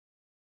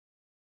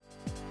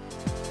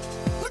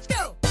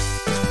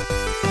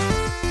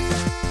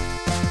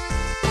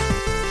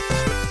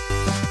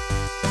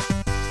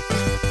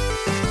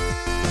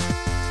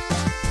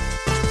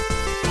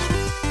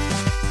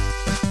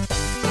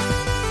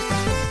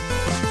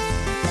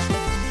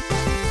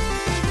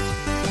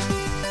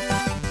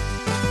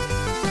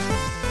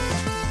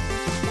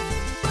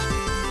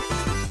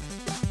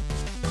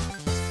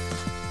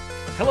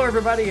Hello,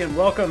 everybody, and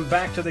welcome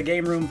back to the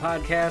Game Room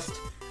Podcast.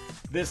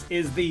 This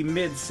is the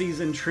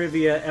mid-season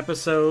trivia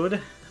episode.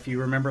 If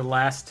you remember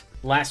last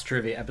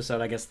trivia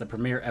episode, I guess the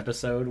premiere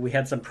episode, we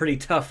had some pretty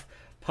tough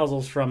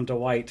puzzles from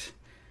Dwight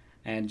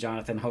and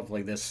Jonathan.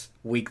 Hopefully this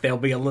week they'll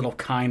be a little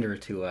kinder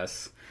to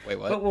us. Wait,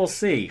 what? But we'll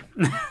see.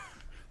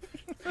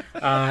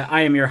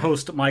 I am your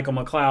host, Michael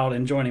McLeod,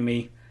 and joining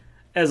me,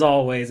 as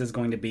always, is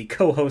going to be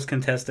co-host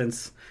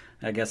contestants,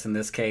 I guess in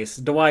this case,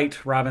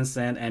 Dwight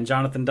Robinson and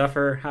Jonathan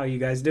Duffer. How are you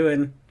guys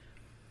doing?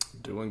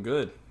 Doing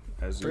good.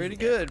 Pretty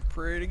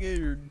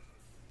good.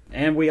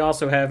 And we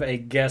also have a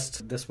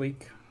guest this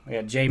week. We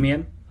got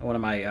Jamian, one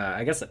of my,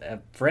 I guess,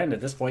 a friend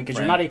at this point, because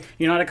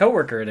you're not a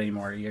coworker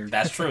anymore.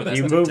 That's true.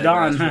 You moved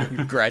on.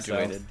 You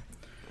graduated. So,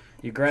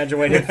 you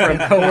graduated from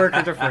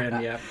coworker to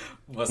friend. Yeah.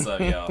 What's up,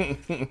 y'all?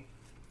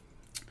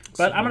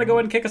 But I'm going to go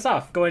ahead and kick us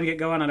off. Go ahead and get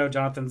going. I know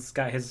Jonathan's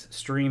got his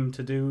stream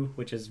to do,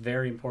 which is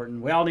very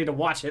important. We all need to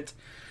watch it.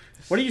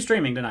 What are you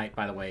streaming tonight,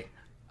 by the way?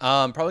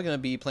 Probably going to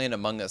be playing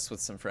Among Us with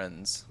some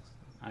friends.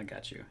 I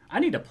got you. I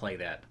need to play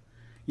that.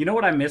 You know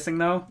what I'm missing,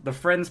 though? The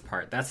friends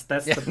part. That's the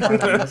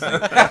part I'm missing.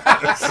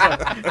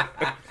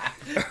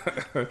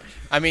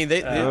 I mean,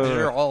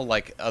 they're all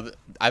like...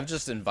 I've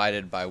just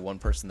invited by one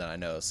person that I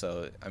know,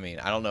 so, I mean,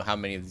 I don't know how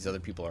many of these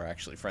other people are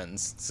actually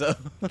friends, so...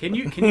 Can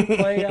you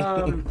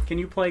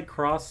play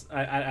cross...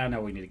 I know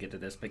we need to get to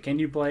this, but can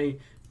you play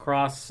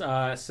cross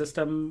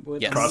system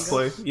with... Yes.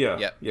 Crossplay?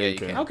 Yeah. Yeah, you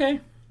can. Okay.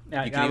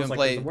 Yeah, You can I even was like,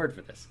 play- there's a word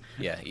for this.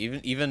 Yeah,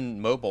 even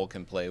mobile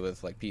can play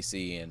with, like,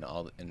 PC and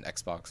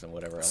Xbox and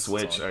whatever else.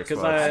 Switch, It's on.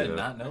 Xbox. I I did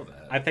not know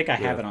that. I think I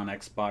have it on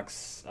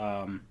Xbox,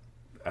 I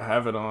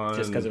have it on.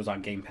 just because it was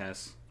on Game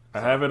Pass. I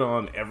have it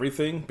on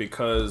everything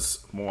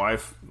because my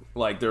wife,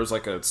 like, there's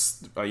like a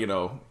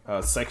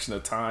section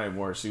of time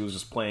where she was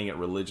just playing it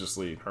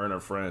religiously, her and her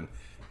friend,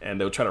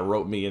 and they'll try to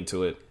rope me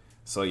into it.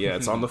 So yeah,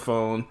 it's on the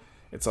phone,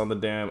 it's on the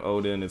damn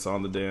Odin, it's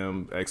on the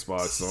damn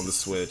Xbox, it's on the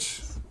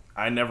Switch.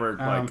 I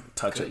never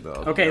touch it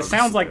though. Okay, it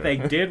sounds like they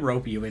did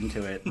rope you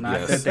into it,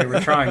 not that they were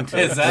trying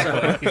to.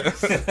 Exactly.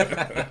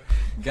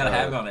 Gotta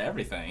have it on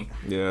everything.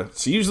 Yeah,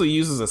 she usually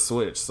uses a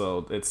Switch,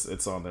 so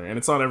it's on there, and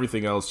it's on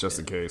everything else just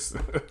in case.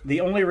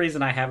 The only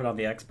reason I have it on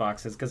the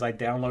Xbox is because I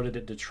downloaded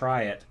it to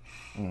try it.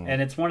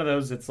 And it's one of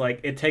those, it's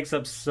like, it takes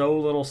up so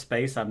little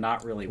space, I'm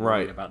not really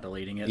worried about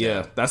deleting it.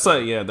 Yeah, that's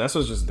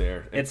what's just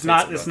there. It's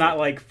not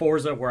like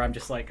Forza where I'm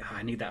just like,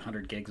 I need that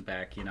 100 gigs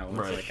back, you know? It's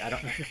like, I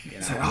don't,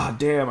 It's like, oh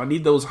damn, I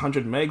need those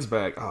 100 megs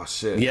back. Oh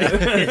shit. Yeah.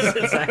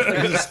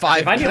 exactly. Just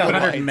 5 If I need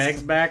 100 kilobytes.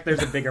 megs back,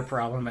 there's a bigger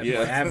problem. I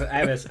have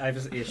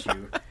an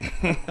issue.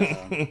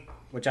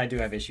 Which I do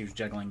have issues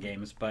juggling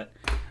games. But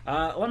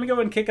let me go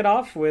and kick it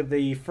off with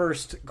the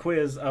first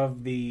quiz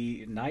of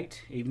the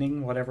night,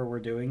 evening, whatever we're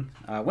doing.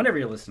 Whenever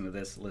you're listening to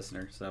this,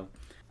 listener. So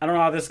I don't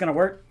know how this is going to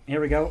work. Here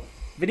we go.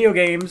 Video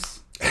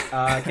games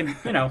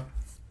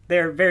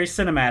they're very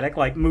cinematic,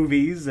 like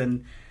movies,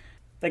 and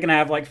they can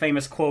have like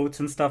famous quotes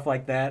and stuff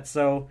like that.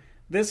 So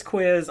this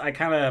quiz I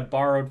kind of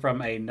borrowed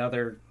from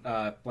another,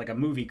 like a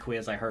movie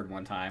quiz I heard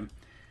one time,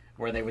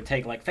 where they would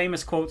take like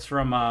famous quotes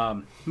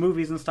from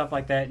movies and stuff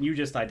like that, and you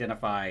just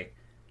identify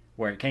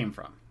where it came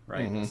from,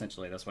 right? Mm-hmm.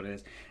 Essentially, that's what it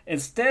is.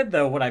 Instead,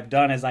 though, what I've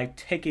done is I've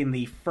taken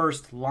the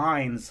first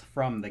lines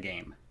from the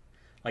game.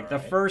 Like the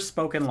first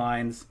spoken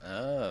lines,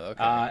 Oh,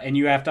 okay. and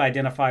you have to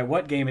identify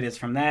what game it is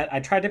from that. I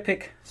tried to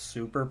pick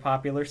super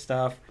popular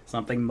stuff,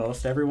 something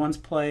most everyone's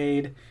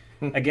played.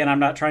 Again, I'm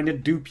not trying to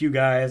dupe you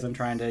guys. I'm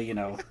trying to, and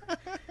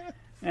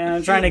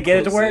I'm trying to get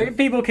it to where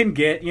people can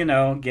get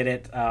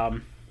it.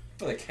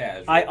 For the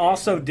casual. I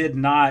also did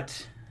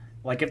not,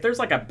 like, if there's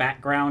like a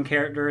background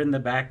character in the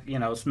back,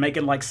 it's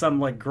making like some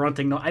like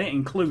grunting noise. I didn't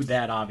include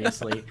that,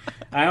 obviously.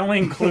 I only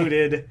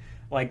included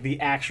like the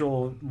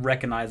actual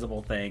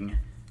recognizable thing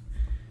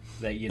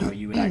that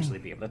you would actually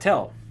be able to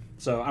tell.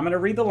 So I'm going to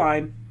read the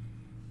line,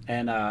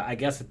 and I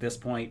guess at this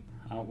point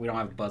we don't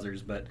have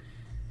buzzers, but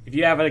if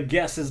you have a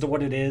guess as to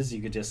what it is,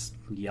 you could just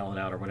yell it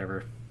out or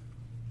whatever.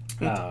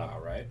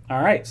 All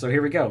All right, so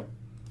here we go.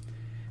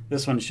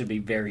 This one should be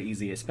very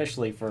easy,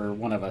 especially for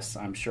one of us,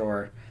 I'm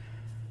sure.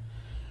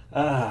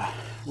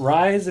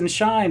 Rise and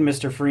shine,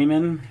 Mr.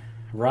 Freeman.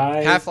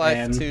 Rise Half-Life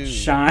and 2.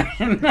 shine.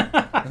 You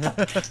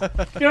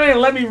don't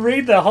even let me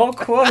read the whole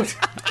quote.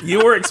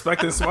 You were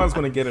expecting someone's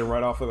going to get it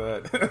right off of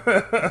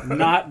that.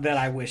 Not that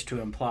I wish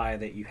to imply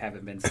that you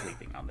haven't been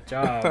sleeping on the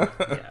job.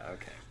 Yeah,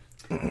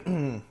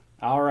 okay.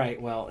 All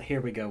right, well, here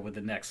we go with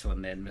the next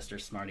one then, Mr.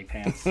 Smarty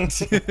Pants. You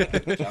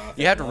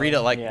have to read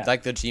it like Yeah.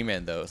 like the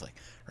G-Man, though. It's like,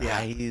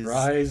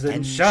 Rise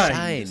and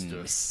shine,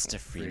 Mr.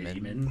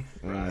 Freeman.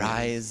 Freeman.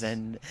 Rise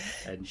and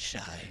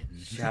shine.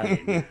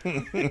 Shine.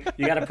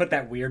 You got to put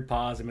that weird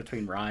pause in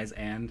between rise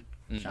and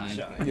shine.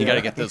 You got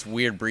to get those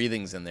weird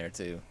breathings in there,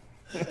 too.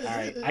 All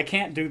right, I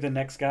can't do the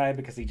next guy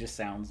because he just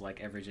sounds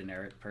like every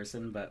generic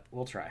person, but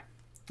we'll try.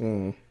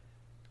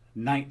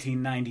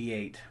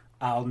 1998.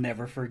 I'll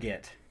never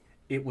forget.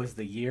 It was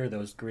the year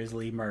those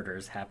grisly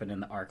murders happened in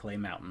the Arklay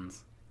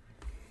Mountains.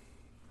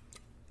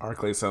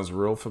 Arklay sounds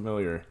real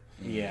familiar.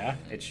 Yeah,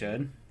 it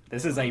should.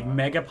 This is a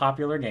mega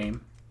popular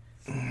game.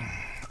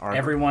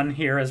 Everyone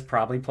here has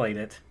probably played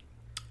it.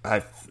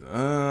 I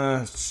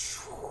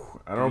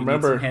don't need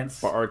remember. some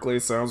hints? But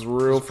Arclay sounds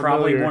real It's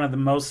probably familiar. one of the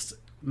most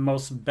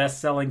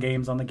best-selling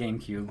games on the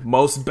GameCube.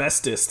 Most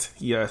bestest.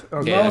 Yeah.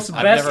 Okay. Yeah, Most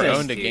I've never bestest.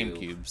 owned a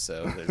GameCube,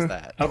 so there's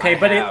that. Okay, I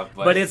but have, it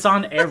but- but it's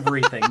on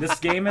everything. This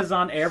game is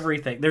on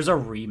everything. There's a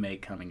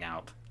remake coming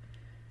out.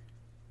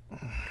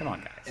 Come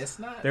on, guys. It's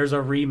not There's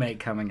a remake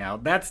coming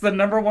out. That's the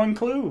number one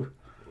clue.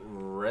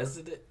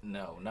 Resident.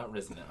 No, not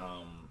Resident.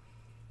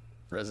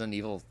 Resident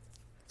Evil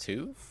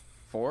 2?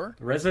 4?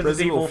 Resident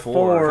Evil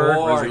 4.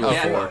 4. Resident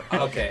Yeah. Evil 4.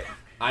 Okay.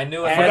 I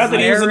knew I it. I forgot that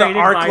he was in the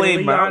narrated by Arclay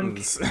Leon-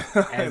 Mountains.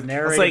 As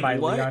narrated like, by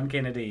what? Leon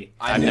Kennedy.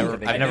 I I've knew-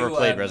 never- I I've never knew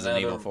played Resident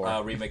another, Evil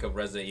 4. Remake of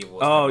Resident Evil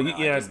was Oh, coming out.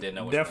 I yeah, just didn't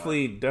know which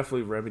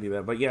definitely remedy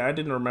that. But yeah, I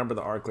didn't remember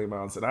the Arclay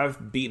Mountains, and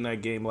I've beaten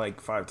that game like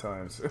 5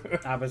 times.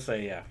 I would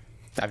say, yeah.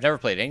 I've never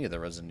played any of the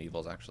Resident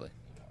Evils, actually.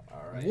 one.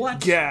 All right. What?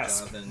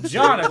 Gasp!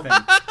 Jonathan.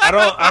 I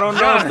don't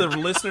know if the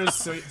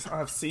listeners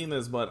have seen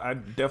this, but I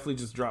dedefinitely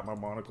just dropped my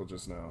monocle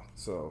just now.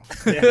 So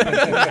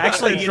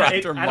Actually, you know,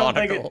 Dropped her I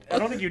monocle.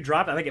 don't think you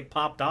dropped it. I think it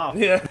popped off.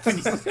 yeah,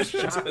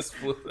 Just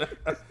flew-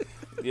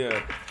 yeah,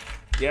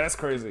 that's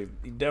crazy.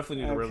 You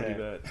definitely need to remedy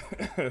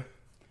that.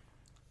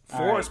 All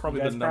 4 right, is probably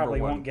you guys the number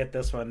probably one. won't get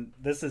this one.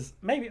 This is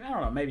maybe I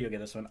don't know. Maybe you'll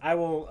get this one. I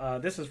will.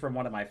 This is from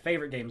one of my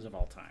favorite games of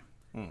all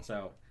time.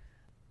 So,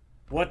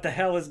 what the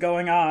hell is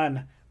going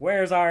on?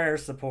 Where's our air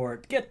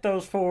support? Get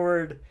those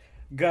forward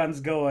guns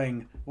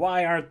going.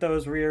 Why aren't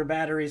those rear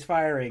batteries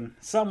firing?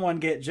 Someone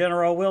get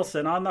General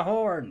Wilson on the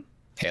horn.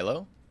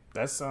 Halo?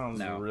 That sounds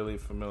No. really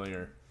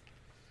familiar.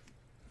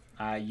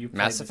 You played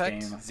Mass this Effect?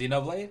 game.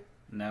 Xenoblade?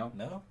 No.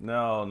 No.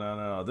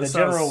 No. The This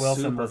General sounds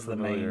Wilson super was the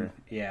familiar. main.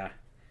 Yeah.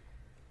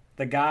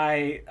 The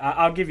guy.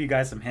 I'll give you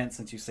guys some hints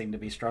since you seem to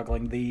be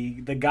struggling.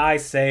 The guy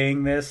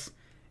saying this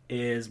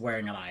is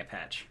wearing an eye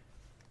patch.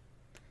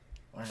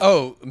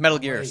 Oh, Metal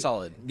Gear Wait.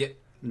 Solid. Yeah.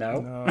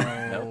 No.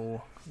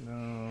 No.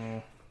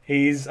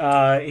 He's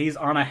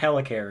on a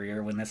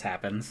helicarrier when this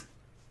happens.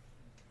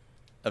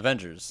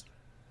 Avengers.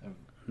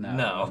 No.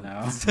 No.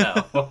 No.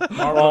 No.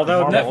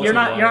 Although Marvel you're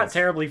not Ultimate Alliance.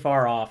 terribly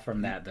far off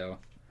from that though.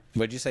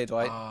 What'd you say,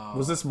 Dwight?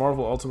 Was this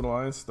Marvel Ultimate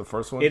Alliance, the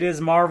first one? It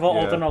is Marvel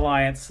Yeah. Ultimate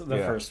Alliance, the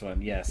Yeah. first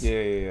one. Yes. Yeah.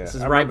 This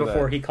is I right remember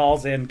before that. he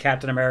calls in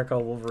Captain America,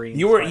 Wolverine.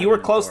 You were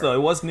Spider-Man close 4. though.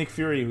 It was Nick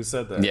Fury who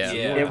said that. Yeah.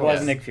 Yeah. It was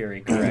Yes. Nick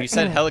Fury. When you Correct.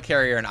 said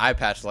helicarrier and eye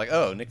patch, like,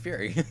 oh, Nick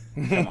Fury.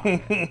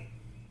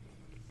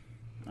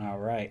 All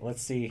right.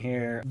 Let's see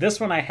here. This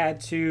one I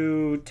had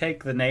to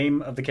take the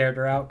name of the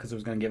character out because it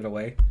was going to give it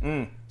away.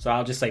 So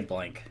I'll just say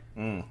blank.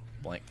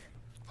 Blank.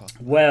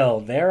 Well,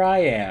 there I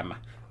am,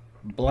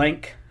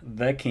 blank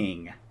the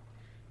king,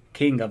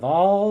 king of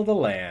all the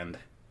land.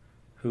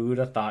 Who'd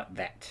have thought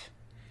that?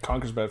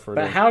 Conquers Bad Fur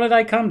But Day. how did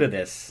I come to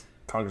this?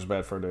 Conquers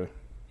Bad Fur Day.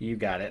 You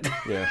got it.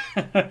 Yeah.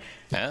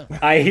 Yeah.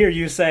 I hear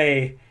you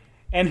say,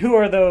 and who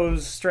are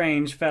those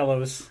strange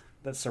fellows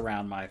that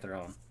surround my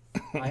throne?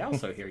 I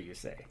also hear you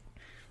say.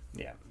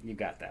 Yeah, you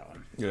got that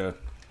one. Yeah.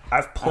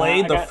 I've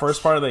played I the got-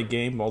 first part of that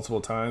game multiple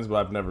times, but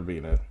I've never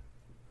beaten it.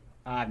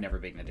 I've never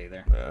beaten it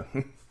either.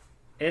 Yeah.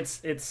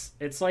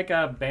 It's like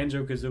a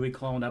Banjo-Kazooie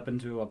clone up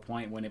into a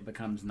point when it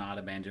becomes not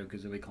a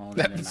Banjo-Kazooie clone,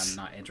 and then I'm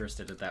not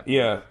interested at that point.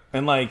 Yeah.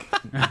 And like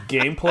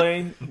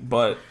gameplay,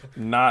 but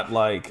not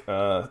like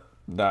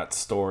not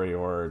story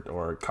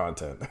or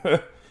content.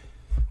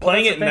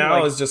 Playing that's it the thing, now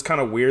like- is just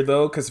kind of weird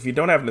though, because if you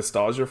don't have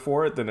nostalgia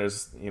for it, then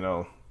there's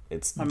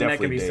it's I mean, that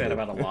definitely could be said dated.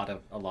 about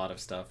a lot of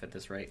stuff at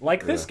this rate.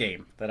 Like this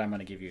game that I'm going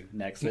to give you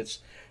next, which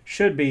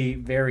should be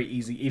very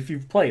easy if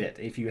you've played it.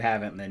 If you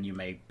haven't, then you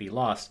may be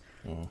lost.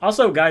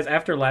 Also, guys,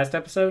 after last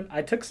episode,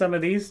 I took some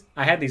of these.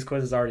 I had these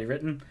quizzes already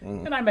written,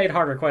 and I made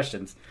harder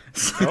questions.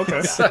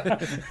 Okay.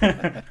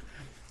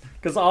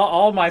 Because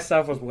all my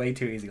stuff was way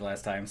too easy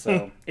last time.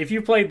 So if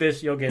you played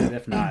this, you'll get it.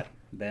 If not,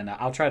 then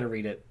I'll try to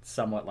read it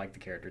somewhat like the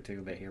character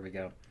too. But here we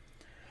go.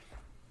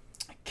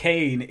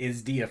 Cain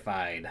is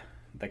deified.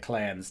 The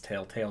clans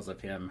tell tales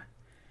of him.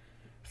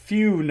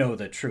 Few know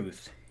the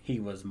truth. He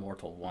was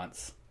mortal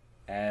once,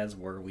 as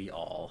were we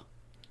all.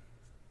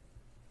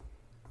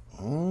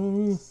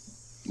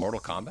 Mortal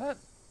Kombat?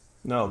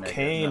 No,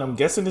 Kane. I'm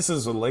guessing this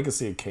is a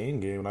Legacy of Kane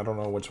game, and I don't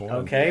know which one.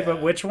 Okay,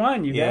 but which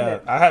one? You got Yeah,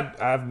 it.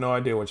 I have no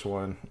idea which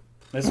one.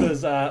 This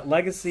was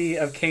Legacy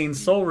of Kain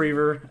Soul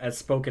Reaver, as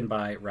spoken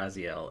by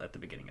Raziel at the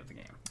beginning of the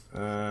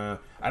game.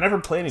 I never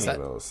played any that-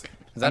 of those.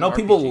 that I know an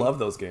people RPG? love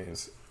those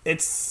games.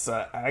 It's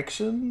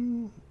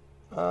action,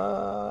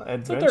 adventure.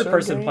 It's a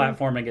third-person game?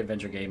 platforming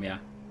adventure game, yeah.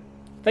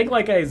 Think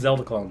like a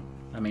Zelda clone.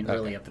 I mean,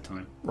 really at the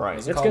time. Right.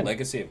 Is it It's called good.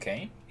 Legacy of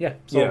Kain? Yeah,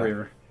 Soul Yeah.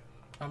 Reaver.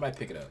 I might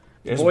pick it up.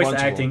 There's a Voice bunch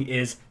of acting them.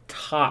 is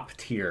top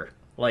tier.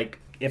 Like,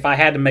 if I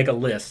had to make a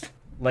list,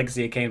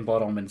 Legacy of Kain,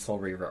 Blood Omen, and Soul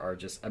Reaver are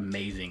just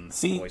amazing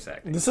See, voice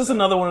acting. this is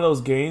another one of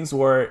those games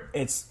where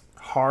it's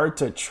hard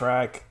to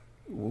track,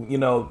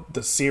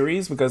 the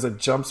series because it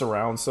jumps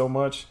around so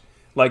much.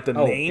 Like the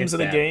names it's of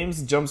the bad.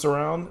 games jumps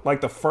around.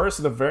 Like the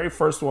very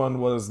first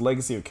one was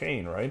Legacy of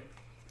Kain, right?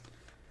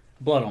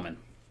 Blood Omen.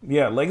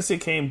 Yeah, Legacy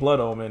of Kain, Blood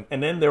Omen,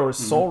 and then there was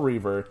Soul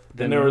Reaver.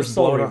 Then there there was was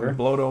Soul Blood, Reaver.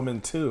 Blood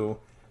Omen 2.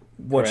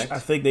 which Correct. I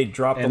think they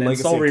dropped And the then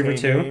Legacy Soul of Reaver Kain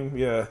 2. game.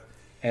 Yeah,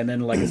 and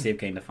then Legacy of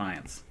Kain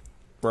Defiance.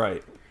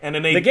 right. And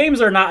then they The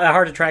games are not that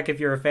hard to track if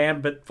you're a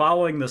fan, but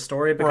following the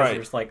story because Right.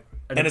 there's like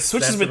an and it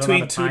switches excessive between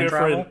amount of two time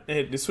different.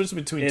 travel. It switches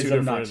between is two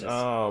different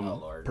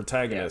obnoxious. Lord.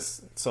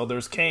 protagonists. So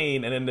there's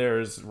Kain, and then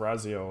there's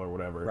Raziel or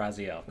whatever.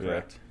 Raziel,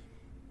 correct.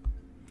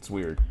 It's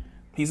weird.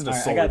 He's in a All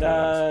right, Soul I Reaver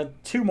ones.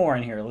 got 2 more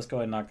in here. Let's go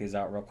ahead and knock these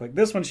out real quick.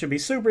 This one should be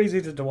super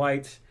easy to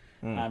Dwight.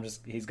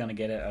 He's gonna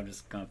get it. I'm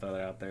just gonna throw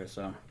that out there.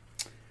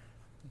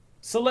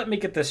 So let me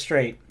get this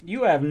straight.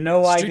 You have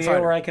no Street idea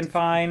Fighter. where I can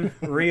find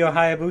Ryo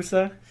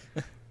Hayabusa?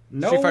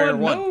 No Street Fighter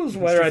one 1. knows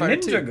where a Street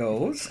Fighter ninja 2.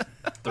 goes.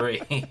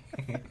 3.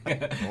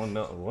 Oh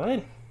no!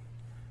 What?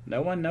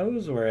 No one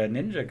knows where a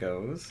ninja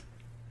goes.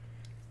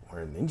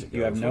 Where a ninja goes?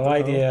 You have What no the hell?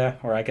 idea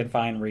where I can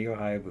find Ryo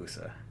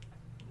Hayabusa.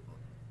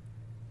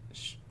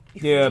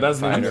 Yeah, that's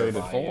Fighter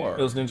Ninja Gaiden. 4.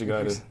 It was Ninja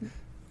Gaiden.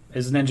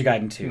 It's Ninja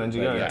Gaiden 2. Ninja but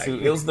Gaiden yeah, 2.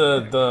 It was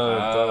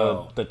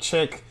the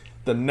chick,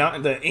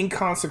 the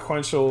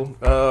inconsequential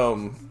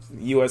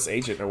U.S.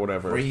 agent or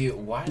whatever.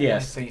 Why did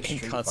Yes. I say Street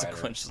Fighter?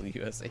 Inconsequential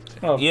U.S.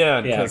 agent. Well,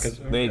 Yeah, because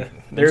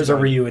there's a Ninja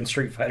Gaiden- Ryu in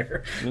Street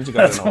Fighter. Ninja Gaiden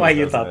That's why always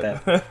you does thought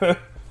that.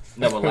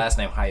 No, but last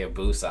name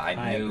Hayabusa.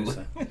 I knew.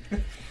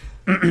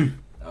 Hayabusa.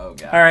 Oh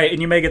god. All right,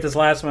 and you may get this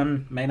last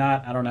one, may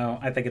not. I don't know.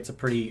 I think it's a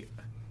pretty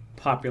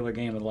popular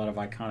game with a lot of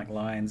iconic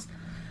lines.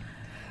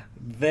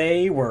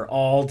 They were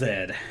all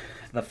dead.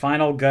 The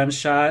final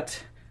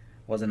gunshot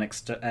was an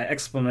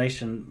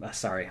exclamation.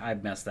 Sorry, I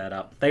messed that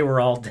up. They were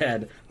all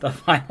dead. The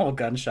final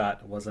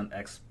gunshot was an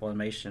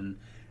exclamation.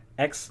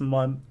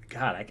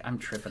 God, I'm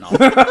tripping off.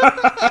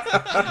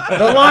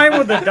 The line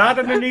with the dot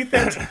underneath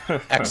it.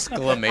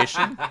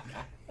 Exclamation.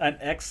 An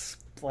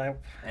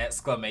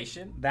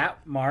Exclamation.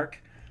 that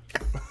mark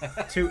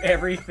to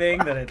everything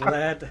that had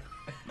led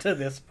to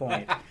this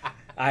point.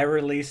 I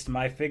released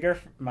my finger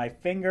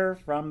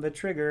from the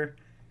trigger,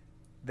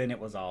 then it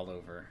was all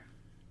over.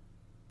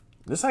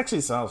 This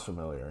actually sounds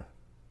familiar.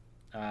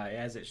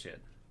 As it should.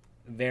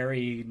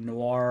 Very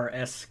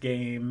noir-esque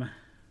game.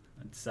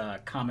 It's a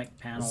comic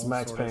panel. This is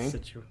Max sort of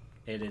Payne?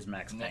 It is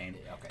Max Payne.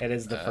 Okay. It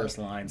is the first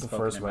line The spoken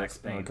first in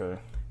Max. Max Payne.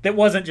 Okay. That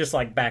wasn't just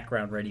like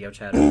background radio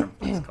chatter from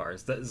police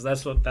cars.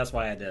 That's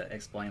why I had to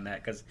explain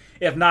that, because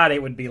if not,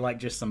 it would be like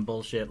just some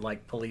bullshit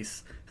like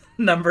police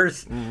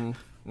numbers.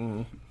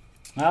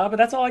 But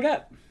that's all I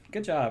got.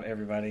 Good job,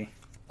 everybody.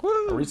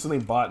 I recently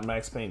bought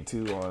Max Payne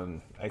 2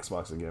 on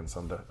Xbox again,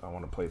 so I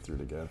want to play through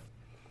it again.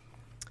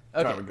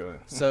 Okay. Probably good.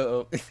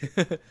 So,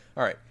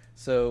 all right.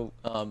 So,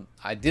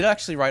 I did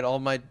actually write all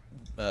my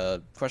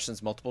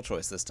questions multiple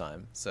choice this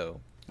time. So,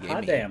 yay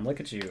Hot me. damn, look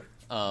at you.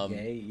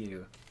 Yay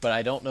you. But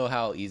I don't know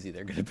how easy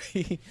they're going to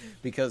be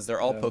because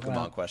they're all Pokemon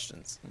well.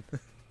 questions.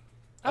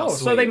 Oh,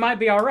 so sweet. they might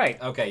be all right.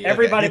 Okay, yeah,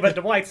 Everybody okay. but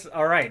Dwight's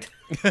all right.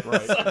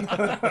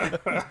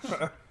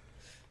 Right.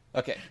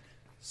 Okay.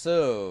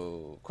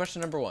 So,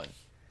 question number 1.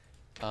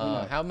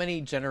 How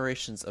many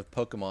generations of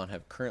Pokemon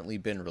have currently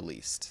been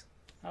released?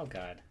 Oh,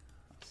 God.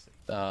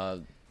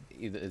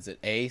 Either is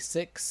it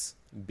A6,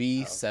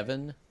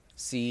 B7,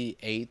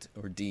 C8,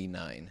 or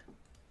D9?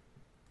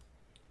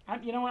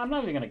 You know what? I'm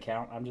not even gonna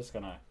count. I'm just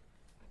gonna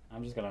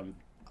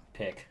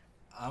pick.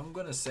 I'm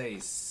gonna say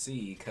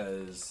C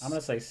I'm gonna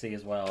say C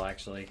as well,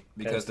 actually.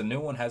 because the new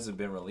one hasn't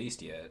been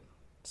released yet.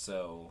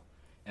 So,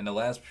 and the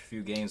last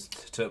few games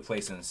took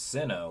place in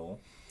Sinnoh.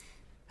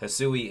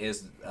 Hisui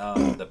is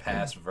the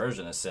past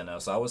version of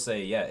Sinnoh, so I would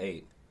say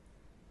 8.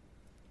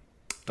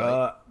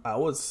 I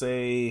would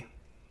say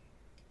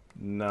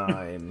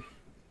 9.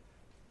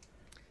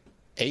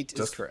 8 is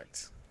Just-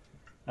 correct.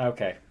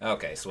 Okay.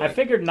 Okay, sweet. I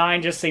figured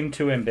 9 just seemed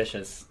too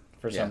ambitious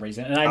for some Yeah.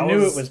 reason, and I I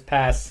knew was- it was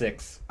past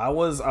 6. I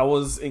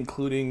was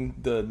including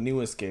the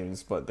newest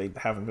games, but they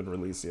haven't been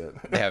released yet.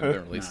 They haven't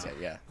been released yet.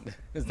 Yeah.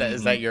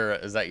 Is that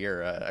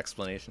your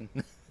explanation?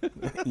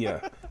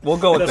 Yeah, we'll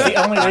go with That's that.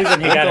 the only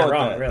reason he We'll got go it with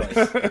wrong,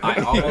 that. really.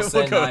 I almost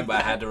said We'll go 9, but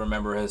I had to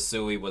remember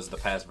Hisui was the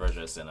past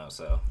version of Sinnoh,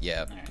 so.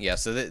 Yeah. Yeah.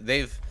 So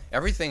they've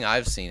everything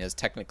I've seen has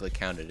technically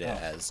counted it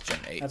as Gen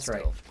 8. That's still.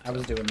 right. I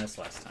was doing this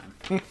last time.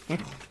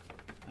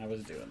 I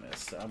was doing this,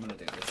 so I'm gonna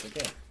do this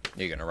again.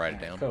 You're gonna write it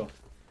down. Cool.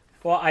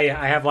 Well, I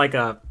have like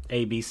a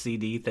B, C,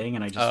 D thing,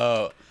 and I just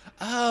Oh,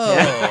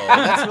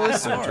 that's really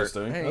smart.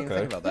 interesting. I didn't even Okay.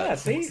 think about yeah. that.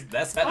 See,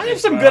 That's I have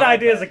some good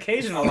ideas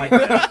occasionally like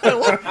that.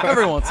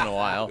 Every once in a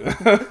while.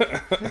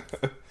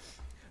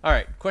 All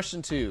right,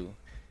 question 2.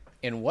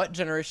 In what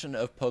generation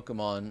of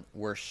Pokemon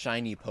were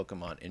shiny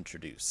Pokemon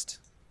introduced?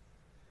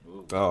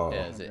 Oh,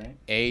 Is it Okay.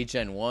 A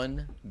Gen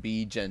 1,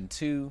 B Gen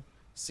 2,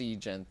 C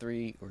Gen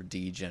 3, or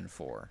D Gen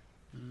 4?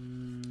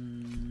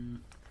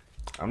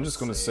 I'm just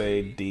gonna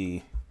say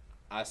D.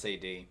 I say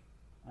D.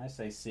 I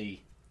say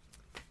C.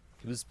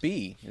 It was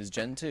B. It was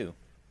Gen 2.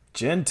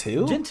 Gen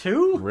 2? Gen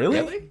 2?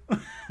 Really?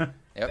 Yep.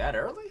 That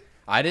early?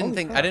 I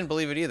didn't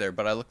believe it either,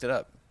 but I looked it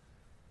up.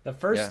 The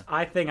first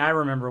Yeah. thing I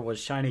remember was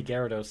Shiny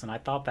Gyarados, and I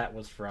thought that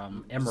was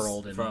from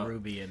Emerald and From-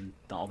 Ruby and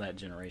all that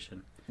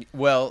generation.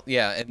 Well,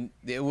 yeah, and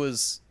it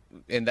was,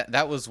 and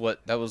that was what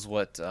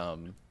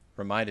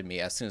reminded me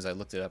as soon as I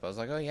looked it up. I was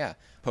like, oh yeah,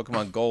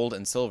 Pokemon Gold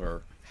and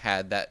Silver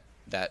had that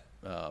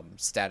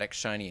static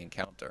shiny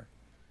encounter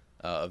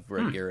of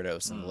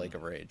Gyarados in the Lake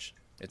of Rage.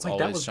 It's Like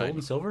always that was shiny. Gold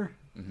and Silver?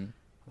 Mm-hmm.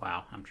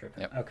 Wow, I'm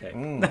tripping. Yep.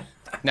 Okay.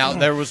 Now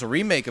there was a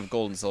remake of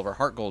Gold and Silver,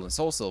 Heart Gold and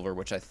Soul Silver,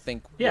 which I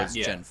think was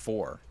Yeah. Gen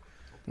 4.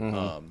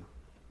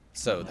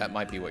 So that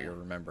might be what you're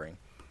remembering.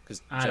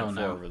 Because I Gen don't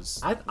 4 know. was.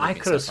 I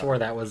leaving could have stuff swore out.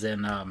 that was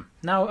in.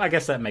 No, I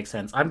guess that makes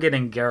sense. I'm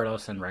getting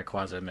Gyarados and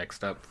Rayquaza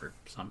mixed up for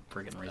some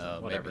freaking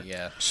reason. Whatever. Maybe,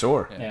 yeah.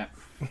 Sure. Yeah.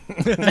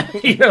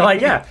 You're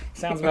like, yeah,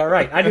 sounds about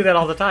right. I do that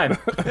all the time.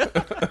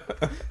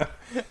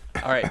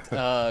 All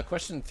right.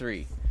 Question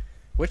 3.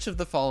 Which of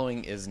the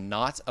following is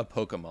not a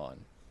Pokemon?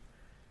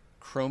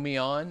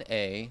 Chromion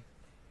A,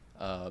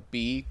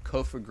 B.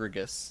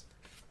 Cofagrigus,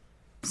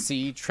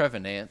 C.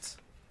 Trevenant,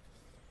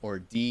 or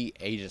D.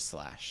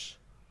 Aegislash?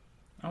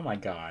 Oh my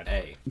god.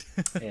 Hey,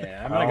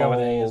 Yeah, I'm gonna go with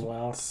A as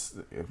well.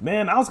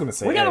 Man, I was gonna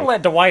say We gotta A.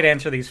 let Dwight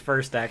answer these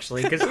first,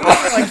 actually, because he's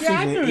like, yeah,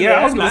 I knew Yeah,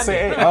 I was that. gonna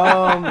say A.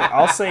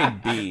 I'll say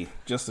B,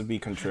 just to be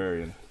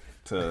contrarian.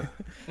 To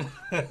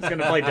He's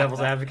gonna play devil's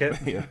advocate.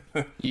 yeah.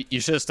 You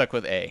should have stuck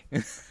with A.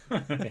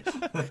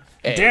 A.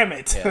 Damn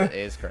it. Yeah,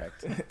 A is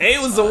correct. A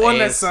was the one A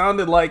that is-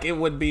 sounded like it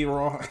would be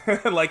wrong,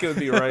 like it would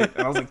be right,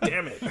 and I was like,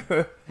 damn it.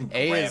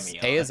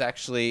 A is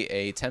actually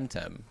a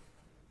Temtem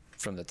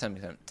from the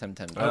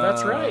Temtem. Oh,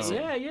 that's right.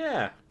 Yeah,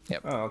 yeah.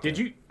 Yep. Oh, okay. Did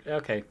you?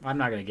 Okay, I'm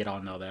not gonna get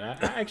on all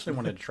that. I actually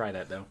wanted to try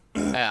that though.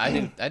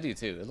 I do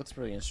too. It looks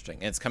really interesting.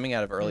 And it's coming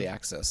out of early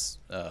access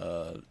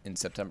in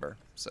September.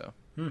 So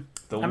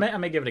The- I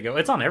may give it a go.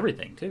 It's on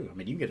everything too. I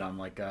mean, you can get it on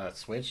like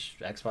Switch,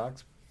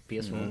 Xbox,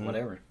 PS4,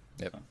 whatever.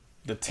 yep.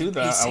 the two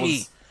that I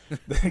was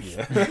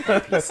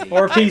PC.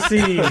 Or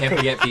PC. Can't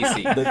forget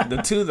PC. the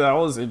two that I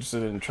was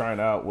interested in trying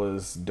out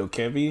was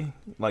Dokebi,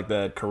 like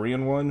that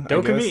Korean one. I guess.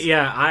 Dokumi,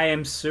 yeah, I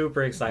am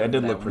super excited. That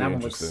did for look one. pretty That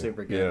one looks interesting.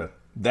 super good. Yeah.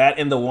 That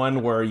and the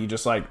one where you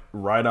just like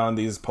ride on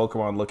these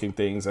Pokemon looking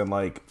things and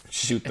like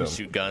shoot them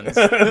Shoot guns.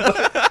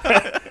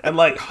 and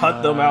like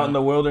hunt them out in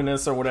the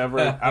wilderness or whatever.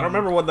 I don't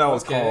remember what that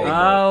was Okay. called.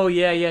 Oh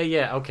yeah.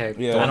 Okay.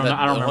 Yeah. I don't know.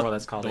 I don't The remember one- what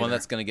that's called. The one either.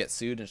 that's going to get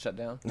sued and shut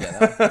down. Yeah.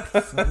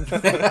 That one.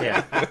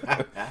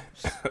 yeah.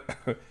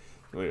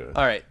 Yeah.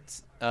 All right.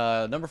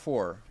 Number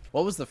 4.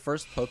 What was the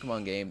first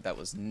Pokemon game that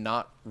was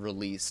not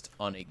released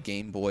on a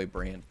Game Boy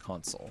brand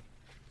console?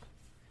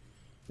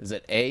 Is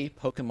it A.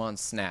 Pokemon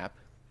Snap,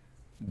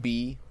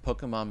 B.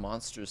 Pokemon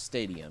Monsters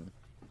Stadium,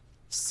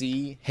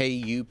 C. Hey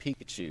You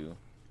Pikachu,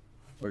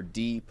 or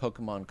D.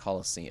 Pokemon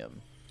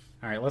Coliseum?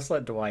 All right, let's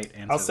let Dwight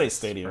answer. I'll say this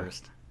Stadium.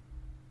 first.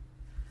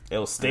 It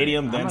was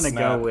Stadium, I'm then gonna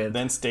Snap, go with-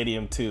 then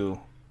Stadium 2,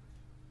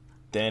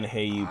 then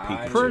Hey You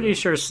Pikachu. Pretty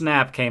sure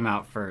Snap came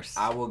out first.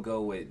 I will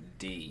go with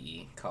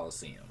D,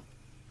 Coliseum.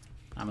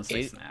 I'm gonna say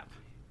It- Snap.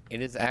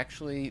 It is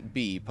actually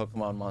B.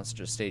 Pokemon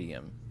Monsters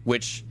Stadium,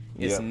 which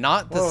is Yeah.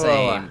 not the Whoa.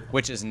 same.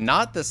 Which is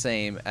not the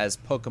same as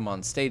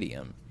Pokemon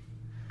Stadium.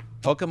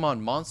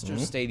 Pokemon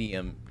Monsters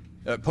Stadium.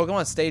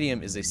 Pokemon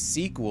Stadium is a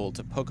sequel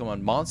to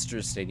Pokemon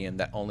Monsters Stadium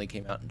that only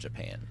came out in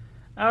Japan.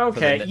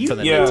 Okay, for the- you for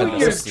the Yeah. do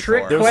your 64.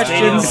 trick There's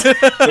questions.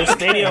 There's not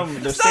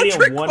a Stadium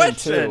trick 1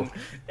 question. and 2.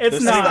 It's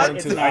There's not. Stadium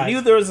It's 1 and 2. not. I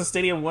knew there was a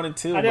Stadium 1 and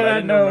 2, but I didn't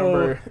didn't know.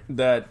 remember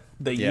that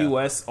the Yeah.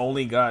 US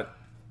only got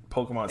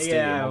Pokemon Stadium,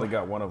 Yeah. only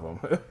got one of them.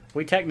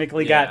 We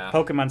technically Yeah. got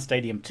Pokemon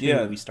Stadium 2.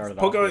 Yeah, We started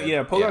Pokemon. off with.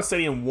 Yeah, Pokemon Yeah.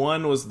 Stadium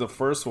 1 was the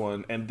first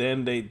one, and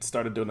then they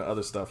started doing the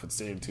other stuff, and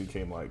Stadium 2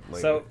 came like later.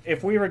 So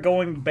if we were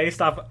going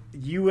based off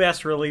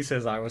U.S.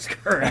 releases, I was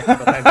correct.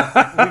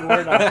 But we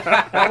were not.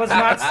 That was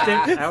not.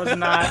 That was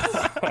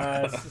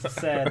not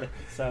said.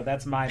 So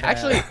that's my bad.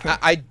 Actually,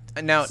 I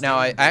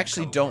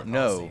actually Comes don't from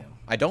know. Coliseum.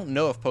 I don't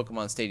know if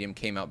Pokemon Stadium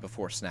came out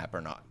before Snap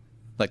or not.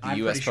 Like the I'm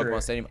U.S. pretty Pokemon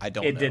sure Stadium, I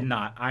don't it know. did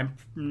not. I'm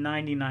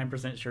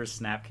 99% sure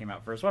Snap came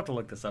out first. We'll have to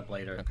look this up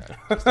later. Okay.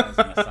 Just as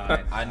an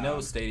aside. I know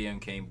Stadium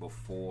came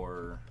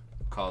before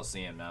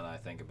Coliseum. Now that I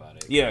think about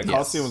it, yeah,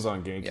 Coliseum was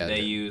on GameCube. Yeah,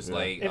 they did. used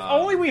like If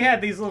only we had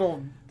these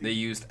little. they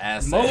used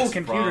assets mobile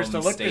computers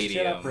from to look this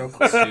shit up Stadium real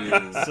quick.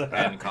 to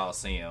and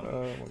Coliseum.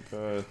 Oh my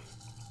god.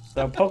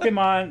 So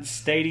Pokemon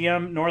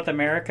Stadium, North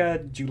America,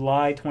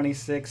 July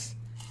 26,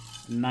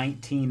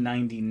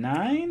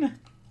 1999.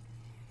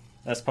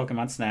 That's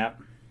Pokemon Snap.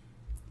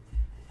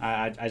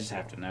 I just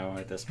have to know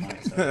at this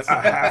point. So it's-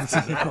 I have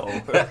to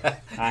know.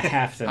 I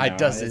have to know. I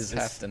does It's-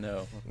 have to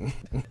know.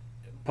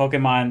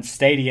 Pokemon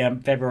Stadium,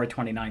 February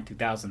 29,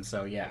 2000.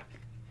 So yeah,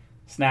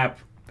 Snap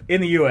in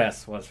the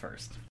U.S. was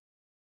first.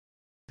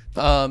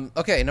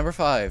 Okay, number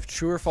 5.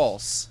 True or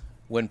false?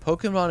 When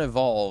Pokemon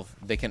evolve,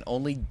 they can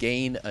only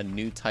gain a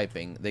new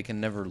typing. They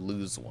can never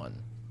lose one.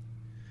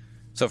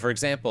 So, for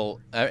example,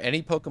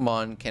 any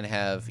Pokemon can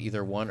have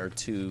either 1 or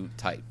 2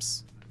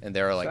 types, and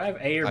there are like I have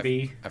A or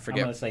B. I I'm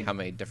forget gonna say- how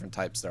many different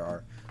types there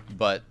are,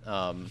 but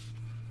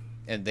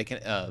and they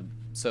can.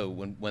 So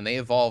when they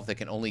evolve, they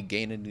can only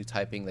gain a new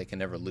typing. They can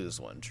never lose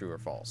one. True or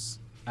false?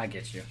 I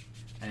get you.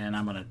 And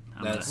I'm gonna.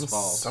 That's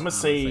false. I'm gonna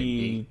say say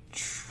B.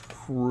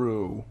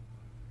 true.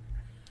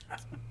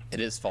 It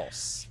is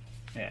false.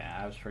 Yeah,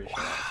 I was pretty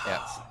sure.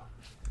 Yeah.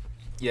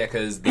 Yeah,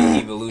 because the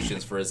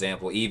evolutions, for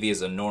example, Eevee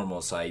is a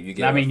normal type. You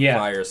get I mean, yeah.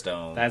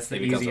 Firestone. That's the it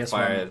becomes easiest a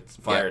fire one.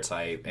 fire Yeah.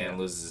 type and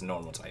loses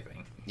normal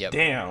typing. Yep.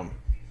 Damn.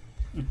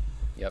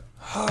 Yep.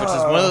 Which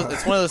is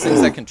it's one of those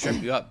things that can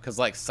trip you up because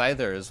like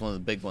Scyther is one of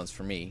the big ones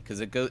for me because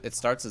it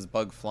starts as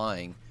Bug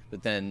Flying,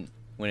 but then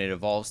when it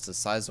evolves to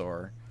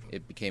Scizor,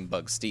 it became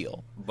Bug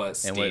Steel.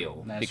 But And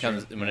still, when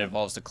it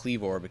evolves to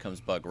Cleavor, it becomes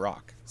Bug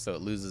Rock. So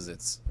it loses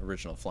its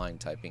original flying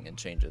typing and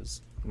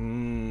changes.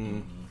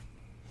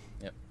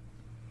 Yep.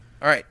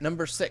 All right,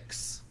 number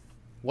 6.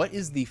 What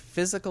is the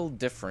physical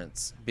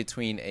difference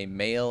between a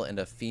male and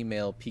a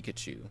female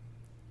Pikachu?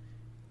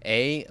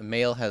 A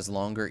male has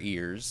longer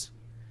ears.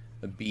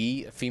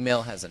 B, a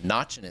female has a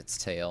notch in its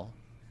tail.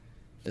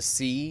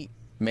 C,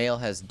 male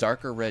has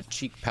darker red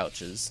cheek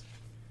pouches.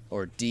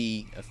 Or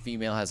D, a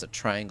female has a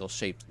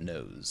triangle-shaped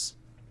nose.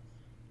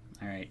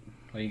 All right.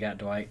 What do you got,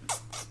 Dwight?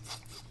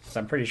 'Cause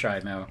I'm pretty sure I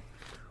know.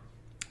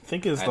 I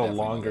think it's I the definitely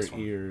know longer this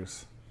one.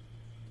 ears.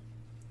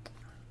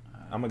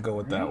 I'm gonna go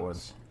with that one.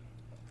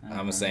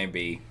 I'm saying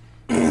B.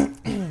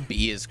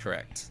 B is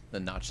correct. The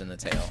notch in the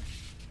tail.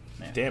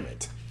 Damn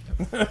it.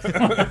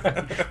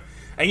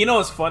 And you know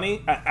what's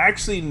funny? I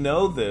actually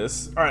know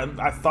this. Or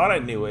I thought I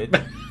knew it.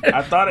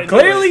 I thought I knew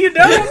Clearly it. you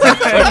don't.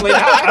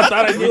 I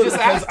thought I knew it just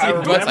because asked I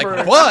me. But it's remember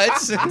like,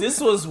 what? this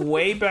was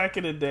way back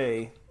in the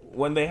day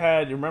when they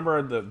had. You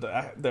remember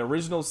the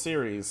original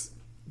series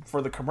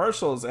for the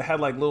commercials? It had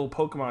like little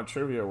Pokemon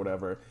trivia or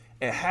whatever.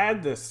 It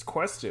had this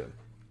question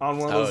on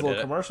one of those Oh, little did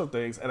it? commercial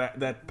things, and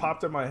that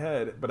popped in my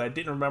head, but I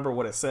didn't remember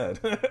what it said.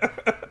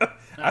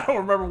 I don't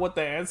remember what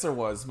the answer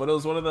was, but it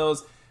was one of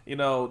those. You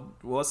know,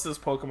 what's this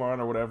Pokemon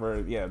or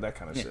whatever? Yeah, that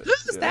kind of shit.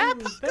 Who's yeah. that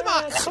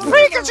Pokemon?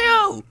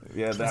 Pikachu!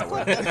 Yeah, that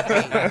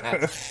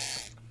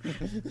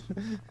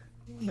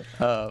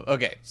one.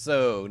 Okay,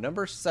 so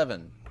number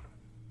 7.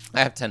 I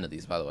have 10 of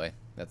these, by the way.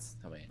 That's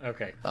how many.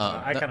 Okay.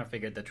 no- I kind of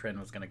figured the trend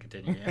was going to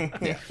continue.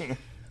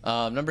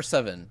 Yeah. Number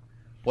 7.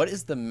 What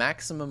is the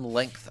maximum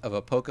length of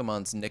a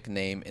Pokemon's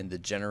nickname in the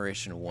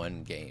Generation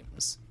 1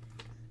 games?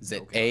 Is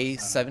it A,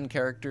 7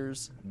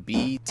 characters,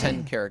 B,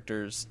 10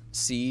 characters,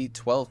 C,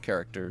 12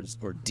 characters,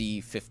 or D,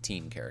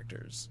 15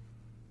 characters?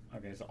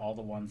 Okay, so all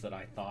the ones that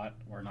I thought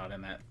were not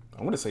in that.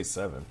 I'm gonna say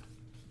 7.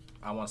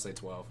 I want to say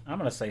 12. I'm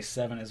going to say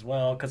 7 as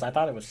well because I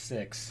thought it was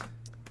 6.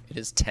 It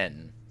is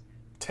 10.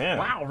 10.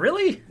 Wow,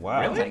 really? Wow.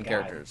 Really? 10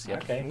 characters,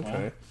 yep. Okay. well,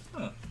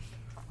 Okay.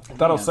 I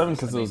thought it was 7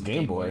 because it was Amazing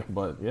Game Game Boy, Boy.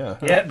 but yeah.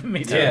 yeah,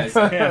 me too. Yeah.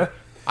 Yeah,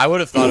 I would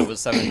have thought it was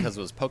 7 because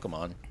it was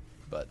Pokemon,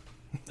 but...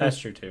 that's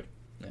true too.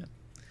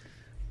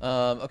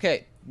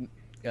 Okay,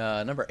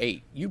 number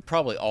 8. You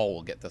probably all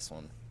will get this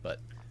one, but...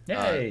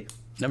 Yay.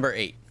 Number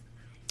 8.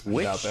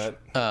 Which, Doubt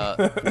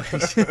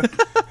that.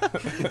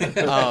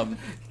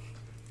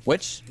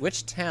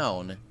 which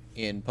town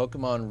in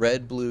Pokemon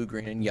Red, Blue,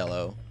 Green, and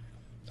Yellow,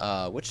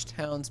 which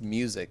town's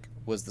music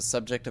was the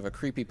subject of a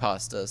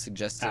creepypasta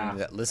suggesting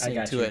that I listening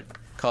got to you. it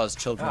caused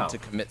children Oh. to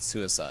commit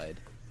suicide?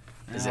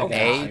 Is Oh, it got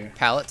A, you.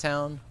 Pallet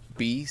Town,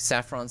 B,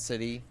 Saffron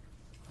City,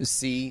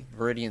 C,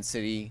 Viridian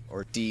City,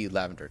 or D,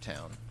 Lavender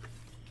Town?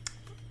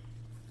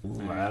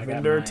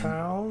 Lavender mine.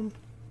 Town?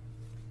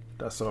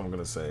 That's what I'm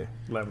gonna say.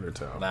 Lavender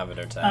Town.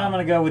 Lavender Town. I'm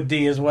going to go with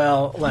D as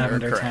well.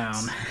 Lavender You're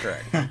Town.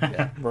 correct.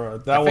 Yeah. Bro,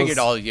 that I figured was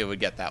all of you would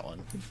get that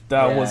one.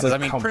 that Yeah. was a 'Cause, I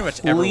mean, pretty much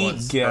complete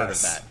everyone's heard of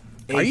guess. that.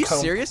 A Are you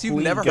serious? You've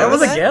complete never guess. That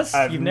was a that? guess?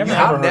 I've You've never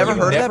never heard never of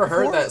heard it? that Never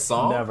heard before? that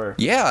song? Never.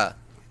 Yeah.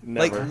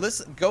 Never. Like,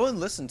 listen, go and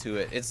listen to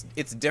it.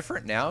 It's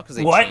different now because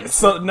they What? changed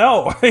So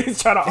no,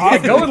 he's trying to Yeah,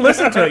 argue. go and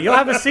listen to it. You'll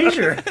have a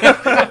seizure.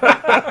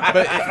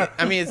 But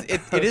I mean,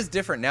 it is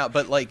different now.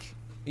 But like,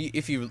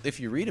 if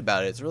you read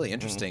about it, it's really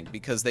interesting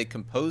because they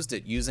composed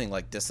it using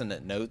like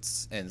dissonant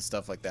notes and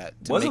stuff like that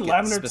to Wasn't make it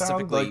Lavender Town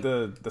specifically like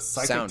the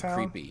psychic sound town?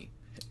 creepy.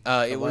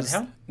 It what was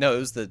town? no, it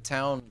was the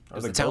town. It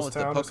was the the town ghost with the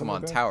town or something Pokemon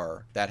like that?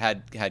 tower that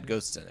had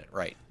ghosts in it,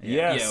 right? Yes,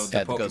 Yeah,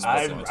 Yeah, the the Ghost Pokemon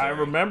I Cemetery.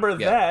 remember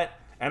Yeah. that,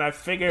 and I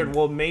figured,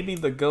 well, maybe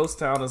the ghost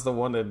town is the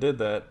one that did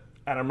that,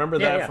 and I remember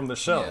Yeah, that yeah. from the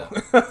show.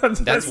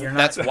 That's You're not-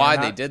 that's why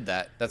you're they not- did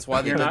that. That's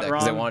why they you're did not that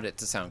because they wrong. wanted it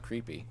to sound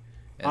creepy.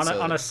 And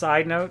on a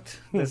side note,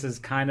 this is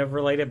kind of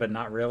related, but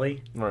not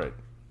really. Right.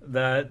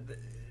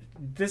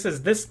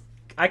 This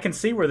I can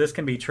see where this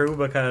can be true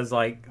because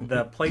like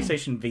the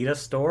PlayStation Vita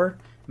store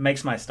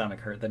makes my stomach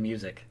hurt. The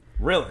music,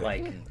 Really?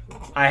 like,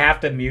 I have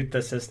to mute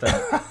the system.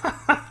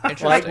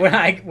 interesting.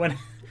 Like when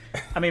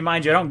I mean,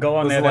 mind you, I don't go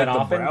on Was there it like that the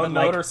often, brown but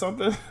note like or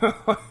something?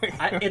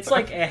 it's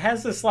like it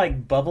has this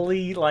like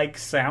bubbly like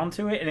sound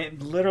to it, and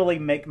it literally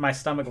make my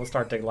stomach will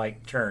start to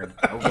like churn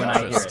when I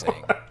hear it.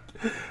 Interesting.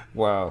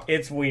 Wow.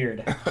 It's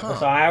weird.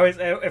 So I always,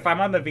 if I'm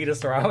on the Vita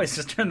store, I always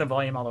just turn the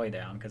volume all the way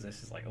down because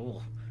it's just like,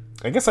 oh,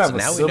 I guess I have a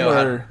now we know how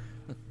similar.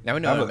 Now we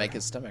know how to a- make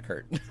his stomach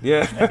hurt.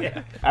 Yeah.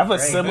 Yeah. I have a Right.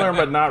 similar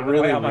but not Give away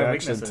really all my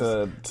reaction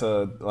weaknesses.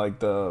 to like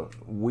the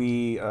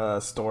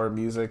Wii store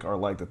music or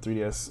like the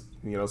 3DS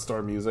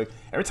store music.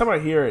 Every time I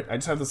hear it, I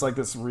just have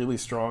this really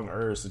strong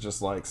urge to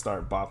just like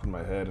start bopping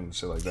my head and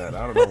shit like that.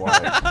 I don't know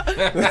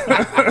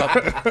why.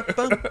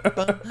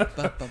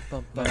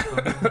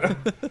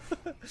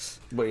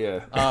 But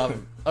yeah.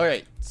 All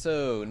right,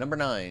 so number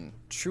 9,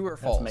 true or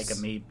that's false? Mega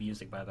Me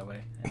music, by the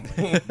way.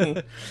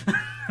 Anyway.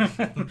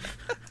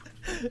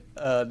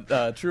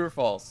 True or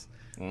false?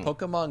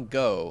 Pokemon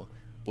Go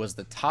was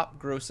the top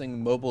grossing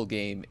mobile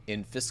game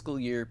in fiscal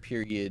year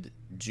period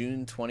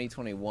June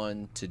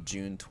 2021 to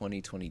June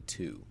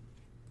 2022?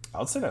 I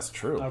would say that's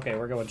true. Okay,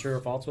 we're going true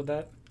or false with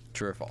that?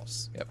 True or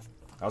false? Yep.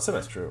 I would say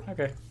that's true.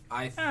 Okay.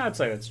 I'd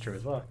say that's true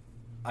as well.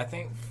 I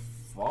think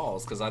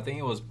false, because I think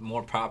it was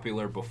more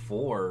popular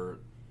before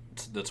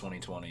the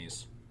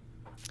 2020s.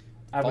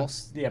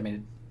 False? Yeah, I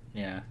mean,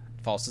 yeah.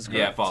 False is correct.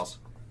 Yeah, false.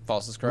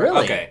 False is correct.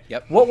 Really? Okay.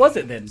 Yep. What was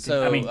it then?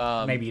 So, I mean,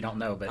 maybe you don't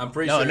know, but I'm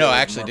pretty No, sure no, it was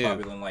I actually more do.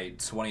 popular in like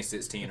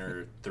 2016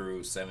 or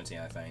through 17,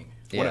 I think.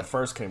 When Yeah. it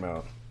first came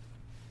out.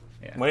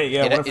 yeah. When It-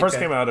 it first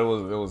okay. came out, it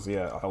was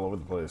all over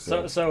the place.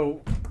 So, yeah.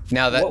 so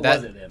Now what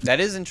was it then? that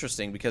is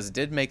interesting because it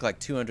did make like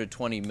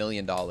 $220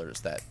 million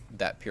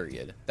that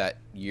period, that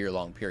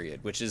year-long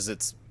period, which is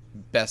its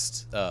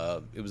best.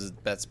 It was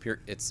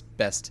its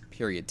best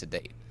period to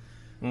date.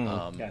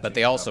 Gotcha. But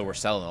they also were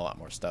selling a lot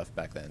more stuff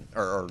back then,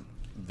 or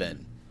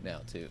then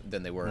now too,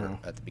 than they were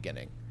at the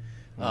beginning.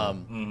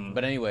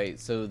 But anyway,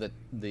 so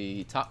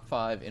the top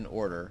 5 in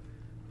order,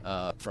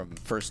 from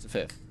first to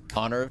fifth: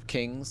 Honor of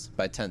Kings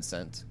by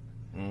Tencent,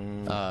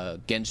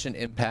 Genshin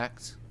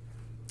Impact,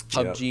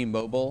 PUBG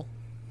Mobile,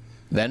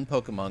 then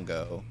Pokemon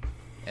Go,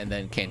 and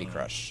then Candy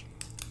Crush.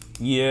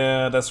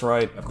 Yeah, that's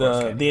right.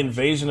 course, The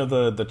invasion of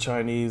the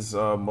Chinese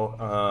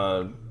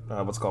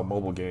what's called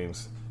mobile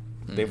games.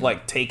 They've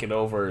like taken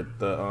over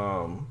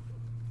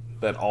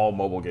that all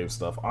mobile game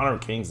stuff. Honor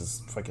of Kings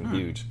is fucking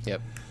huge.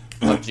 Yep.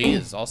 PUBG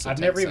is also. I've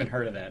never Tencent. even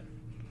heard of that.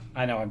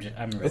 I know. I'm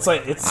really It's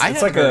like it's I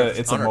it's haven't like heard a of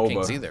it's a Honor of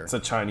Kings MOBA. either. It's a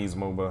Chinese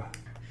MOBA.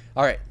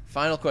 All right,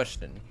 final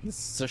question. This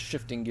is just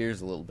shifting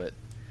gears a little bit.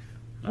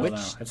 Oh, Which?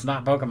 no, it's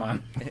not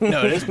Pokemon.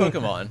 No, it is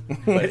Pokemon.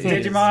 But It's it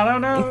is- Digimon. Oh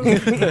no.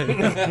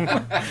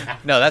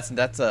 No, that's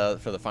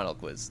for the final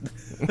quiz.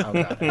 Oh,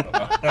 God.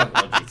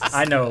 Oh, Jesus.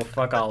 I know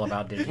fuck all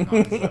about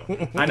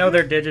Digimon. So. I know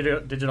they're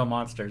digital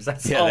monsters.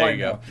 That's Yeah, all there I you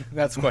know. go.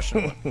 That's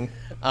question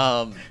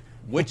 1.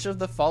 Which of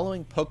the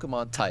following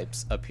Pokemon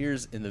types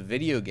appears in the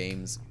video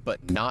games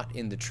but not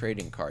in the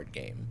trading card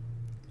game?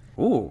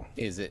 Ooh.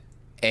 Is it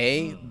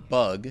A,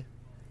 Bug,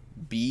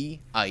 B,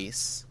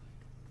 Ice,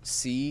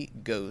 C,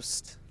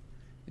 Ghost,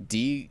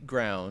 D,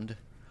 Ground,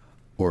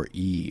 or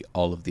E,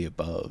 all of the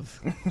above?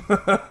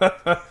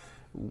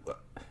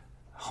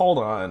 Hold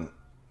on.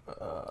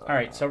 All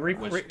right. So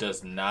Which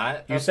does not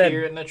you appear said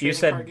in the you trading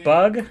said card game?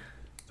 bug,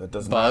 That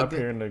does Bug, not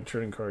appear in the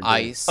trading card game.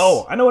 Ice,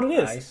 Oh, I know what it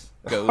is. ice.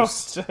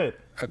 Ghost, Oh, shit.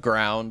 a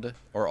Ground,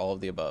 or all of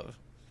the above?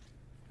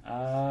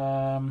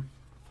 All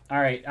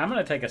right. I'm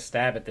gonna take a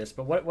stab at this.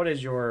 But what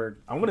is your?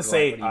 I'm gonna what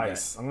say do you got?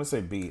 ice. I'm gonna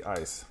say B,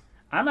 ice.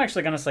 I'm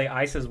actually gonna say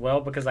ice as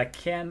well because I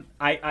can.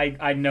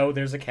 I know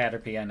there's a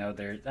Caterpie.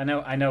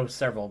 I know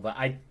several, but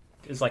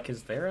is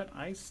there an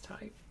ice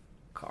type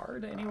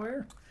card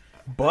anywhere?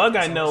 Bug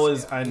I It's know also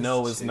is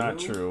ice not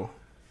too. true.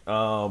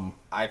 I'm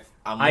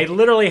I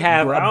literally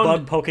have Ground- a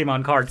bug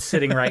Pokemon card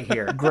sitting right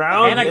here.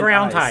 Ground and a and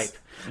ground ice. type.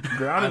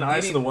 Ground and I'm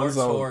ice are the leaning more ones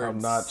I'm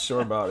towards not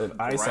sure about.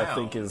 And ice I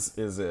think ground.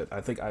 is it.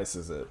 I think ice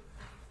is it.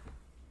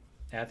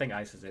 Yeah, I think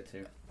ice is it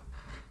too.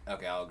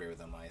 Okay, I'll agree with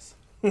them, Ice.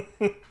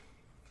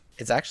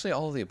 It's actually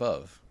all of the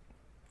above.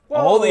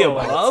 All the Whoa.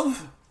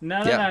 above?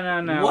 No,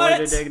 Yeah. no. What?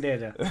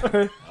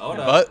 Oh, no.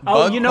 But Oh,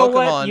 bug you know Pokemon,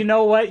 what? You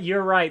know what?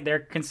 You're right. They're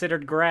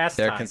considered grass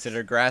they're types.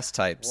 considered grass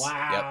types.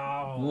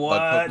 Wow. Yep. What?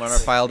 Bug Pokemon are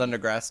filed under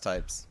grass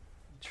types.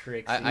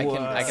 Tricks. I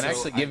can So,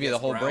 actually give you the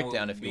guess whole ground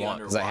breakdown would if you be want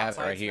under because I rock have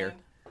it right types here. then?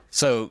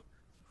 So,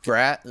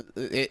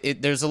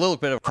 there's a little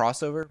bit of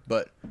crossover,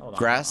 but Hold on,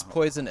 grass, hold on.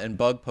 poison, and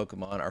bug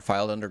Pokemon are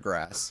filed under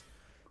grass.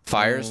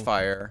 Fire is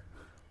fire.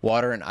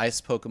 Water and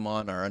ice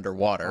Pokemon are under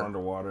water.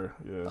 Underwater.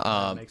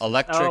 Yeah. Makes sense.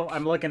 Electric. Oh,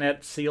 I'm looking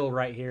at Seal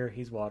right here.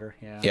 He's water.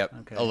 Yeah. Yep.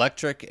 Okay.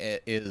 Electric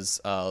is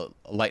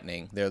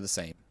lightning. They're the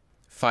same.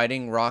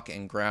 Fighting, rock,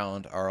 and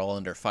ground are all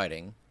under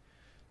fighting.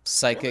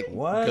 Psychic,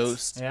 What?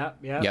 ghost. Yeah.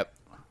 Yeah. Yep.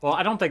 Well,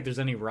 I don't think there's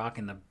any rock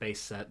in the base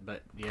set,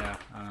 but yeah.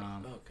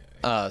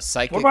 Okay.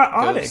 Psychic. What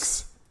about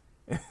ghost,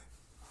 Onyx?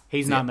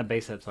 He's not in the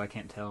base set, so I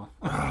can't tell.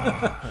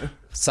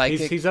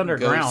 Psychic. He's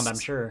underground, ghost, I'm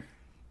sure.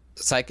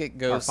 Psychic, Or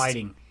ghost.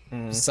 fighting.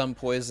 Some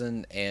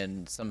poison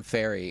and some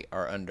fairy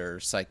are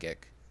under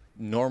psychic.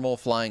 Normal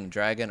flying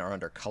dragon are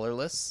under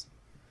colorless.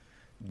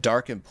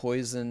 Dark and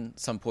poison,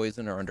 some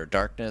poison are under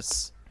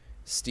darkness.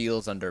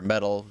 Steel's under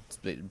metal, it's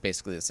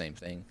basically the same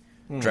thing.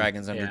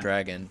 Dragon's under Yeah.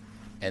 dragon,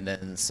 and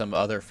then some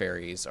other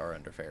fairies are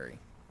under fairy.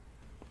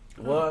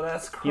 Well,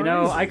 that's crazy. You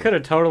know, I could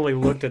have totally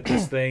looked at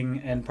this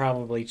thing and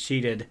probably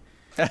cheated.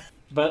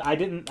 But I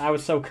didn't. I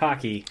was so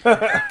cocky.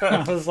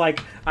 I was like,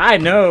 I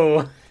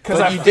know.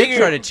 But you did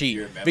try to cheat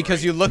Your memory.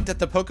 because you looked at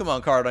the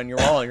Pokemon card on your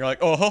wall and you're like,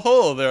 oh ho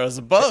ho, there's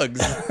bugs.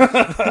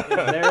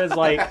 There is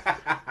like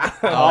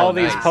all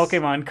these nice.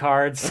 Pokemon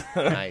cards.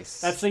 Nice.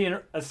 That's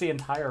the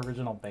entire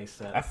original base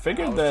set. I I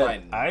figured was that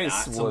trying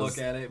ice not to was. look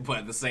at it, but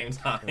at the same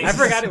time, I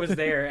forgot it was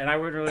there, and I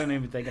wasn't really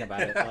even thinking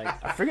about it.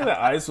 Like, I figured that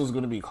ice was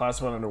going to be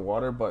classified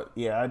underwater, but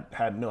yeah, I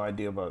had no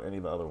idea about any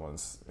of the other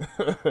ones.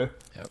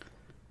 Yep.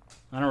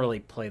 I don't really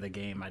play the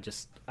game.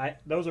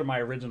 Those are my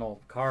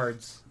original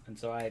cards, and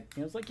so I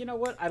was like, you know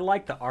what? I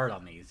like the art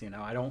on these.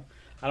 I don't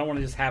want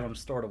to just have them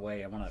stored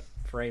away. I want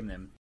to frame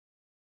them.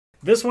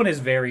 This one is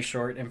very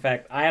short. In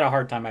fact, I had a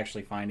hard time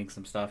actually finding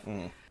some stuff.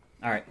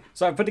 All right,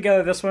 so I put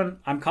together this one.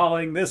 I'm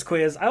calling this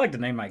quiz. I like to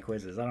name my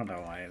quizzes. I don't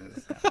know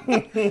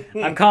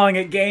why. I'm calling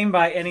it Game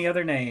by Any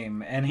Other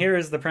Name. And here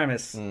is the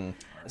premise.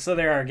 So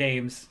there are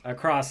games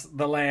across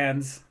the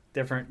lands,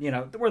 different,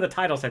 where the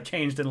titles have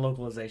changed in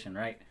localization,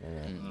 right?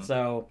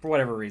 So for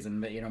whatever reason,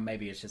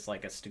 maybe it's just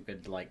like a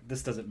stupid,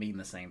 this doesn't mean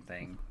the same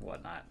thing,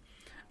 whatnot.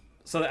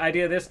 So the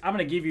idea of this, I'm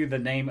going to give you the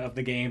name of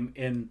the game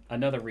in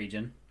another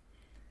region.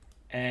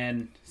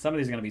 And some of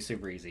these are going to be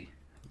super easy,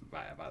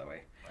 by the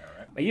way.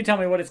 But you tell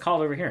me what it's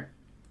called over here.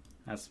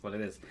 That's what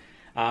it is.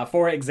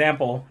 For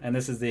example, and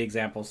this is the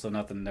example, so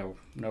no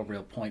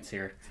real points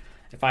here.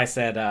 If I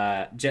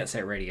said Jet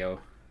Set Radio,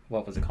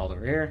 what was it called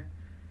over here?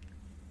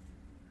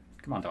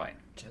 Come on, Dwight.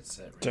 Jet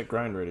Set Radio. Jet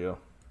Grind Radio.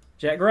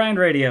 Jet Grind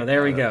Radio.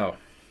 There we go.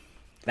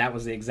 That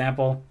was the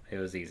example. It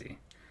was easy.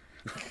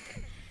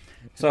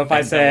 So if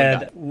I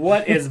said,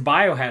 what is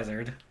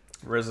Biohazard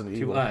Resident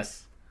to Evil.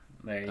 us?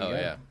 There you go. Oh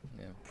yeah.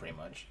 Pretty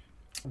much.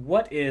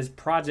 What is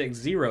Project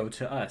Zero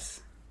to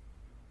us?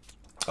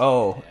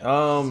 Oh,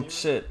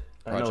 shit.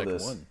 I know Project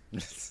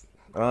this.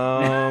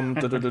 1.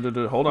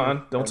 Hold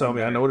on. Don't tell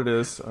me. I know what it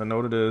is. I'm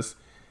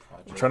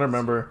trying to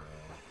remember.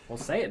 Well,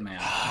 say it, man.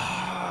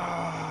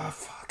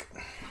 Fuck.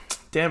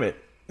 Damn it.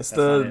 It's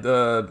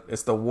That's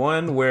it's the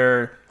one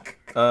where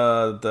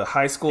the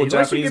high school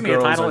Unless you Japanese give me a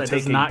girls title, are it does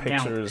taking not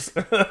count. pictures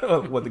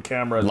with the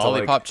camera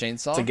Lollipop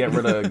Chainsaw. to get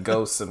rid of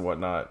ghosts and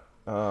whatnot.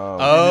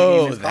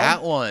 Oh, game is that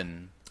called?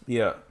 one.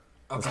 Yeah.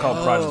 It's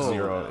called Project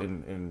Zero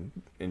in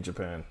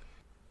Japan.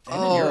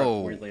 And in Europe,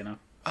 Oh. weirdly enough.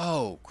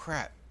 Oh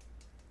crap.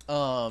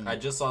 I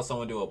just saw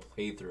someone do a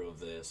playthrough of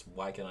this.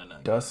 Why can I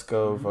not? Dusk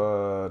of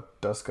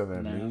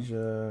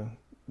Amnesia.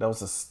 That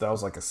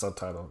was like a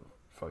subtitle.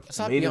 Fuck. It's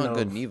not Maiden Beyond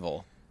Good of- and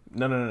Evil.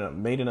 No.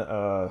 Maiden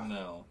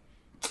No.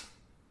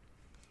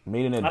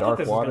 Maiden in I thought Dark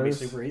this was going to be Waters.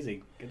 super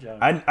easy. Good job.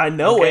 I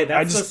know Okay, it.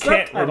 I that's just the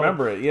can't subtitle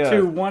remember it. Yeah.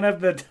 To one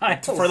of the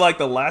titles. For like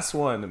the last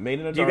one,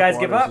 Maiden in Do you Dark guys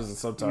give Waters up? was a You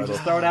subtitle.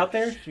 just throw it out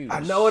there? I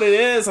know what it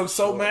is. I'm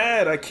so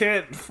mad. I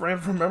can't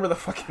remember the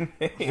fucking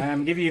name.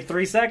 I'm giving you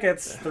 3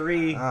 seconds.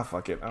 3,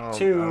 Fuck it. I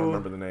Two. don't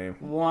remember the name.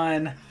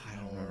 1. I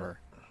don't remember.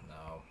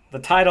 No. The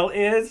title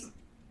is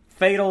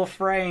Fatal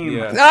Frame.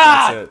 Yeah,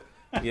 Ah! that's it.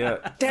 Yeah,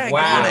 Dang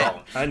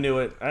Wow. I knew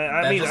it. I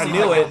That mean, just I seemed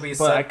knew like it would it, be but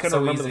so- I couldn't so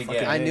remember easy the to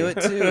fucking get. I name. knew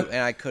it too,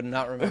 and I could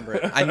not remember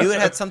it. I knew it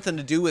had something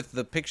to do with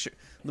the picture,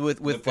 with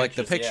like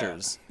the pictures,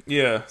 pictures.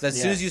 Yeah, So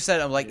as soon as Yeah. you said,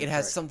 it, I'm like, it You're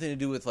has correct. something to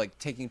do with like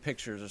taking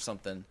pictures or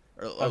something,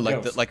 or Of like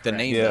ghosts, the correct.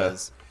 name Yeah.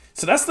 does.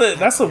 so that's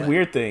the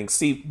weird thing.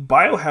 See,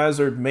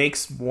 Biohazard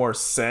makes more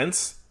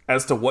sense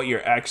as to what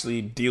you're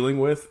actually dealing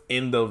with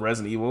in the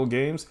Resident Evil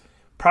games.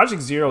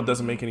 Project Zero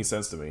doesn't make any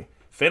sense to me.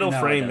 Fatal No, it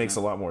Frame makes a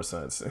doesn't. lot more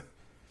sense.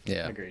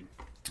 Yeah. Agreed.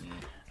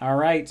 All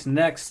right.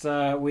 Next,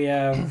 we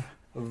have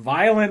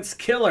Violence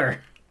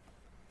Killer.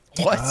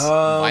 What?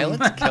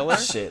 Violent killer?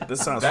 Shit, this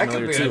sounds That could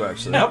familiar be too. a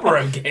Actually, number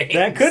of games.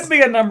 That could be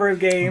a number of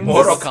games.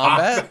 Mortal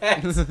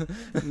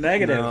Kombat?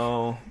 Negative.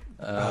 no.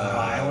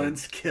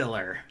 Violence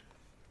Killer.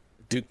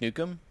 Duke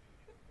Nukem?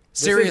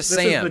 This Serious is-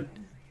 this is Sam? the-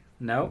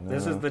 no,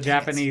 this is the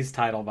Japanese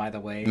title, by the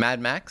way. Mad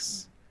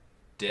Max?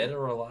 Dead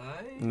or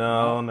Alive?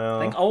 No.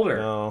 I think older.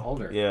 No.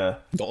 Older. Yeah.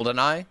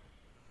 GoldenEye?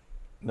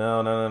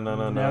 No.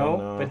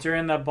 No, but you're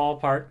in the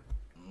ballpark.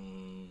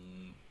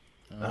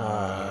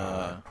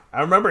 I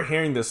remember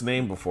hearing this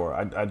name before.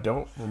 I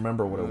don't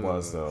remember what it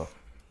was though.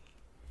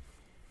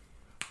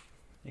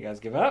 You guys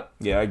give up?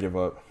 Yeah, I give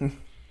up.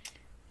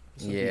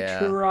 Yeah.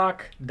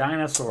 Turok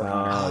Dinosaur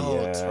Hunter.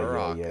 Oh, yeah,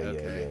 Turok, yeah,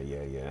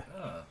 okay.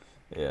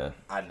 yeah.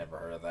 I'd never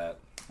heard of that.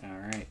 All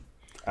right.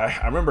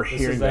 I remember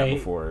hearing is that a-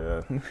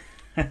 before.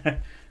 Yeah.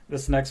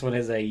 This next one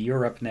is a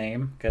Europe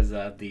name because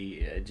I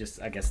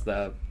guess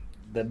the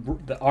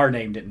R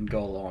name didn't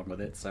go along with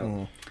it.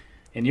 So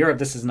in Europe,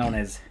 this is known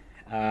as,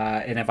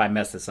 and if I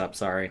mess this up,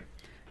 sorry,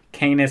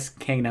 Canis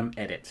Canem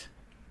Edit.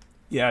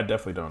 Yeah, I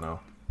definitely don't know.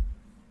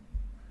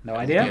 No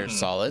idea. You're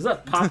solid. It's a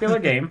popular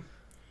game.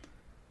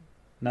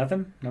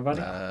 Nothing.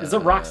 Nobody. It's a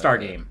Rockstar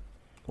game.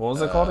 What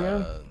was it called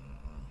again?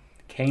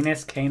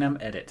 Canis Canem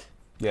Edit.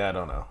 Yeah, I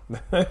don't know.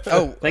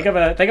 Oh, Think of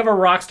a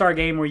Rockstar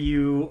game where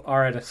you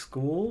are at a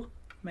school,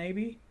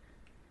 maybe.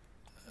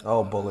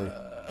 Oh, Bully.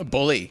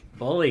 Bully.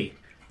 Bully.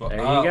 There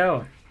you Oh.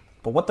 go.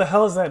 But what the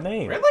hell is that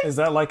name? Really? Is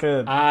that like a?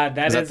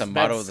 Is that the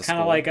motto of the kind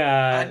of school? like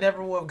I a.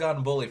 never would have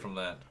gotten Bully from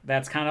that.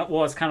 That's kind of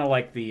it's kind of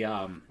like the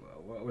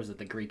what was it,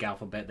 the Greek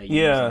alphabet they use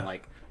Yeah. in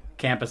like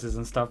campuses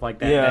and stuff like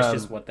that. Yeah. That's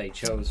just what they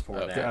chose for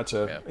that.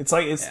 Gotcha. Yeah. It's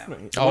like it's. Yeah.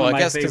 He's one Oh, of I my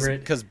guess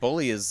favorite- because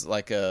bully is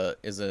like a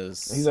at a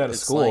it's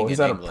school. slang He's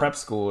in at a England. prep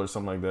school or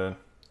something like that.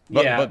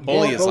 But, Yeah, but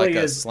bully is bully like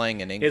a is-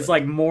 slang in England. It's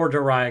like more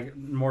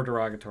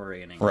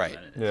derogatory in English. Right.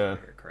 Than it is Yeah.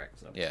 here, correct.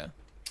 So. yeah.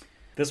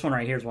 This one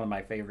right here is one of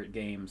my favorite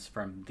games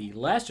from the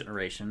last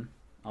generation,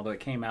 although it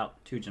came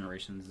out 2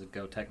 generations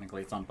ago.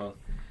 Technically, it's on both.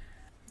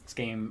 This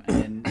game,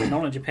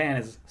 known in Japan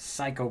as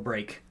Psycho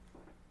Break.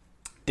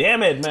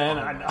 Damn it, man!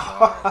 I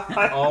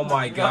know. Oh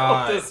my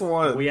god. this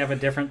one. We have a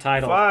different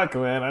title. Fuck,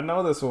 man! I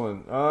know this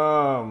one.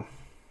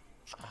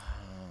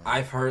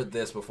 I've heard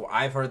this before.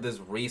 I've heard this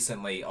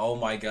recently. Oh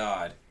my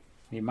god.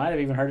 You might have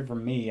even heard it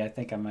from me. I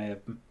think I might have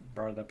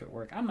brought it up at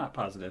work. I'm not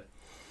positive.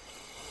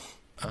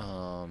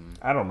 I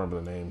don't remember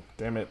the name.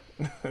 Damn it.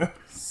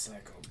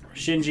 Psycho Break.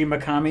 Shinji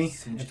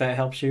Mikami, if that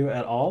helps you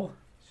at all.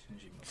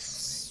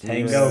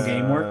 Tango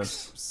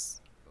Gameworks.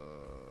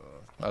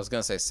 I was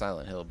gonna say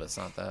Silent Hill, but it's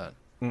not that.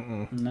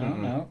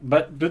 No.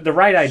 But the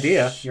right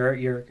idea.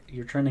 You're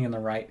trending in the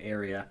right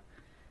area.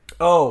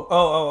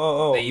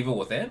 Oh. The Evil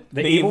Within?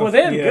 The Evil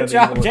Within. yeah, Good the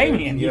job, Evil Within.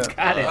 Jamie. And Yeah. you've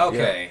got it.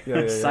 Okay.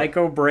 Yeah.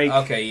 Psycho Break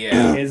Okay,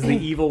 yeah. is the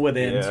Evil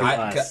Within Yeah. to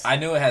us. I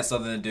knew it had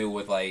something to do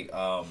with like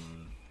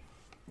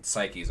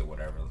psyches or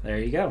whatever. There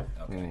you go.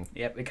 Okay.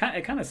 Yep. It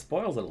kind of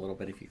spoils it a little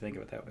bit if you think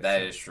of it that way. That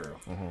So, is true.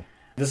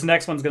 this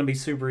next one's going to be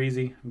super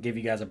easy. I'll give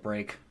you guys a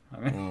break.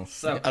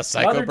 So, A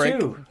Psycho Mother Break?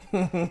 2.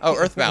 Oh,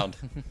 Earthbound.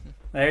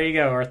 There you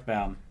go,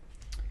 Earthbound.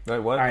 Wait,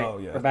 what? All right, Oh,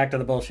 yeah. we're back to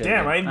the bullshit.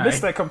 Damn, I again.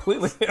 missed All that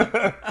completely.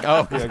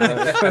 Oh,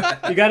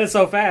 right. You got it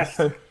so fast.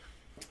 All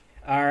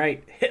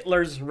right,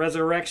 Hitler's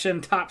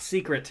Resurrection, top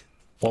secret.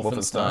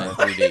 Wolfenstein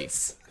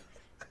 3D.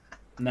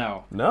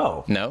 No,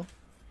 No. No.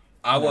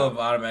 I would have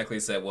automatically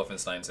said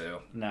Wolfenstein 2.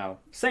 no,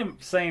 same.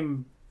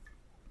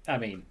 I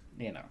mean,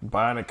 you know,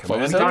 Bionic What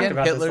was Commando. it talked again?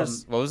 about this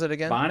Hitler's. What was it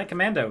again? Bionic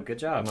Commando. Good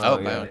job. Oh,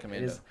 yeah. Bionic It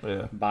Commando. is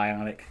Yeah.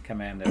 Bionic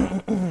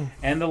Commando.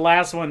 And the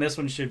last one. This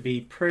one should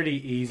be pretty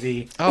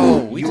easy.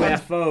 Oh, we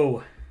talked.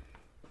 UFO. Oh,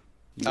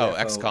 UFO,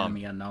 XCOM.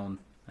 Enemy Unknown.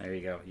 There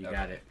you go. You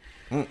got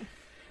it.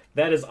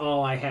 That is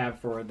all I have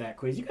for that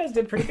quiz. You guys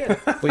did pretty good.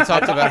 We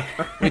talked about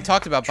Tripped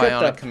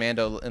Bionic up.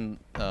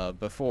 Commando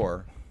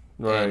before,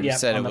 Right. and you Yep,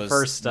 said on it the was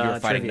first, you were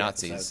fighting trivia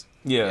Nazis. episode.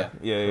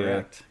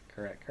 Yeah.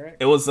 Correct.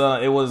 It was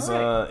Alright.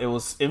 it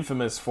was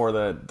infamous for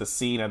the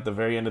scene at the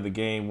very end of the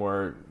game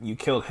where you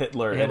killed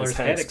Hitler and his Hitler's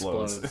head head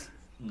explodes. explodes.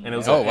 And it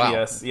was Oh, wow.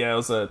 yes, yeah, it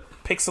was a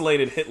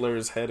pixelated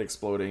Hitler's head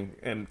exploding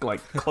and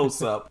like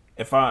close up.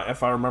 If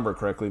I remember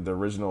correctly, the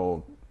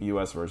original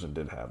US version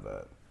did have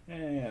that.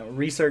 Yeah,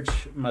 research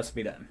must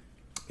be done.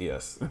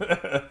 Yes.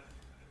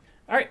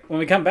 All right, when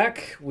we come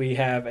back, we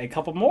have a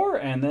couple more,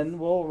 and then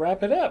we'll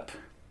wrap it up.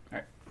 All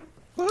right.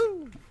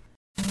 Woo!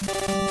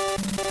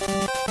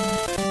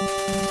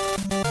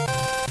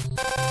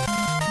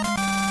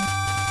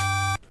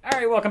 All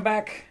right, welcome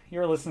back.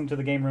 You're listening to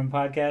the Game Room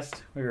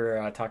Podcast. We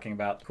were talking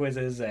about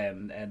quizzes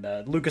and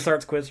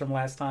LucasArts quiz from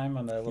last time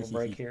on the little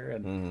break here.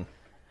 And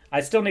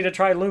I still need to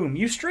try Loom.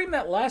 You streamed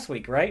that last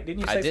week, right?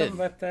 Didn't you say I did.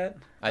 something about that?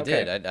 I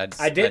Okay. did.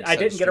 I didn't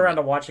get stream around it.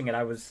 to watching it.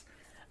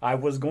 I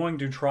was going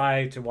to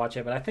try to watch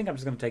it, but I think I'm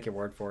just going to take your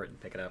word for it and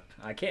pick it up.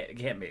 It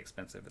can't be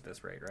expensive at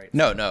this rate, right?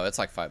 No, it's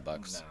like $5.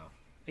 No.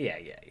 Yeah.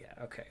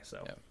 Okay,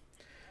 so Yeah.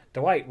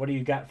 Dwight, what do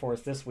you got for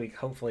us this week?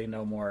 Hopefully,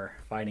 no more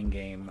fighting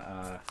game.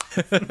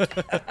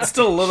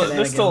 Still a little.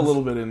 There's still a Shenanigans.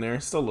 little bit in there.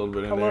 Still a little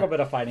bit in A there. little bit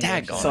of fighting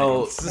game. Daggone So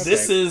Okay.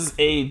 this is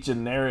a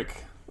generic,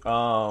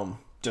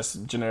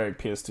 just generic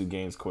PS2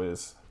 games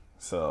quiz.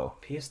 So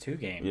PS2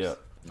 games. yeah,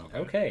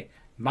 Okay.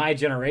 My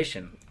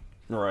generation.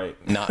 right.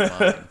 Not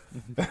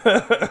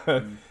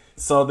mine.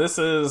 So this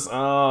is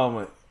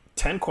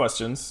 10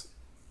 questions.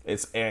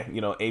 It's A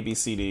B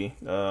C D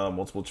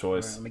multiple All right,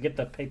 choice. let me get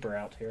the paper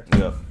out here.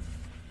 Yep.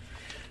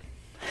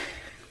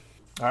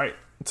 All right.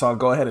 So I'll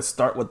go ahead and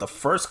start with the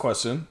first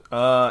question.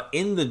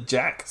 In the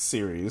Jack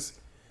series,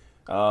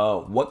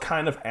 what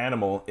kind of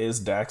animal is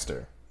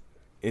Daxter?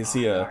 Is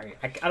he All a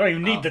right. I don't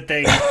even need the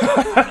thing.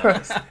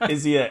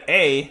 is he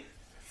a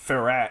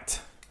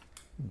ferret,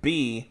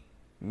 B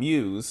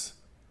muse,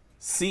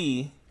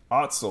 C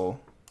Otzel,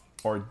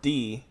 or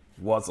D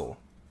wuzzle?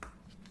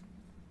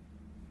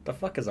 The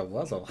fuck is a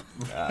wuzzle?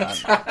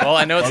 Well,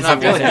 I know it's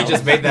not Really, good. you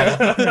just made that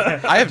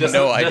up. I have no that's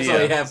why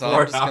idea. you have so four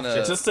I'm just gonna,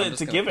 options. Just to I'm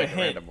gonna give a pick hint.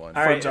 random one.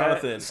 All right,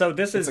 Jonathan, so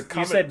this is it's a you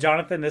comment- said,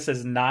 Jonathan, this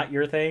is not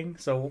your thing.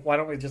 So why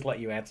don't we just let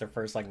you answer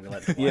first, like we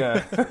let Dwight?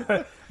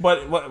 Yeah.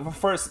 but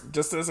first,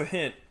 just as a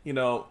hint,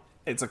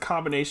 it's a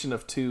combination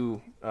of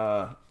two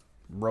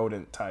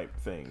rodent type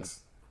things.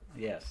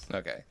 Yes.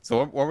 Okay.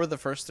 So what were the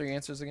first three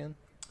answers again?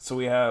 So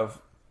we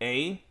have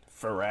A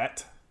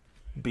ferret,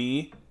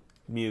 B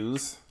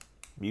muse,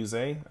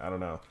 I don't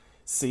know,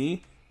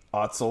 C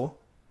Otzel,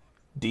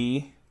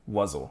 D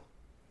wuzzle. All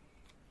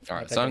I right.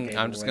 think So I gave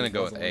I'm just away gonna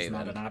go with wuzzle A is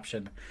not then. an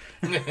option.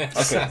 Okay,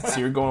 so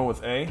you're going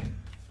with A.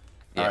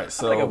 Yeah. All right.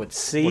 So I'm gonna go with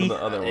C. What are the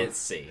other It's ones?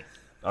 C.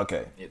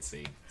 Okay. It's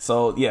C.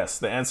 So yes,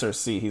 the answer is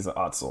C. He's an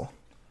Otzel.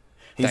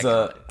 He's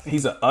Thank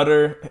he's an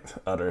utter.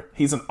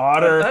 He's an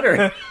otter.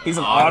 Utter. He's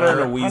an otter and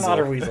a An weasel.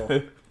 otter weasel.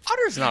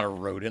 Otter's not a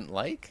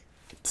rodent-like.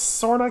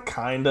 Sorta,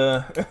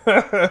 kinda.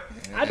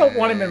 I don't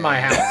want him in my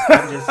house.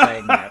 I'm just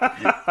saying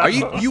that. Are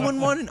you wouldn't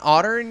want an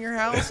otter in your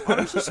house?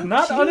 Otters are so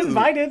Not cute.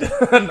 uninvited.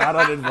 Not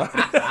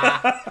uninvited.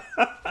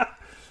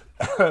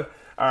 All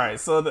right.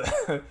 So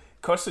the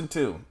question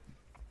 2.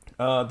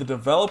 The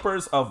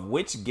developers of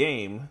which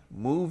game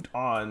moved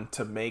on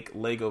to make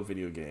Lego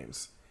video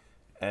games?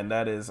 And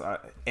that is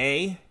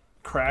A.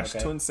 Crash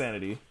Okay. to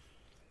Insanity,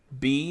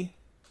 B.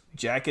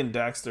 Jack and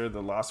Daxter: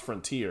 The Lost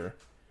Frontier,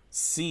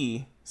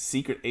 C.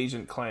 Secret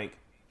Agent Clank,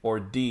 or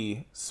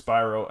D.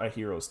 Spyro: A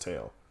Hero's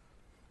Tale.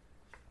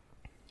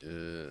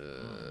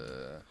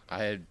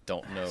 I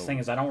don't know. The thing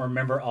is, I don't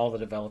remember all the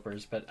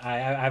developers, but I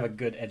have a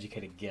good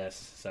educated guess.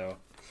 So,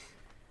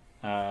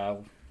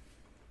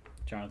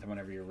 Jonathan,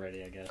 whenever you're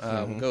ready, I guess.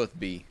 We'll go with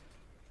B.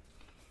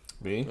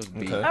 B? was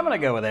B. Okay. I'm gonna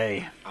go with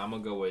A. I'm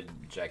gonna go with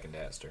Jack and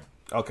Daxter.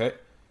 Okay.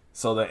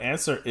 So the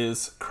answer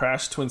is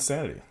Crash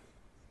Twinsanity.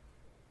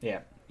 Yeah,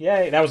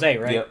 yeah, that was A,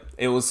 right? Yep.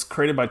 It was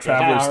created by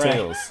Traveler's all right.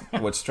 Tales,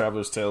 which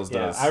Traveler's Tales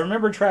Yeah, does. I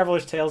remember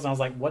Traveler's Tales, and I was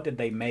like, what did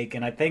they make?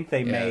 And I think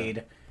they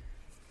made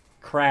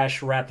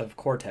Crash Wrath of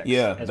Cortex.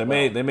 Yeah, as they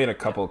well. made a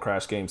couple of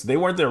Crash games. They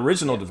weren't the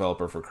original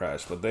developer for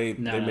Crash, but they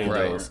made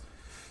Right. those.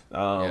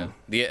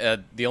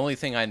 The only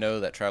thing I know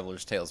that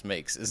Traveler's Tales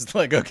makes is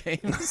Lego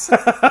games.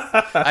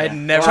 I had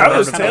never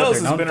Traveler's heard of Tales Tales they're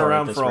has known been for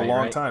around at for a this rate,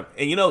 long right? time.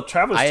 And you know,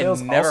 Traveler's I had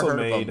Tales never also heard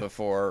of them made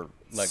before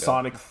Lego.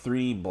 Sonic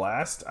 3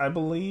 Blast, I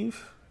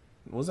believe.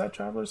 Was that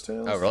Traveler's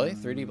Tales? Oh, really?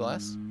 3D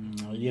Blast?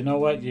 You know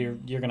what? You're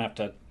gonna have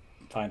to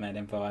find that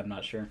info. I'm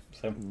not sure.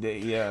 So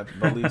Yeah,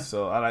 I believe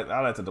so. I'd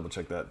have to double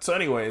check that. So,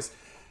 anyways,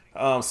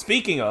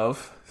 speaking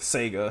of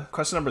Sega,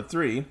 question number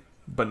 3: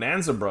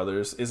 Bonanza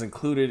Brothers is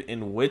included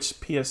in which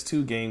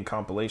PS2 game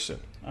compilation?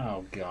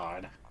 oh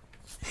god.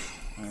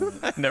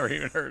 I've never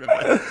even heard of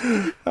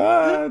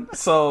it.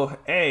 So,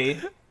 A,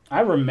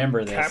 I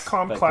remember this.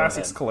 Capcom but go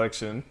Classics ahead.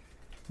 Collection,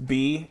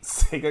 B,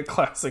 Sega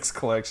Classics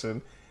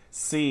Collection,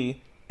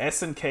 C,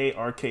 SNK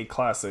Arcade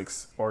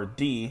Classics, or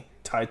D,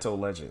 Taito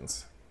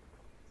Legends.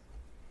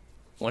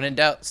 When in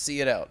doubt,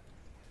 see it out.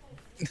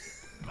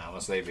 I'm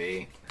gonna say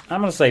B.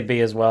 I'm gonna say B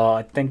as well.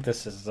 I think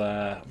this is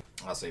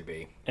I'll say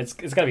B. it's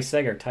got to be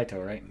Sega or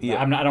Taito, right?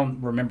 Yeah. I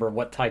don't remember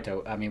what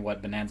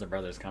what Bonanza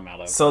Brothers come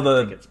out of. So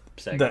I think it's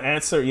Sega.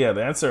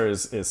 the answer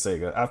is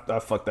Sega. I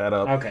fucked that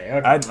up. Okay.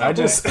 I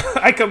just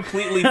I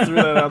completely threw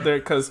that out there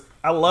because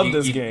I love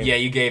this game. Yeah,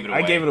 you gave it away.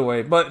 I gave it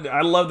away, but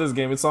I love this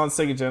game. It's on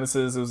Sega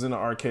Genesis. It was in the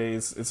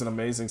arcades. It's an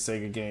amazing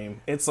Sega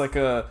game. It's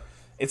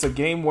a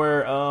game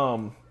where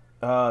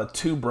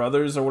two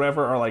brothers or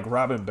whatever are like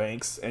robbing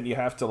banks, and you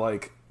have to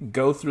like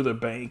go through the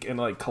bank and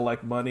like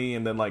collect money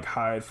and then like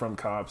hide from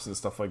cops and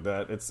stuff like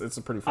that. It's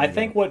a pretty fun I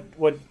think game.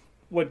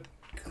 what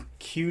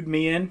cued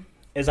me in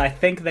is I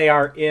think they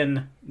are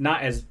in,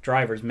 not as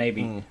drivers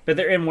maybe, but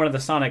they're in one of the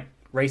Sonic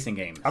racing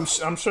games.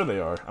 I'm sure they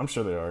are. I'm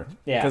sure they are.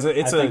 Yeah, because I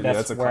it's think a that's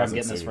it's a where I'm classic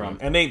getting this Sega from.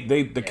 game.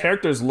 And the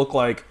characters look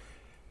like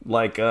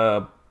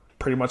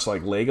pretty much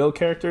like Lego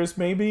characters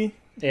maybe.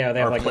 Yeah, they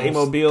have Or like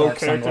little Playmobil dark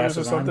characters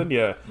or sunglasses on. something.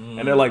 Yeah,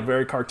 and they're like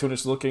very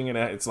cartoonish looking, and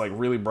it's like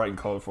really bright and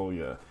colorful.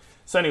 Yeah.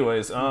 So,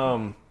 anyways,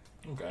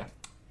 Okay.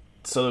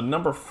 so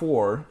number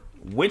 4,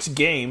 which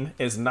game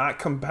is not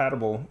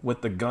compatible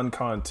with the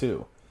GunCon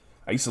 2?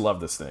 I used to love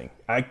this thing.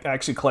 I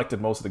actually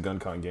collected most of the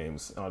GunCon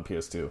games on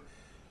PS2.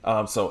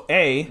 So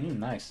A,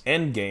 Nice.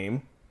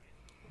 Endgame,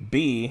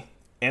 B,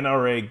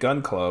 NRA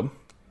Gun Club,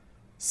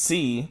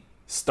 C,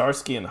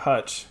 Starsky and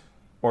Hutch,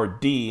 or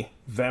D,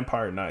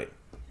 Vampire Knight.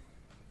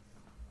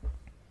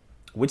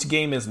 Which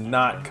game is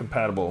not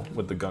compatible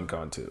with the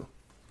GunCon 2?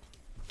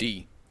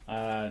 D.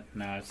 No,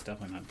 it's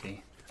definitely not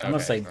D. I'm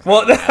gonna say.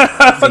 Well,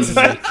 I'm gonna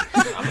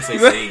say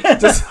C.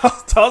 just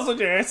tell us what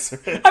your answer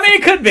is. I mean,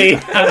 it could be.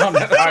 I don't know.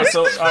 All right,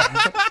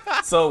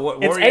 so what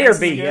It's were your A or answers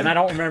B, again? and I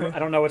don't remember. I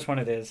don't know which one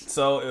it is.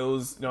 So it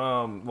was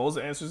what was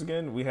the answers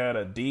again? We had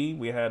a D,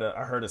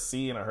 I heard a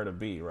C, and I heard a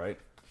B, right?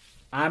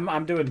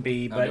 I'm doing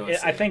B, but doing C.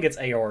 I think it's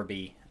A or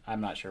B.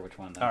 I'm not sure which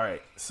one. Though. All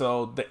right.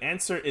 So the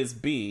answer is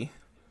B.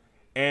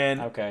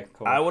 And Okay,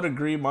 cool. I would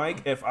agree,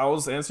 Mike. If I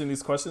was answering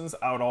these questions,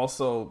 I would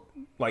also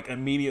like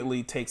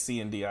immediately take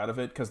C and D out of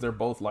it because they're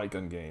both light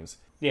gun games.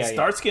 Yeah,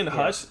 Starsky and yeah.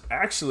 Hutch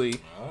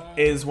actually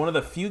is one of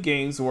the few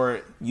games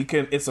where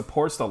it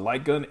supports the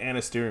light gun and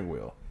a steering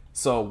wheel.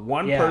 So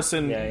one Yeah,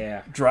 person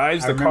yeah.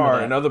 drives I the remember car,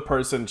 that. another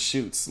person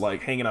shoots,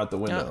 like hanging out the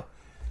window.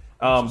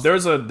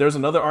 There's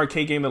another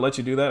arcade game that lets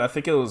you do that. I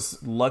think it was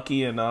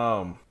Lucky and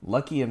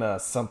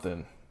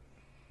something.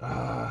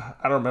 I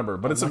don't remember,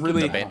 but it's a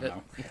really Bandit.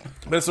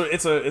 but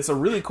it's a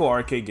really cool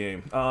arcade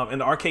game.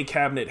 And the arcade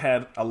cabinet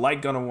had a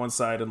light gun on one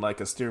side and like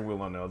a steering wheel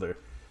on the other.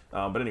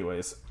 But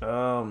anyways,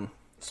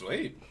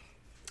 Sweet.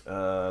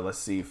 let's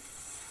see.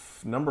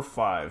 Number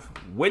 5.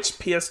 Which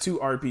PS2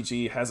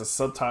 RPG has a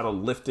subtitle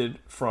lifted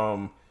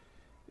from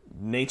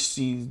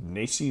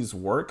Nietzsche's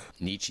work?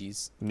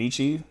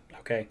 Nietzsche?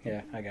 Okay,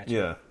 yeah, I got you.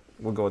 Yeah,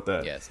 we'll go with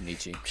that. Yes,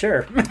 Nietzsche.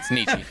 Sure. It's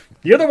Nietzsche.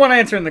 You're the one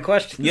answering the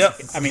questions. Yep.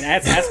 I mean,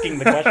 asking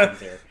the questions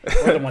here.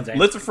 We're the ones answering.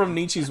 Lifted from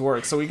Nietzsche's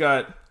work. So we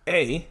got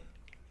A,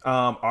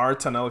 R.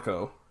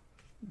 Tanelico,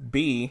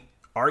 B,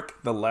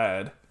 Ark the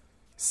Lad,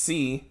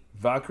 C,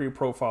 Valkyrie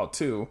Profile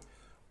 2,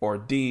 or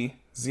D,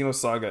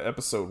 Xenosaga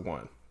Episode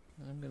 1.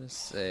 I'm gonna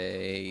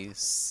say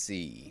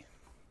C.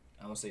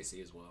 I'm gonna say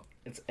C as well.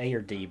 It's A or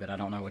D, but I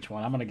don't know which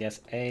one. I'm gonna guess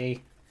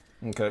A,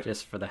 Okay.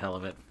 just for the hell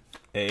of it.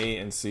 A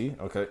and C.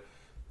 Okay.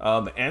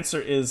 The answer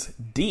is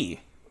D.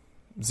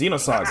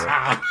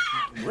 Xenosaga.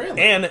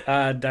 Really?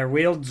 And Der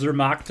Wield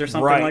Zermacht or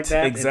something right, like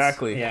that.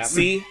 exactly. Yeah.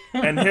 See,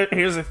 and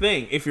here's the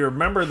thing: if you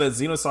remember that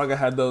Xenosaga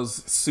had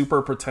those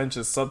super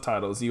pretentious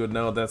subtitles, you would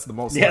know that's the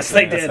most. Yes,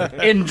 they likely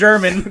did in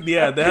German.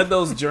 Yeah, they had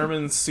those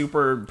German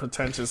super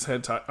pretentious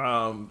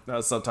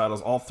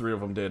subtitles. All three of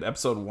them did.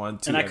 Episode 1,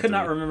 2, And I could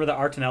not 3. remember the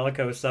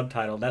Artanelico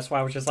subtitle. That's why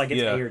I was just like,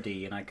 it's Yeah. A or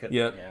D, and I couldn't.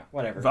 Yeah. Yeah,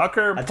 whatever.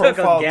 Valkyrie I took a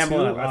Profile gamble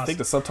 2, and I I lost. think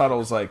the subtitle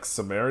was like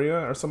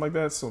Samaria or something like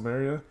that.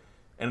 Samaria.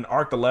 And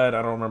Arc the Lad,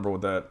 I don't remember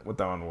what that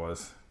one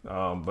was.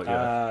 But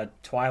yeah.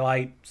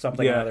 Twilight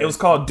something. Yeah, or it was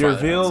called Der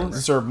Twilight Wild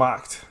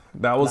Zermacht.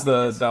 That was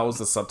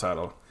the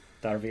subtitle.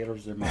 Der Wield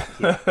Zermacht.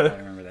 Yeah, I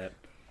remember that.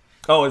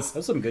 Oh, it's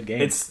Those are some good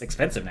games. It's-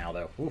 expensive now,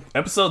 though. Ooh.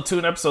 episode 2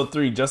 and episode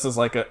 3, just as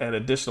like an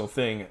additional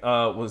thing,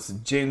 was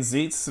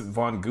Jenseits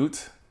von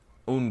Gut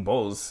und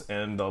Bose,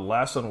 and the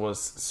last one was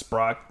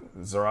Sprach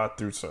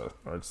Zarathustra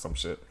or some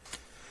shit.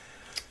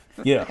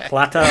 Yeah.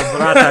 Plata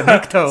Brata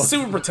Nicto.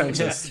 Super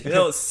pretentious. You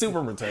know, it's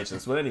super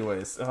pretentious. But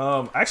anyways,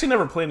 I actually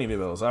never played any of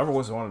those. I've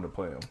always wanted to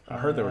play them. I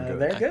heard they were good.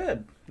 They're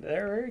good.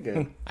 They're very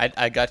good.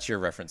 I got your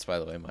reference, by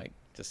the way, Mike,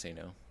 just so you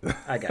know.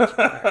 I got you.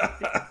 All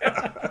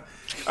right.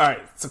 All right,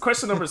 so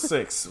question number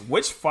 6.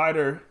 Which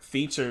fighter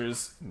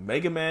features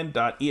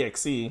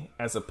Megaman.exe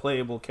as a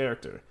playable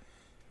character?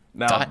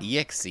 Now,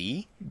 .exe?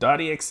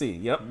 .exe,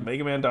 yep,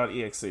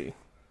 Megaman.exe.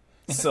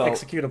 So,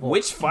 Executable.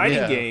 which fighting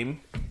Yeah.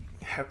 game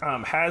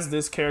has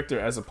this character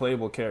as a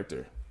playable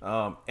character?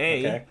 A,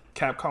 Okay.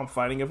 Capcom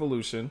Fighting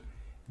Evolution.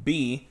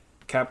 B,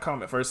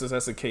 Capcom versus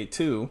SNK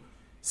 2.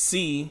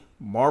 C,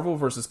 Marvel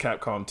vs.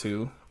 Capcom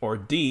 2. Or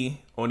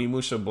D,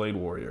 Onimusha Blade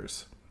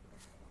Warriors.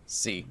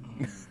 C.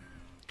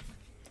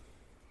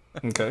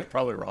 Okay,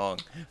 Probably wrong,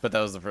 but that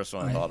was the first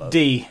one I thought of.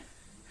 D.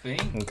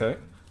 Think okay.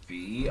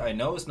 B. I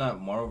know it's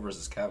not Marvel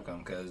vs.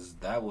 Capcom because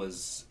that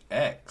was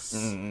X.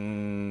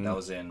 That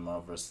was in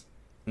Marvel vs.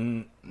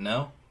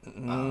 No.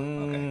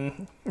 Okay.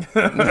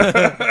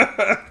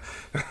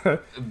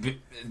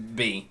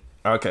 B.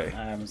 Okay.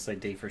 I'm gonna say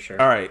D for sure.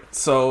 All right,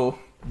 so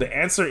the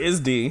answer is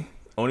D,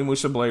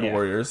 Onimusha Blade Yeah.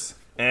 Warriors.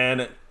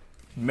 And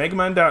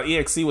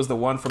Megaman.exe was the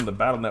one from the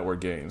Battle Network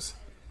games.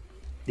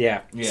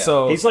 Yeah. Yeah.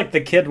 So, He's like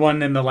the kid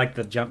one in the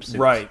jumpsuit.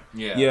 right.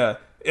 Yeah. Yeah.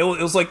 It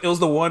was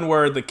the one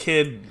where the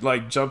kid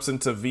like jumps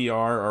into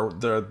VR or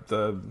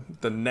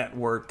the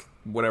network,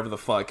 whatever the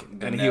fuck,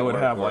 and he would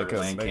network have or like a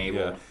LAN cable.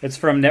 yeah. It's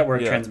from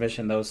Network Yeah.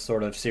 Transmission, those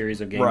sort of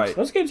series of games. Right.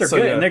 Those games are So,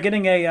 good, yeah. and they're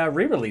getting a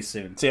re-release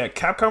soon. So yeah,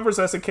 Capcom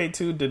vs SNK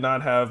 2 did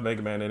not have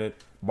Mega Man in it.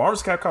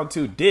 Marvel's Capcom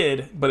 2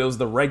 did, but it was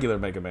the regular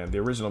Mega Man, the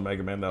original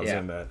Mega Man that was Yeah.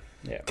 in that.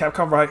 Yeah.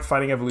 Capcom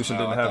Fighting Evolution Oh,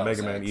 didn't I have thought it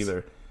Mega was Man X.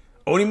 either.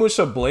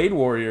 Onimusha Blade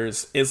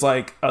Warriors is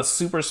like a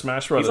Super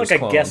Smash Brothers He's like a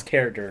clone. guest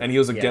character. And he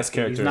was a Yeah, guest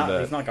character He's not, in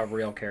that. he's not like a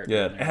real character.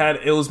 Yeah, in there.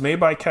 it was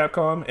made by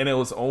Capcom, and it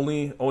was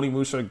only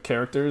Onimusha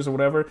characters or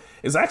whatever.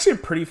 It's actually a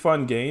pretty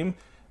fun game.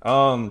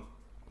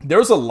 There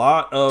was a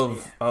lot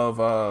of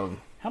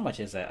How much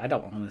is that? I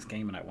don't own this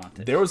game, and I want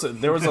it. there was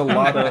a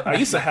lot of I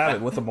used to have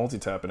it with the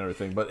multi-tap and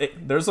everything, but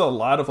there's a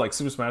lot of like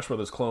Super Smash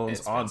Brothers clones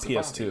It's on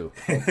expensive,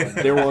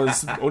 PS2. There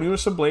was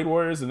Onimusha Blade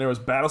Warriors, and there was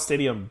Battle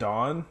Stadium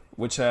Dawn,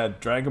 which had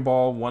Dragon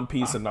Ball, One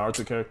Piece, and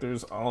Naruto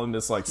characters all in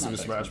this like Super that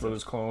Smash expensive.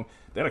 Brothers clone.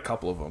 They had a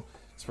couple of them.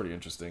 It's pretty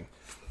interesting.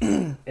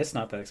 It's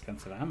not that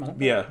expensive. I'm gonna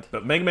Yeah,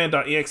 but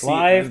Megaman.exe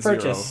Live and Zero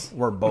purchase.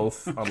 were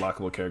both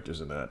unlockable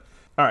characters in that.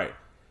 All right.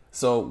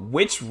 So,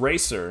 which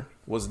racer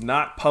was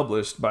not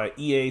published by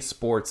EA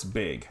Sports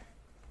Big?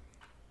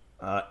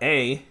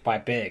 A, By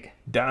big.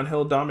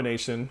 Downhill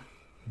Domination.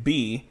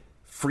 B,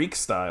 Freak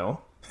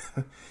Style.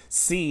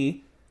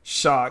 C,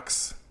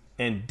 Shocks.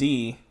 And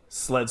D,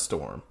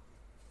 Sledstorm.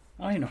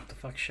 I don't even know what the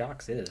fuck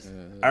Shocks is.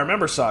 I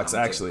remember Shocks, I'm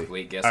gonna take a actually.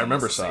 quick guess I on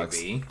remember this and Shocks.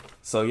 say B.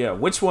 So, yeah,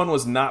 which one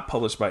was not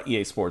published by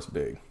EA Sports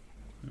Big?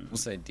 We'll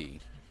say D.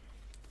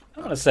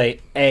 I'm gonna say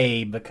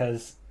A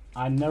because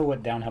I know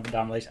what Downhill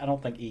Domination. I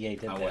don't think EA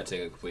did I that. want to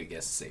take a quick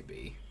guess and say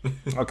B.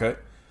 Okay.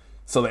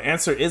 So, the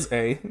answer is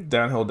A,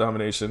 Downhill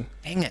Domination.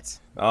 Dang it.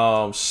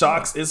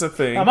 Shocks is a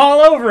thing. I'm all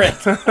over it.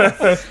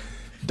 I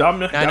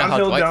know how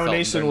Downhill Dwight felt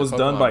Domination during was the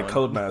done by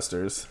Pokemon one.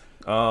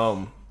 Codemasters.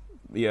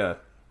 Yeah.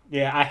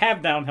 Yeah, I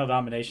have Downhill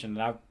Domination,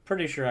 and I'm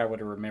pretty sure I would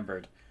have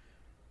remembered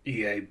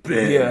EA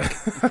big Yeah.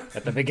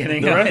 at the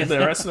beginning. the, of rest, it. the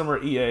rest of them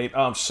are EA.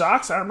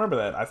 Shocks, I remember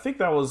that. I think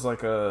that was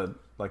like an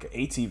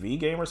ATV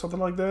game or something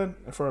like that,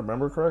 if I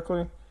remember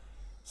correctly.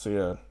 So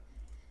yeah,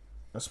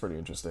 that's pretty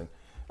interesting.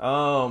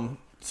 So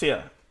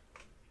yeah,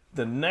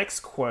 the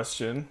next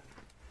question.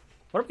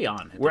 What are we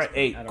on? We're this at point?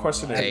 8. I don't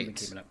Question know. I haven't 8. been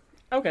keeping up.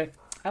 Okay,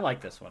 I like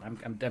this one.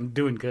 I'm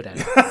doing good at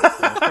it.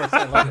 So of course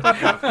I love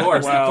it. Of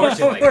course, Wow. of course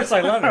you Of like course it.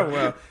 I love it.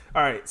 Well,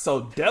 all right.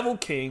 So Devil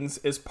Kings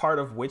is part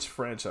of which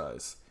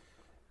franchise?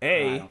 I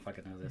A. don't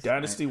fucking know this.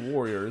 Dynasty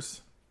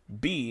Warriors.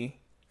 B.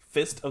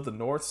 Fist of the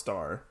North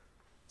Star.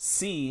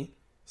 C.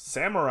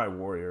 Samurai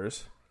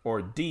Warriors.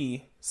 Or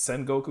D.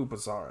 Sengoku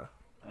Basara.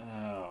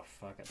 Oh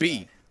fuck it.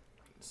 B.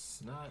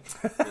 It's not.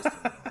 Fist of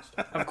the North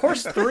Star. Of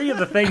course, 3 of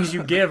the things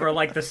you give are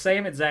like the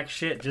same exact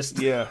shit. Just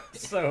Yeah.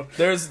 so.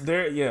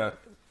 Yeah.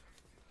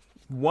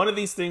 One of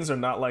these things are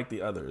not like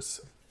the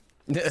others.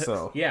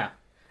 So Yeah.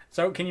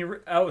 So can you?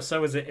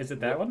 So is it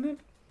that one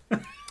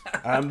then?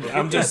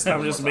 I'm just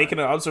making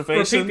an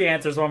observation. Repeat the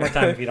answers one more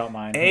time if you don't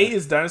mind. A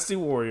is Dynasty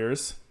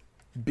Warriors.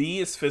 B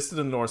is Fist of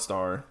the North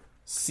Star.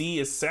 C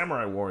is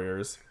Samurai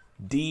Warriors.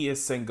 D is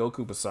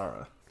Sengoku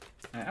Basara.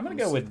 I'm gonna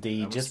go with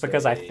D just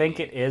because I think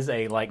it is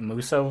a like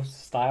Muso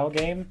style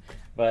game,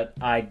 but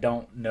I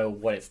don't know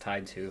what it's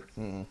tied to.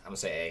 I'm gonna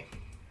say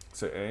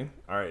So A.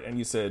 All right, and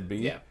you said B.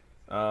 Yeah.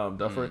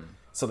 Duffer.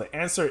 So the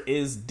answer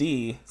is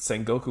D,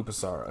 Sengoku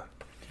Basara. A.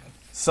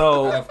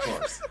 So Of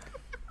course.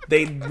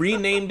 they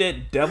renamed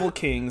it Devil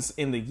Kings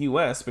in the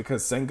U.S.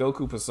 because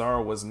Sengoku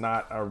Basara was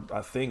not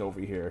a thing over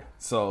here.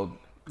 So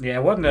Yeah,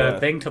 it wasn't a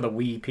thing to the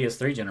Wii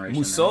PS3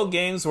 generation. Musou right?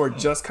 games were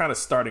just kind of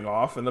starting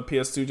off in the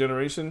PS2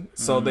 generation,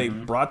 so they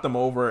brought them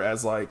over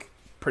as like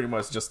pretty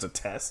much just a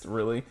test,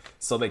 really.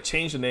 So they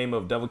changed the name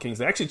of Devil Kings.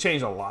 They actually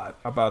changed a lot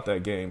about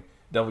that game,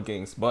 Devil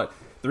Kings. But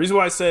the reason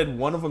why I said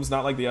one of them's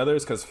not like the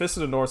others because Fist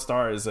of the North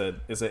Star is an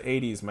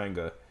 80s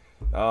manga.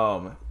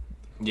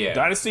 Yeah.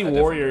 Dynasty I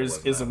definitely Warriors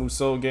was is that. a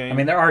Musou game. I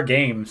mean, there are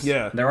games.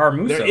 Yeah, there are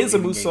Muso. There is a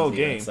even Musou games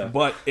game, even, so.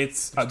 but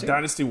it's a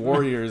Dynasty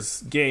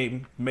Warriors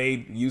game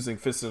made using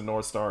Fist of the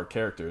North Star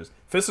characters.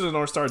 Fist of the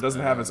North Star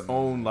doesn't have its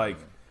own like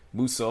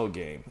Musou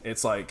game.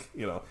 It's like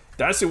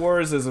Dynasty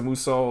Warriors is a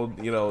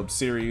Musou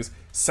series.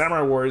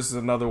 Samurai Warriors is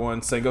another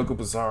one. Sengoku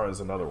Basara is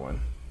another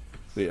one.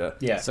 But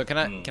yeah. So can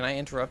I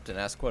interrupt and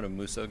ask what a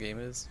Muso game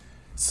is?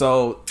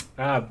 So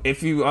Uh,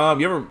 if you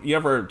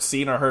ever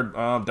seen or heard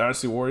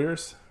Dynasty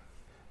Warriors?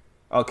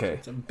 Okay.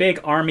 It's a big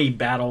army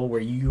battle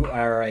where you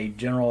are a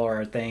general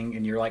or a thing,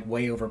 and you're like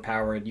way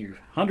overpowered. You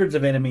hundreds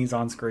of enemies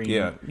on screen.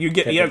 Yeah, you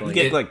get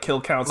typically. like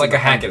kill counts Like in a the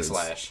hack and hundreds.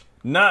 slash.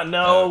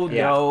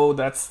 No,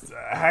 that's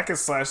hack and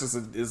slash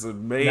is a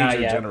major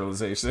yeah.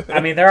 generalization. I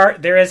mean,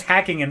 there is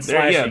hacking and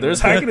slashing. there's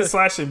hacking and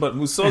slashing, but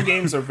Musou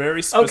games are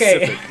very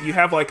specific. You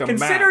have like a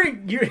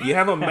Considering map. You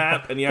have a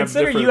map, and you have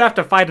consider different. you have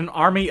to fight an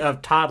army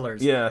of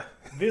toddlers. Yeah,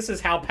 This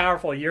is how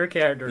powerful your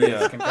character is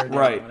yeah, compared to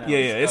right. everyone Yeah,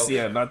 else. it's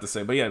Okay. not the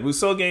same. But yeah,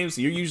 Musou games,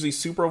 you're usually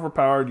super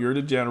overpowered. You're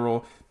the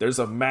general. There's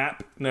a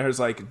map, and there's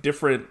like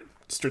different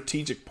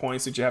strategic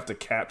points that you have to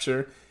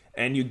capture.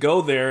 And you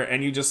go there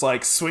and you just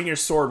like swing your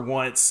sword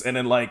once, and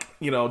then like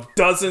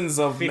dozens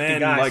of 50 men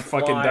guys like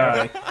fucking fly.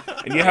 die,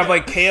 and you have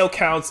like KO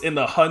counts in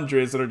the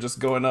hundreds that are just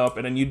going up,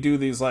 and then you do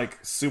these like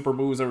super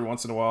moves every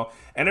once in a while.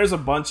 And there's a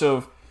bunch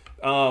of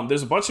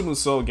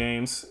Musou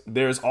games.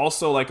 There's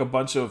also like a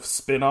bunch of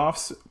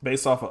spin-offs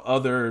based off of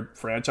other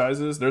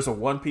franchises. There's a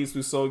One Piece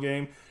Musou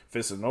game,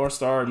 Fist of North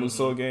Star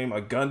Musou game,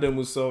 a Gundam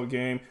Musou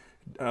game.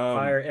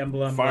 Fire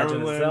Emblem, Fire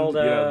Legend of Emblem,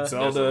 Zelda. yeah,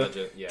 Zelda,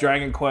 Legend, yeah.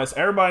 Dragon Quest.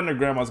 Everybody and their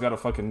grandma's got a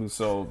fucking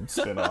Musou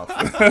spin-off.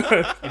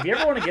 If you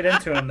ever want to get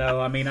into them, though,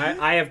 I mean,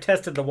 I have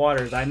tested the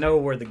waters. I know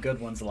where the good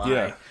ones lie.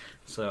 Yeah.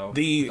 So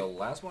The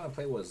last one I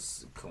played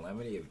was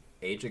Calamity of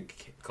Age of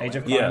Age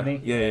of Calamity. Yeah,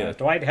 Calamity. yeah.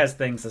 Dwight has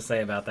things to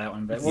say about that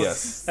one, but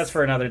Yes. that's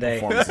for another day.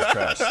 Performance is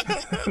trash.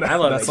 I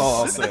love That's Age all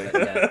I'll of say.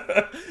 Calamity,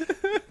 yeah.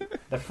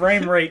 The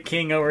frame rate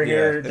king over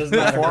here does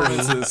not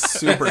Performance approve. is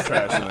super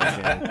trash in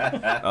that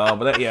game.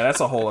 But that's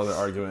a whole other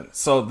argument.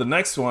 So the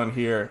next one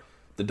here,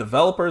 the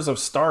developers of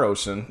Star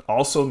Ocean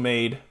also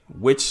made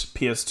which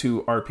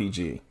PS2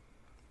 RPG?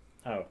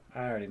 Oh, I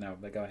already know,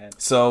 but go ahead.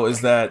 So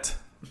is that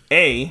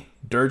A,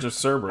 Dirge of I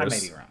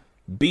Cerberus, may be wrong.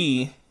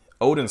 B,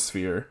 Odin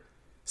Sphere,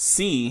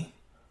 C,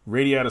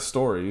 Radiata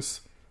Stories,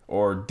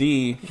 or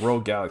D,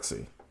 Rogue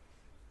Galaxy?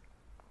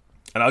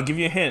 And I'll give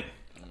you a hint.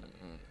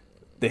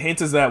 The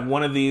hint is that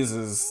one of these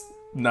is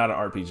not an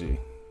RPG.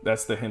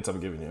 That's the hint I'm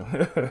giving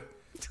you.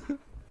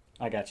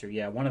 I got you.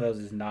 Yeah, one of those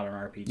is not an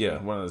RPG. Yeah,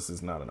 one of those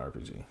is not an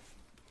RPG.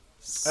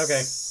 Okay.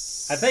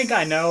 I think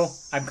I know.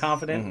 I'm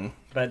confident.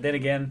 But then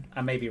again,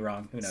 I may be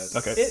wrong. Who knows?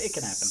 Okay. It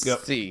can happen. Yep.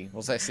 C.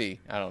 We'll say C.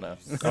 I don't know.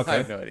 Okay. I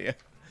have no idea.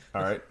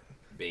 All right.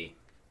 B.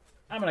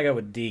 I'm going to go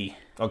with D.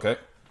 Okay.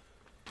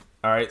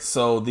 All right.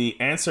 So the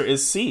answer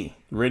is C,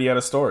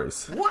 Radiata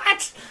Stories.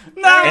 What?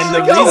 No! And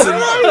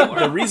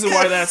the reason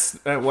why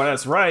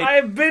that's right.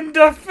 I've been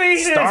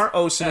defeated! Star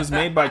Ocean is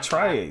made by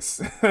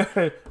Tri-Ace.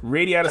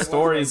 Radiata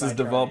Stories is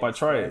developed by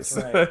Tri-Ace.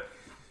 That's right.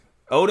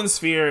 Odin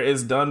Sphere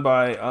is done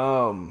by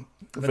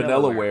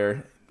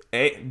Vanillaware.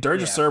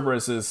 Dirge of Yeah.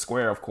 Cerberus is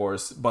Square, of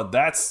course, but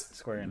that's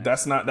Square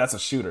Enix. that's a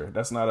shooter.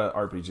 That's not an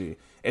RPG.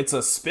 It's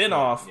a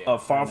spin-off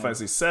of Final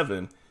Fantasy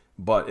VII,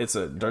 but it's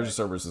a Dirge of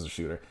Cerberus is a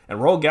shooter.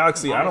 And Rogue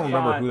Galaxy, I don't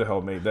remember who the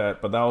hell made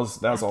that, but that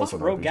was also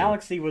an Rogue RPG.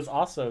 Galaxy was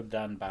also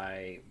done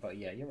by... But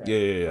yeah, you're right.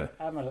 Yeah.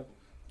 I'm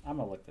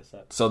gonna look this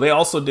up. So they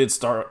also did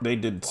Star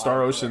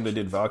Ocean, they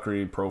did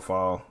Valkyrie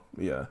Profile.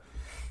 Yeah.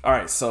 All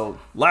right, so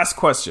last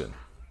question.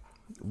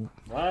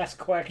 Last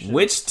question.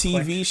 Which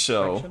TV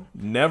show Question?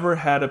 never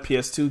had a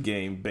PS2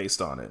 game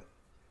based on it?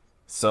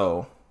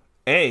 So,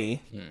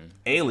 A,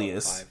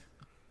 Alias,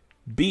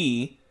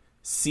 B,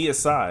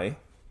 CSI,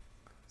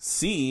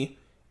 C,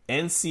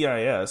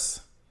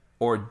 NCIS,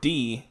 or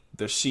D,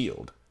 The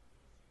Shield.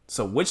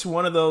 So which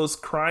one of those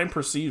crime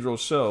procedural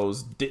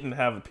shows didn't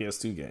have a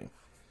PS2 game?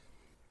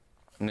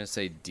 I'm gonna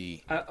say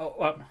D.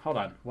 Hold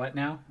on. What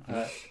now?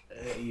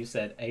 You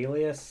said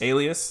Alias?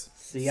 Alias.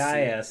 CIS.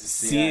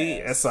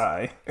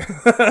 CSI.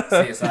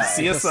 CSI.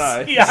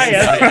 CSI.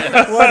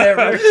 CIS.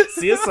 Whatever.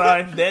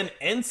 CSI, then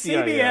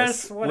NCIS,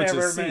 CBS, which whatever,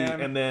 is C,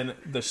 man. and then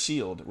The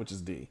Shield, which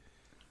is D.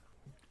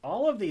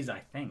 All of these, I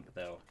think,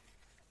 though.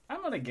 I'm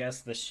going to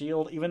guess The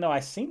Shield, even though I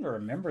seem to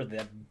remember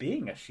that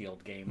being a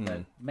Shield game,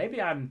 but maybe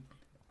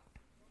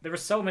there were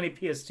so many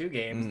PS2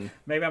 games.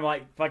 Maybe I'm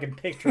like fucking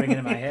picturing it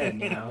in my head,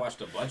 you I know?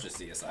 watched a bunch of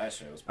CSI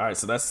shows. All right,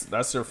 so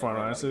that's your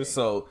final answer.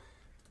 So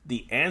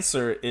the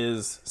answer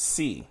is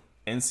C,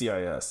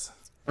 NCIS.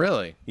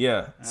 Really?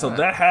 Yeah. So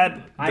that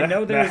had I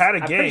know that had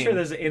a I'm game, pretty sure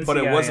there's an but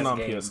it wasn't NCIS on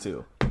game.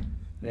 PS2.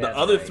 The That's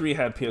other right. 3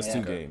 had PS2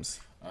 Yeah. games.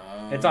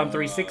 It's on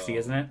 360,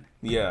 isn't it?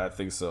 Yeah, I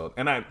think so.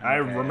 And I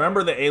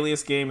remember the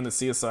Alias game and the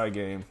CSI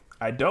game.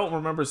 I don't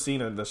remember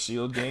seeing the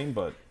Shield game,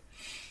 but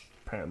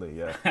apparently,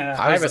 yeah.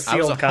 I have a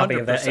sealed copy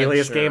of that 100%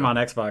 Alias sure. game on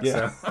Xbox,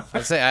 Yeah. so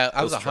I'd say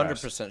I was was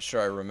trash. 100%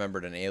 sure I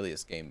remembered an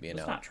Alias game being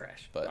it's out. not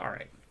trash. But All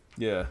right.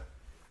 Yeah.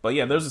 But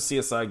yeah, there's a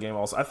CSI game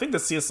also. I think the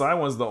CSI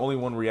one's the only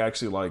one where you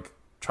actually like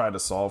try to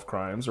solve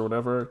crimes or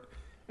whatever.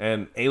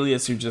 And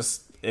Alias,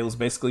 it was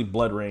basically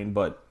Blood Rain,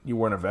 but you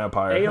weren't a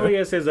vampire.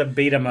 Alias is a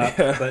beat 'em up,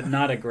 but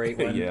not a great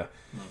one. Yeah.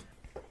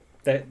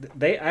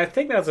 I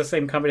think that was the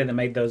same company that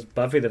made those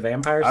Buffy the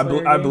Vampire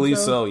Slayer I games, believe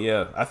though. so,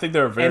 yeah. I think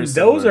they're very And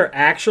similar. those are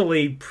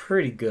actually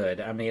pretty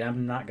good. I mean,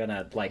 I'm not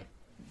gonna like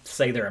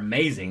say they're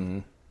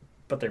amazing,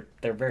 but they're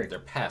very They're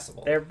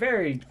passable. they're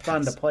very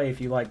fun to play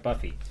if you like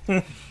Buffy.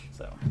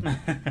 So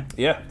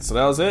Yeah, so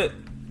that was it.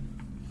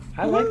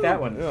 I like that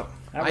one. Yeah.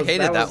 I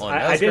hated that one.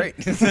 That I was did, great.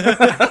 You did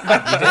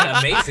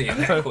amazing in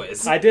that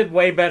quiz. I did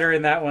way better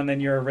in that one than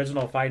your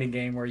original fighting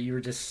game where you were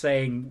just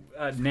saying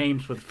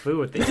names with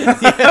foo at the end.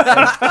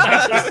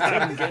 I just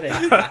couldn't get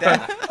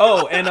it.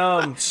 Oh,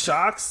 and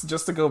Shocks,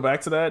 just to go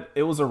back to that,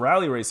 it was a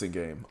rally racing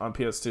game on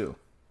PS2.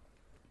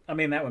 I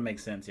mean, that would make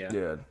sense, yeah.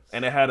 Yeah.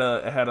 And it had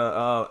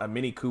a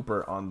Mini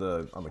Cooper on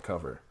the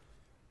cover.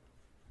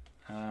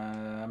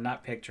 I'm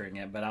not picturing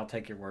it, but I'll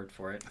take your word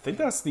for it. I think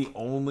that's the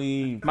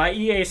only My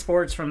EA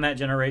Sports from that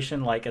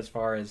generation, like as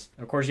far as,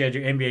 of course, you had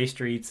your NBA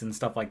Streets and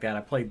stuff like that. I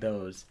played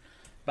those,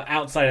 but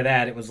outside of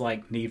that, it was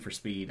like Need for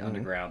Speed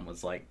Underground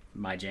was like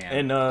my jam. and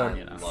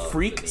you know. Love the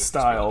Freak Need for Speed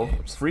Style.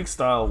 games. Freak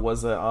Style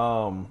was a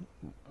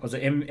was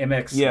it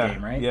MX yeah,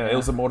 game, right? Yeah, it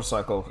was a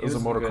motorcycle. It was a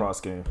was good.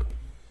 motocross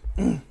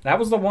game. That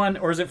was the one,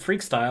 or is it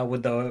Freak Style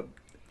with the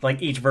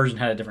like each version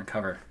had a different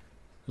cover?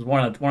 It was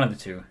one of the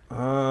two.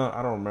 I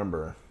don't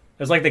remember.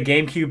 It was like the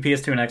GameCube,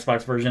 PS2, and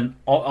Xbox version,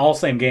 all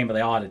same game, but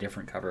they all had a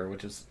different cover,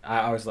 which is I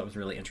always thought was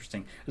really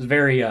interesting. It was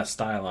very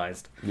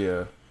stylized.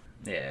 Yeah.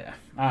 Yeah.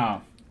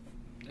 Oh.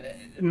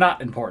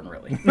 Not important,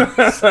 really.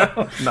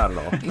 Not at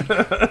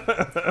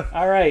all.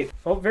 All right.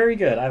 Well, very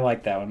good. I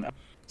like that one.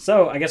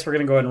 So I guess we're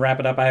going to go ahead and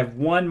wrap it up. I have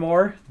one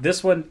more.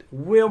 This one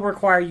will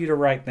require you to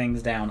write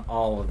things down,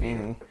 all of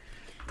you.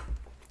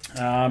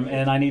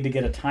 And I need to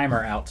get a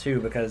timer out,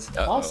 too, because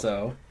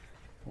also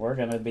we're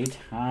going to be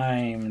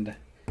timed.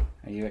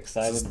 Are you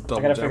excited? Is this I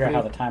Double got to figure out Jeopardy?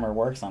 how the timer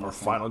works on Or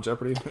this one. Final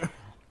Jeopardy.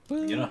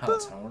 You know how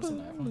it's works in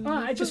that one?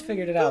 I just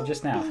figured it out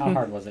just now. How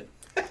hard was it?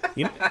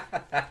 You-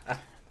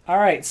 All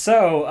right,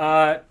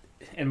 so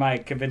in my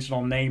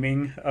conventional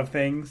naming of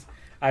things,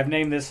 I've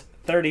named this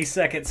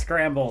 30-second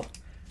scramble.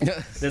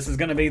 This is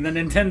going to be the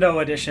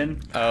Nintendo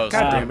edition. Oh,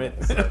 God so damn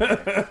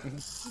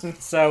it.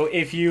 So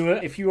if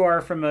you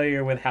are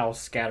familiar with how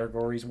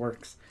categories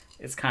works,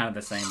 it's kind of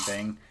the same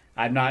thing.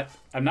 I'm not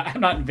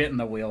inventing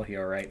the wheel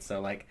here, right? So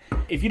like,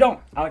 if you don't,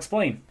 I'll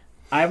explain.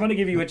 I'm going to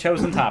give you a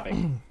chosen topic,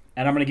 and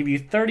I'm going to give you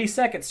 30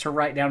 seconds to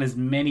write down as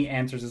many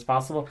answers as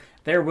possible.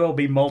 There will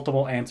be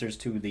multiple answers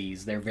to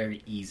these. They're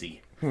very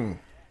easy.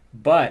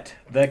 But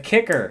the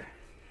kicker,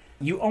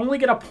 you only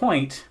get a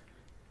point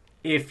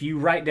if you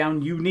write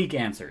down unique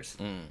answers.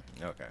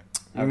 okay.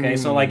 Okay,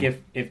 so like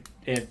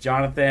if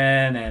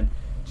Jonathan and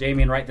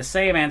Jamie write the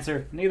same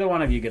answer, neither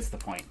one of you gets the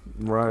point.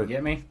 You Right.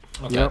 get me?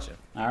 Gotcha.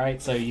 All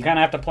right, so you kind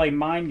of have to play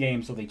mind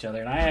games with each other,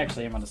 and I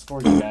actually am going to score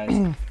you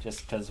guys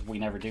just because we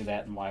never do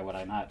that, and why would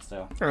I not?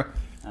 So,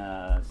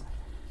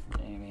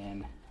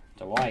 Damien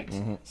Dwight.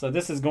 So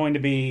this is going to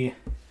be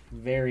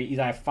very easy.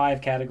 I have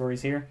 5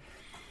 categories here.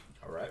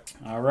 All right.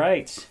 All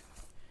right.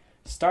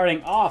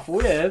 Starting off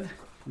with,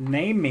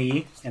 name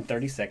me, in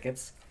 30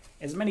 seconds,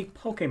 as many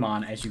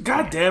Pokemon as you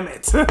can. God damn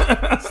it.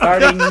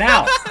 Starting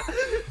now.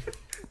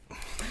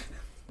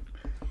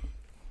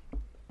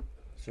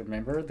 So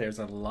remember, there's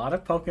a lot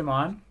of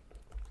Pokemon,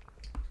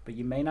 but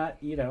you may not,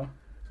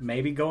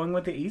 maybe going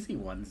with the easy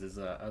ones is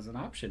as an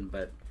option,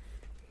 but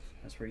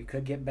that's where you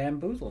could get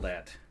bamboozled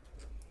at.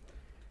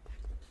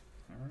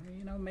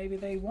 Or, maybe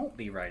they won't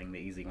be writing the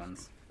easy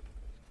ones.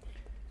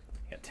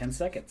 You got 10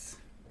 seconds.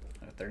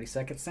 30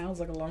 seconds sounds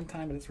like a long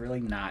time, but it's really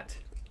not.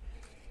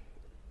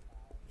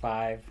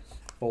 5,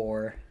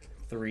 4,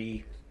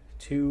 3,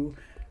 2,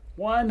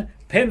 1.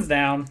 Pins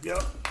down.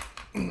 Yep.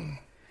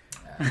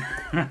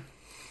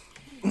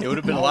 It would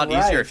have been a lot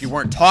Alright. easier if you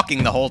weren't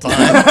talking the whole time. Oh,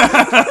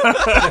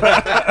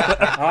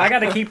 I got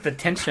to keep the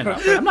tension up.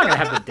 I'm not gonna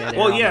have the dead air.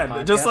 Well, on yeah, the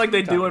podcast. just like What they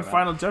are you do in talking about?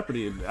 Final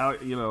Jeopardy.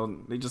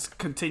 They just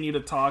continue to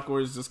talk,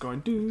 or it's just going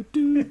do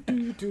do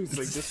do do. It's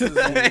like this is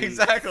the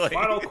Exactly.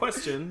 final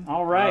question.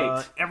 All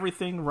right.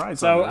 Everything rides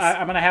So on this.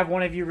 I'm gonna have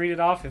one of you read it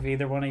off. If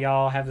either one of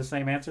y'all have the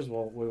same answers,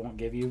 we won't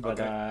give you. But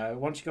Okay.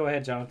 why don't you go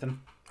ahead,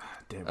 Jonathan?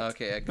 Damn it!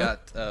 Okay, I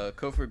got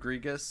Kofi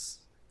Grigas.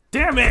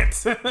 Damn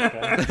it!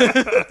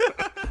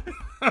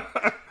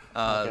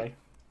 Okay.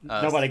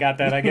 Nobody got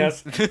that, I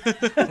guess.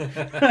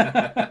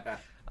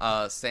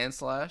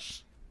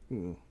 Sandslash.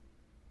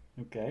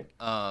 Okay.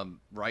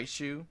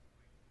 Raichu.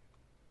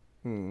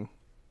 Hmm.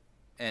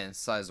 And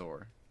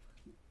Sizor.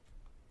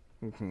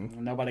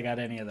 Nobody got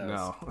any of those.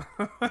 No.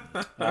 All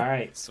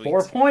right. Sweet.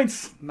 4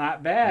 points.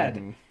 Not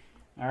bad.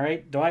 All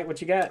right, Dwight,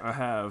 what you got? I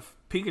have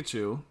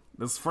Pikachu.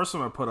 This is the first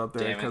one I put up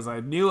there Damn it. because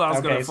I knew I was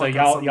Okay, gonna. so fuck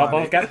y'all up y'all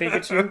somebody. both got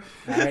Pikachu.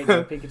 All right,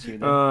 go Pikachu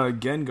then.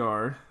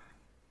 Gengar.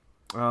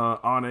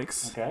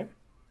 Onyx. Okay.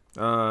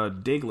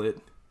 Diglett.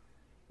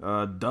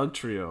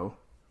 Dugtrio.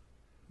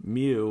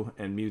 Mew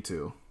and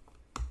Mewtwo.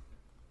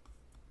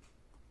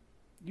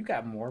 You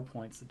got more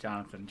points than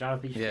Jonathan.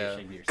 Jonathan, you should Yeah. be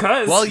ashamed of yourself.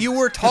 Cause While you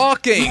were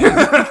talking,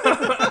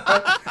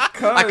 I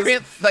couldn't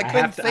I think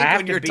have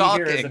when to you're be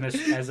here talking. as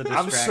a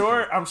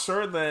distraction. I'm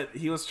sure that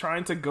he was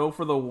trying to go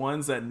for the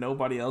ones that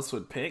nobody else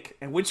would pick,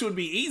 and which would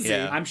be easy.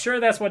 Yeah. I'm sure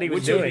that's what he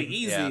was Which would doing. be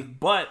easy, Yeah.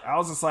 but I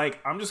was just like,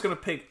 I'm just gonna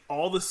pick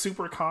all the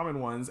super common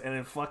ones and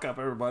then fuck up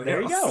everybody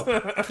There you else. go.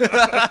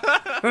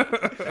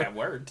 That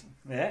worked.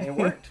 Yeah, it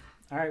worked.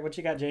 All right, what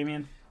you got,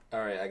 Jamian?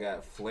 All right, I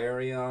got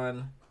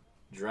Flareon,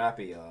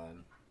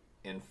 Drapion,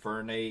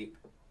 Infernape,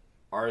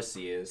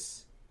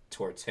 Arceus,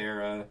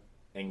 Torterra,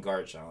 and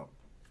Garchomp.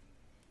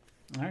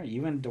 All right,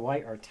 you and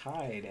Dwight are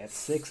tied at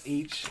 6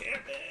 each. Damn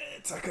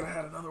it! I could have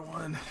had another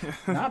one.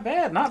 Not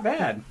bad, not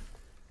bad.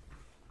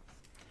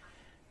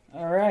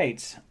 All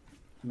right.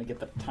 Let me get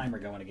the timer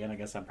going again. I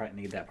guess I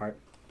probably need that part.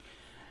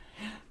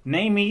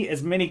 Name me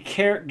as many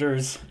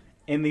characters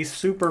in the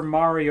Super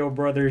Mario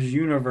Brothers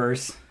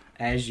universe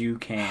as you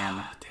can.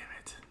 Damn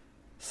it!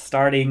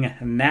 Starting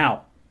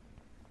now.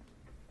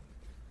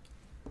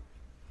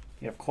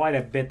 You have quite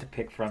a bit to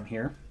pick from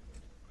here.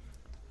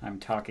 I'm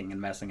talking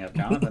and messing up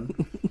Jonathan.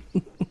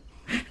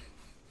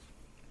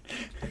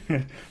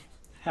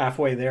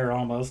 Halfway there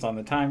almost on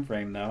the time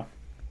frame, though.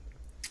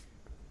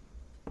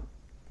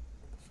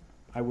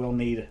 I will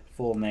need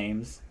full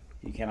names.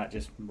 You cannot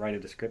just write a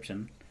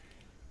description.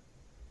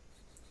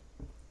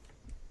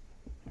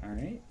 All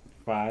right.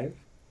 5,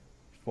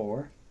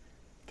 4,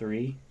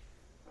 3,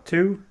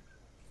 2,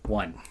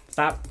 1.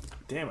 Stop.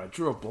 Damn! I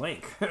drew a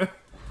blank.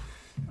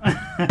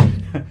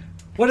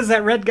 What is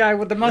that red guy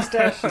with the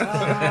mustache?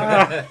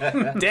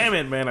 Ah. Damn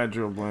it, man! I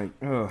drew a blank.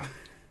 Ugh.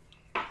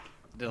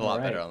 Did a lot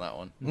Alright. better on that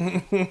one.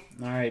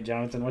 All right,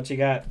 Jonathan, what you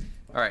got?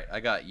 All right, I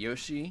got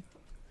Yoshi,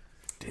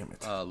 Damn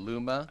it!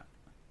 Luma,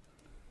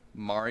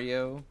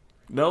 Mario.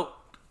 Nope.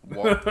 You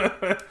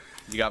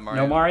got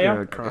Mario. No Mario?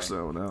 Yeah, cross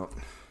that one out.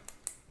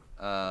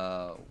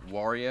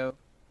 Wario,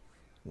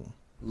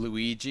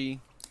 Luigi,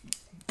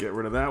 Get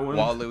rid of that one.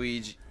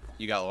 Waluigi.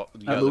 You got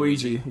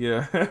Luigi.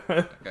 Yeah.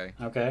 Okay.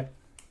 Okay.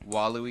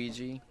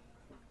 Waluigi,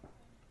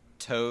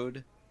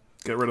 Toad,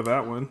 Get rid of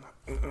that one.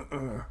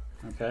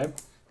 Okay.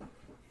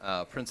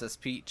 Princess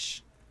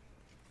Peach,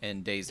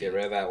 and Daisy. Get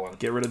rid of that one.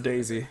 Get rid of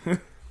Daisy.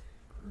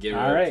 Get rid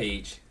All of right.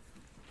 Peach.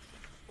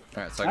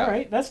 All right, so I All got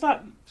right. That's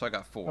not. so I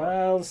got 4.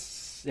 Well,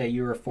 yeah,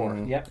 you were 4.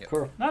 Yep. Yep.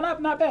 Cool.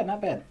 Not bad.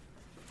 Not bad.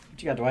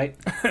 What you got, Dwight?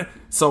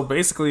 So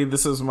basically,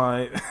 this is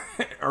my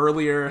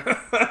earlier.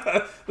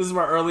 This is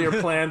my earlier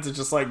plan to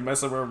just like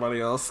mess up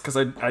everybody else because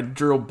I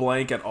drew a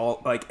blank at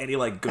all like any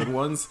like good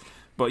ones.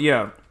 But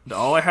yeah,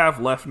 all I have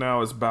left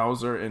now is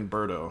Bowser and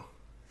Birdo.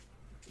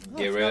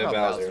 Get rid of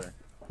Bowser.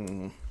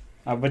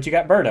 But you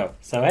got Birdo.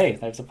 So hey,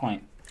 that's a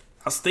point.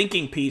 I was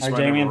thinking Peach, All but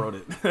right, I Damien. never wrote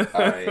it.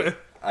 All right,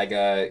 I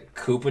got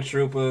Koopa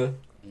Troopa,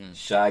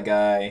 Shy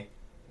Guy,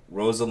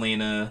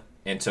 Rosalina,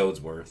 and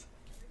Toadsworth.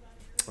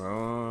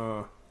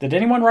 Did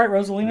anyone write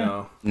Rosalina?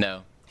 No.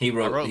 No. He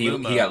wrote. wrote He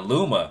Luma. got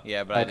Luma.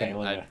 Yeah, but I Okay, didn't.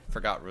 Luma. I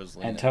forgot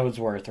Rosalina. And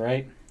Toadsworth,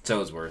 right?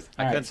 Toadsworth.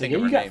 I All couldn't right, so think yeah,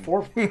 of you her got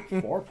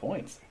name. 4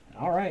 points.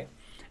 All right.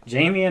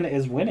 Jamian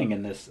is winning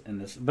in this,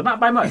 but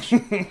not by much.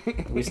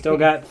 We still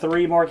got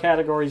 3 more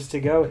categories to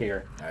go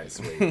here. All right,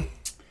 sweet.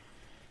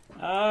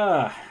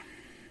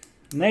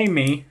 Name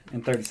me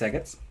in 30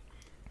 seconds.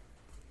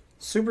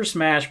 Super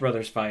Smash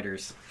Brothers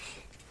fighters.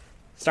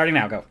 Starting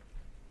now, go.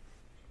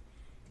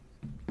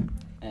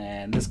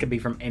 And this could be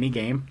from any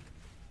game.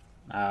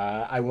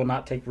 I will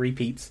not take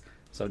repeats,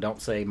 so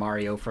don't say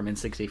Mario from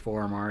N64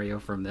 or Mario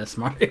from this,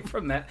 Mario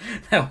from that.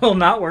 That will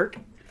not work.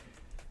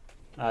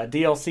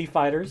 DLC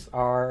fighters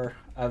are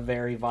a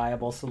very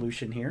viable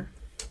solution here.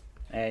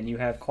 And you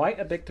have quite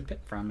a bit to pick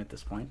from at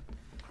this point.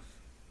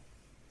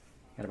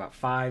 Got about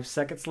 5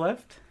 seconds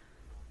left.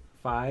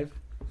 5,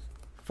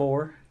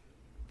 4,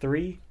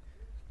 3,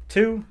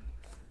 2,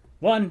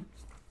 1.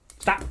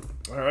 Stop.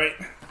 All right.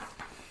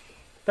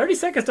 30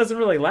 seconds doesn't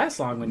really last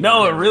long when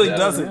No, you it really Yeah.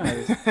 doesn't. Yeah.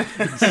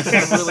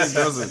 It really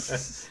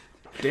doesn't.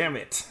 Damn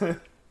it.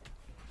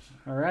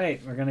 All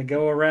right, we're gonna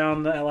go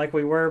around like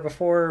we were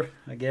before.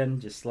 Again,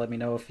 just let me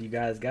know if you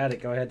guys got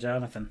it. Go ahead,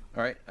 Jonathan.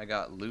 All right, I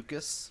got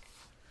Lucas,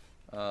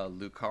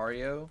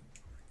 Lucario,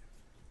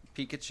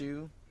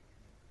 Pikachu,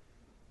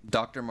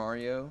 Dr.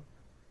 Mario,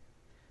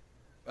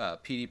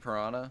 PD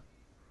Piranha,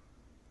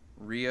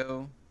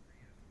 Rio,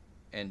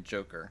 and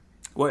Joker.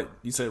 What?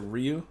 You said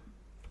Ryu?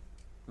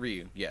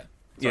 Ryu, yeah.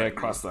 Yeah, Sorry,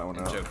 cross Ryu that one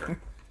and out. Joker.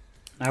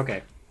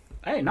 Okay.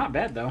 Hey, not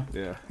bad though.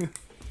 Yeah.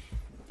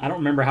 I don't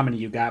remember how many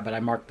you got, but I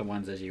marked the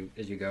ones as you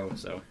go.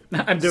 So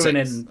I'm doing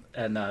it 6.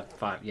 in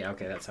 5. Yeah,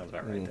 okay, that sounds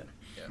about right then.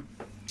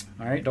 Yeah.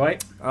 All right,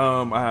 Dwight.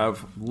 I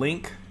have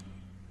Link,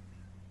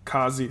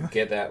 Kazuya.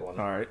 Get that one.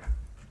 All right.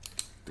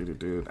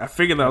 Dude. I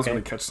figured that I was Okay.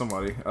 going to catch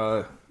somebody.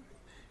 Yeah.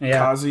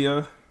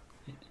 Kazuya,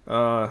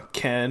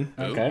 Ken,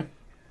 Okay.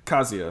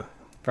 Kazuya.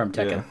 From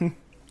Tekken.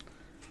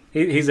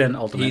 Yeah. He's in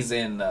Ultimate. He's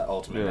in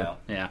Ultimate Yeah. now.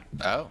 Yeah.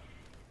 Oh.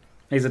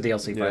 He's a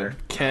DLC Yeah. fighter.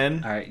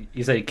 Ken, All right.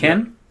 You said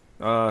Ken?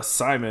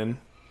 Simon,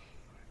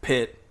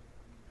 Pit,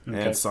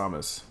 Okay. and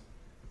Samus.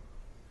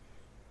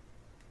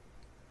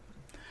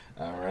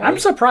 All right. I'm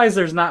surprised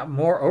there's not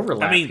more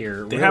overlap I mean, here.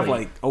 they really. have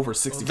like over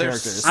 60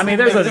 There's characters. I mean,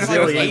 there's a like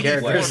zillion 80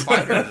 characters.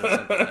 fighters or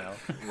something now.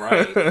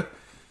 Right.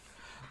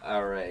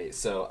 All right.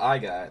 So I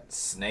got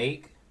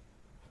Snake,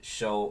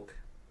 Shulk,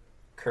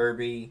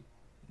 Kirby,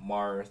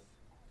 Marth,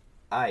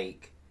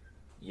 Ike,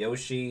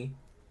 Yoshi,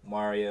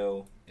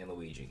 Mario, and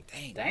Luigi.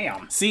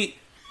 Damn. See,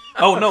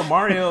 oh no,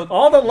 Mario.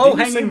 All the low Didn't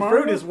you say hanging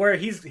Mario? fruit is where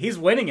he's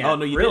winning at. Oh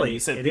no, you really. didn't. You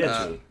said it is.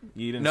 Pikachu.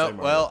 You didn't No, say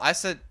Mario. well, I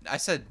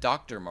said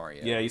Dr.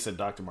 Mario. Yeah, you said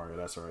Dr. Mario.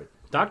 That's right.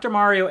 Dr.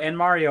 Mario and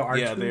Mario are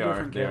Yeah, two they are.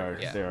 different They are.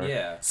 characters. Yeah. They are.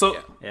 Yeah. So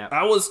Yeah.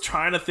 I was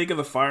trying to think of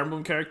the Fire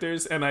Emblem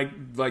characters, and I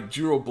like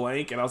drew a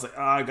blank, and I was like,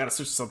 I gotta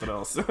switch to something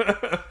else.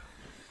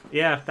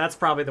 Yeah, that's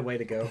probably the way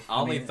to go. I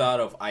only thought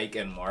of Ike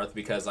and Marth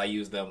because I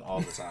use them all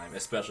the time,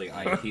 especially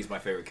Ike. He's my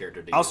favorite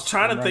character to I was use.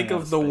 trying I'm to think running out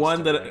of of the space one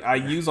to that write. I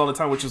use all the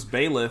time, which was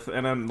Bailiff,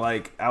 and then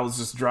like I was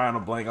just drawing a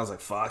blank. I was like,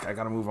 "Fuck, I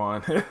gotta move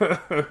on."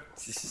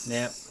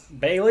 Yeah.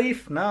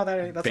 Bayleaf? No,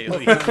 that's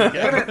Bailey.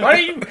 Damn it, why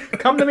didn't you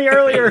come to me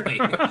earlier?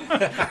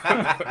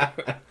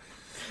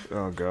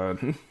 Oh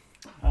god.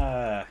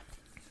 I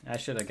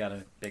should have got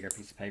a bigger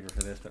piece of paper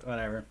for this, but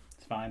whatever.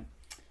 It's fine.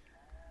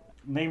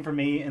 Name for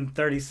me in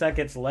 30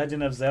 seconds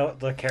Legend of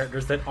Zelda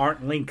characters that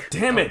aren't Link.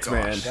 Damn it,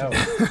 man. Go.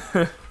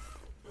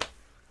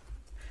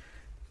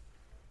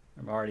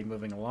 I'm already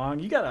moving along.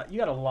 You got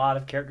a lot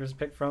of characters to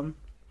pick from.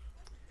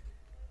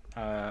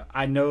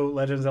 I know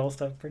Legend of Zelda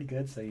stuff pretty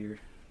good, so you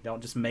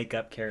don't just make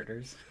up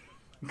characters,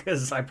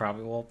 because I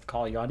probably will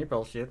call you on your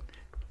bullshit.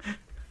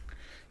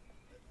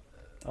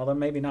 Although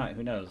maybe not.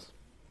 Who knows?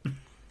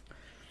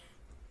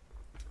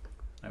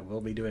 I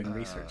will be doing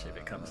research if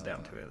it comes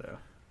down to it, though.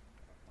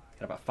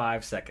 Got about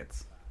 5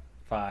 seconds.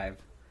 5,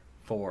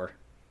 4,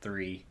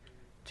 3,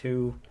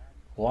 2,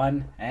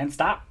 1, and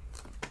stop.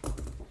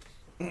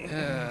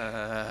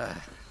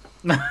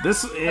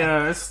 This,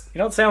 yeah, it's, You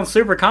don't sound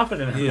super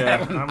confident in yeah.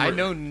 that one. I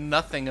know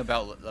nothing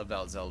about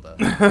Zelda.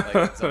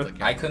 Like, Zelda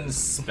I couldn't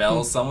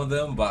spell some of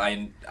them, but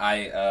I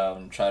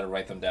tried to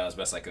write them down as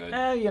best I could.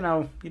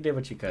 You did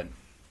what you could.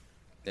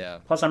 Yeah.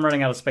 Plus, I'm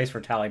running out of space for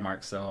tally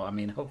marks, so, I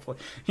mean, hopefully,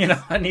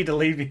 I need to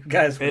leave you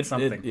guys with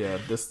something. yeah,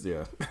 this,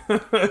 yeah. All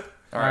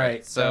right,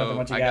 right. So Jonathan,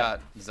 what you I got?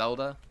 got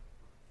Zelda.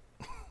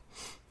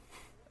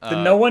 Did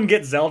no one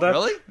get Zelda?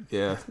 Really?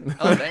 Yeah.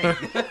 Oh dang.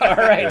 All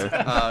right.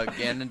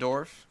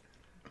 Ganondorf.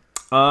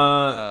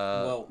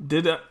 Well,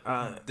 Did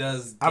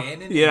does I-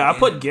 Ganon? yeah, and I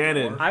put Ganondorf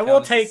Ganon. I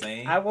will count the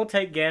same?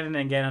 take Ganon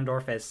and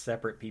Ganondorf as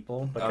separate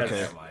people because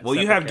Okay. never mind. Well,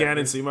 you separate have Ganon,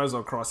 characters. so you might as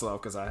well cross it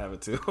off because I have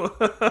it too.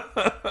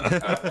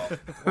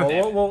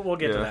 Well, we'll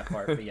get to Yeah. that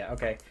part. But yeah,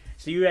 okay.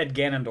 So you had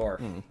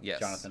Ganondorf, Yes.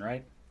 Jonathan,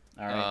 right?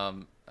 All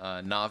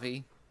right.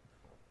 Navi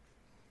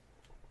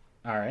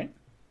All right.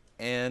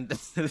 and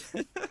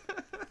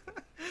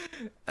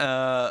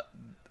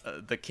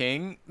the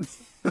king.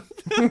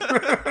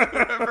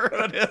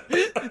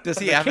 Does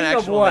he have an king of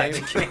actual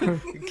what?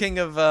 name? King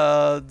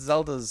of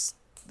Zelda's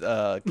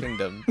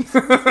kingdom. Which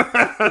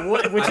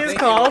I is think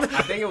called.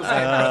 I think it was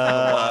like Breath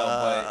of the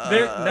Wild, but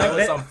There- that no, was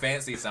there- some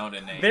fancy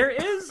sounding name. There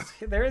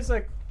is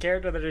a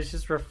character that is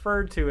just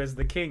referred to as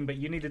the king, but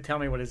you need to tell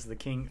me what is the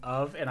king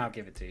of, and I'll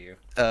give it to you.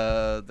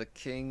 The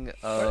king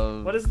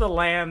of. What is the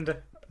land?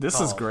 This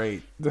is called?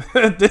 great.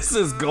 This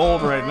is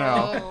gold right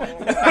now.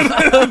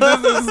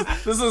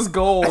 This is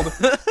gold.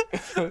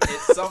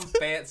 It's some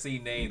fancy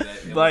name that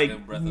it was Like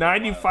in Breath of the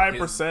Wild.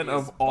 95%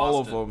 of His all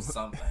of Boston them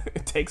something.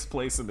 it takes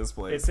place in this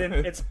place. It's in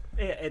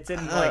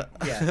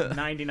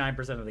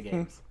 99% of the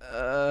games.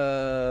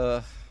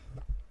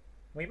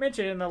 We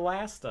mentioned it in the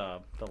last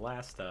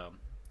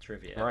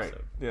trivia right.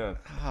 episode. Yeah.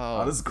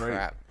 Oh, this is great.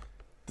 crap.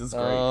 This is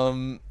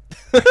great.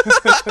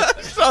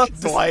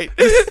 Dwight.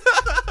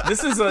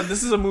 This is a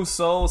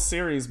Musou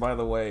series, by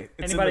the way.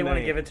 It's in Anybody the want to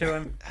name. give it to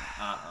him?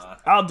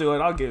 I'll do it.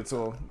 I'll give it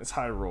to him. It's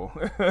Hyrule.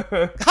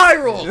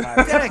 Hyrule. I'm not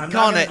Daggone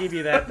gonna it. give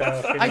you that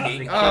though.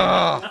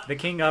 The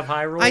king of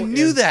Hyrule. I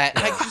knew is- that.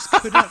 I just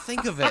could not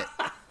think of it.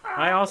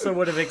 I also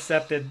would have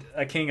accepted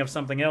a king of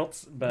something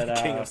else, but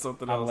King of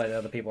something I'll else. let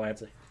other people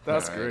answer.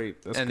 That's All right.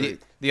 great. That's And great.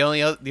 the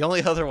only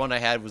other one I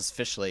had was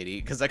Fish Lady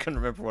because I couldn't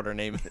remember what her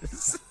name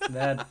is.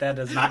 That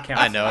does not count.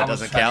 I know I it was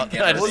doesn't trying count. to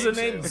get I her What was just-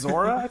 her name?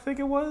 Zora, I think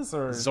it was,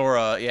 or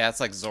Zora. Yeah, it's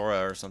like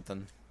Zora or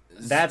something.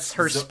 That's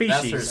her species.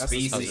 That's her That's the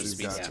species. Oh, the species,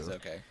 species. gotcha.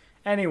 Okay.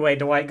 Anyway,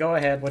 Dwight, go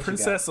ahead. What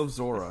Princess of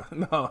Zora.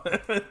 No.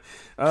 you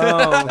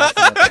got?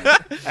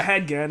 I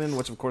had Ganon,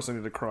 which of course I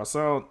need to cross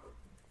out.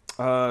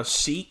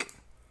 Sheik.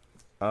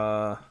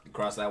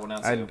 Cross that one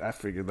out too. I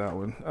figured that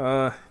one.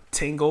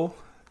 Tingle.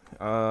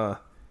 And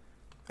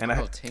I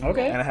Oh, Tingle.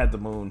 Okay. and I had the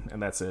moon,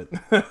 and that's it.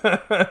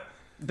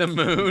 The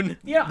moon.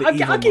 Yeah, The I'll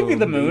evil give you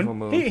the moon, the evil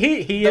moon. moon.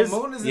 He The is.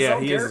 moon is his Yeah,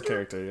 own he is character. a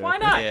character. Yeah. Why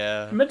not?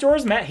 Yeah.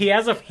 Majora's Mask. He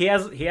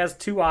has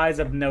 2 eyes,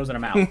 a nose, and a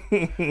mouth,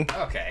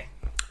 Okay.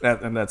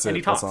 And that's and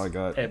he it. talks That's all I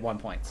got. at one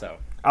point. So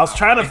I was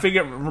trying to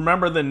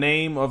remember the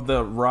name of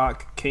the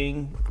Rock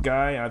King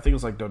guy. I think it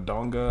was like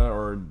Dodonga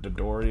or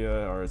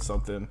Dodoria or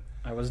something.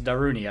 I was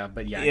Darunia,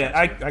 but yeah. Yeah,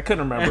 I got you. I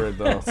couldn't remember it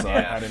though, so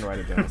Yeah. I didn't write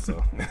it down.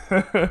 So All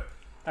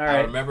I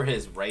right. remember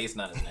his race,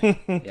 not his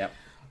name. Yep.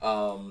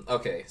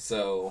 Okay,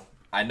 so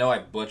I know I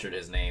butchered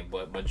his name,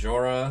 but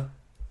Majora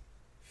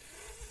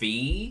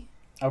Fee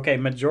Okay,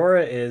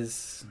 Majora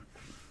is.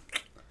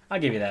 I'll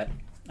give you that.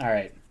 All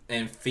right.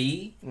 and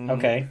Fee,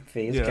 Okay,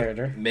 Fee's Yeah.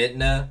 character.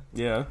 Midna,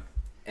 yeah,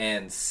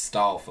 and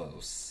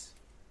Stalfos.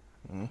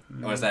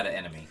 Or is that an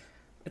enemy?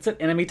 It's an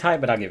enemy type,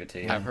 but I'll give it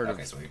to you. I've heard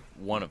Okay, of sweet.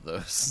 one of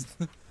those.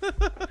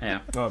 Yeah.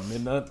 oh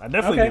Midna. I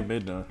definitely Okay. knew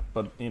Midna,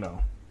 but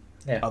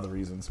Yeah. other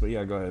reasons. But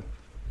yeah, go ahead.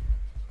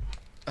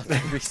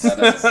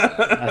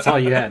 That's all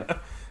you had.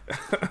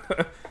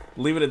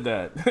 Leave it at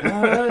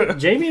that.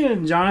 Jamie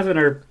and Jonathan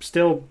are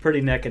still pretty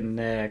neck and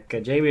neck.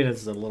 Jamie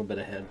is a little bit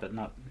ahead, but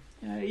not.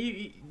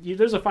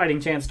 There's a fighting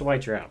chance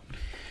Dwight you're out.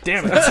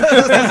 Damn it!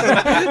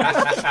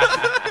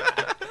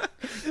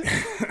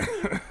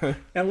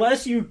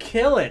 Unless you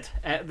kill it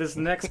at this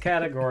next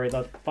category,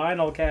 the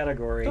final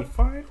category. The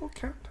final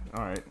count.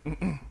 All right.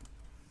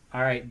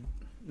 All right.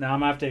 Now I'm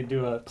going to have to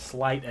do a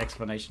slight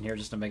explanation here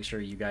just to make sure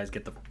you guys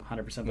get the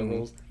 100% of the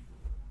rules.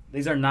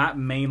 These are not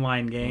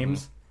mainline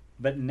games,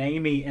 but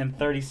name me in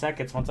 30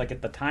 seconds once I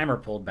get the timer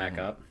pulled back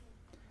up.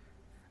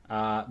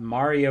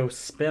 Mario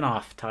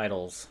spin-off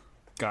titles.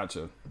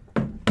 Gotcha.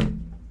 All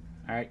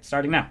right,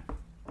 starting now.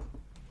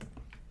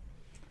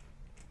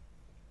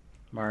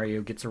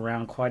 Mario gets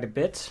around quite a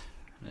bit.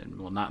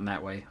 Well, not in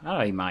that way. Oh,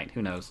 he might.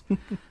 Who knows?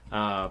 There's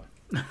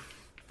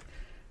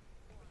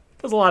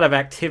a lot of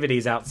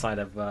activities outside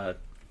of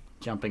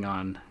jumping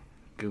on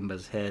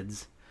Goomba's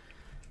heads.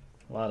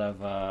 A lot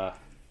of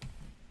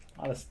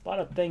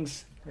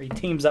things where he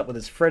teams up with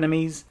his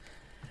frenemies,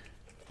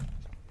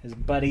 his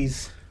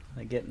buddies.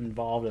 They get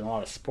involved in a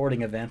lot of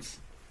sporting events.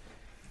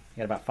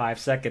 You got about 5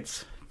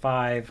 seconds.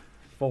 5,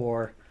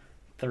 4,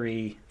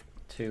 3,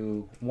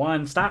 2,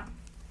 1. Stop.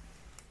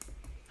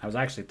 I was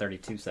actually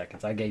 32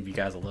 seconds. I gave you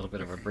guys a little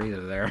bit of a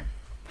breather there.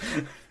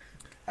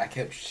 I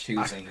kept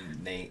choosing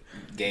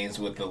games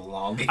with the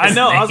longest I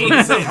know. I was going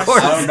to say. I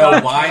don't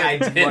know why I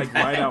did like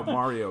that. write out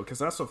Mario because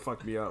that's what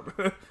fucked me up.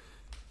 But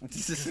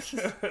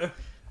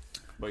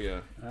yeah.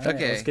 All right,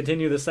 Okay. let's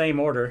continue the same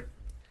order.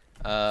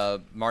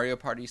 Mario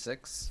Party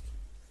 6.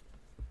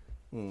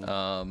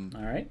 All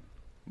right.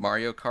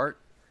 Mario Kart.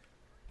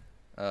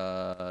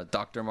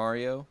 Dr.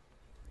 Mario.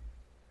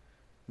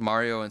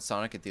 Mario and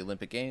Sonic at the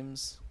Olympic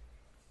Games.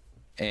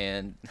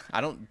 And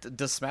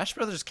does Smash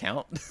Brothers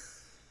count?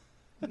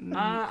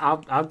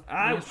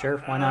 Sure,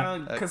 why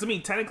not? Because I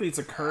mean, technically, it's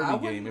a Kirby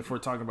game if we're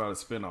talking about a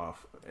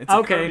spin-off. It's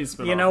Okay, Kirby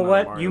spin-off, you know not a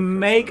what? Mario You Kart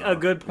make spin-off. a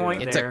good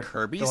point It's there. a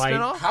Kirby Dwight,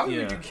 spin-off? How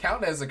Yeah. would you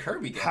count as a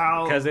Kirby game?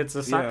 How? Because it's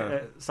a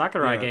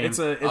Sakurai yeah, game. It's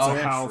a Oh,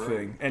 HAL true.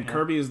 thing, and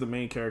Kirby is the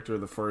main character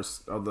of the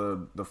first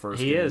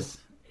He game. is.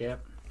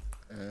 Yep.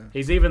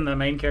 He's even the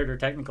main character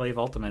technically of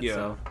Ultimate.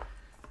 Yeah.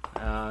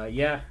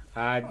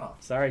 So,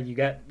 sorry, you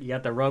got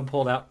the rug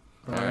pulled out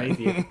from underneath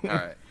you. All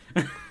right.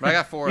 But I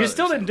got 4 You others.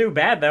 still didn't do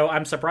bad though.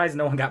 I'm surprised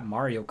no one got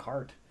Mario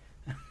Kart.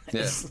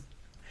 Yeah.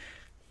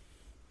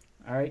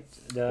 All right.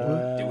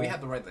 Do we have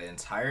to write the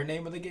entire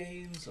name of the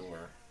games,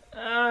 or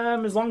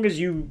As long as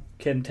you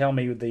can tell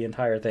me the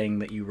entire thing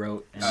that you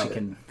wrote and I Okay.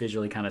 can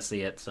visually kind of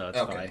see it, so it's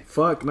Okay.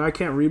 Fuck! Now I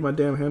can't read my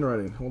damn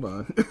handwriting. Hold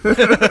on. fine.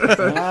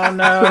 Oh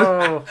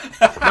no!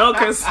 No,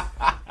 because I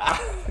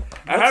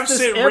have this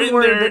shit M written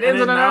word there, that and ends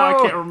then in an now O?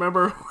 I can't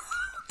remember.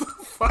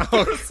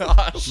 Oh,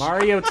 gosh.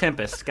 Mario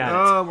Tempest. Got it.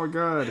 Oh my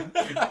god.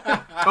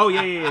 Oh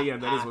yeah.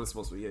 That is what it's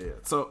supposed to be. Yeah.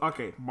 So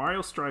okay,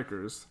 Mario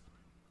Strikers.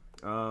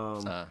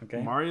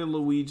 Okay. Mario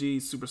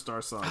Luigi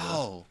Superstar Saga.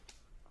 Oh.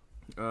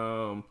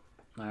 All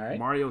right.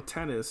 Mario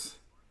Tennis.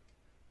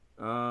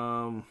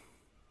 At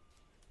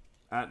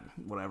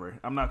whatever.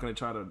 I'm not gonna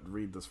try to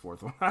read this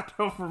fourth one. I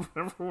don't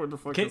remember what the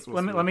fuck Okay, this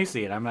was. let me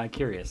see it. I'm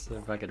curious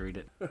if I could read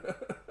it.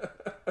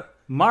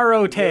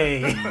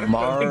 Marote.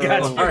 Mario.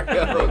 Gotcha.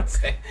 Mario?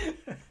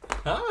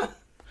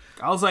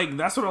 I was like,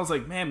 that's what I was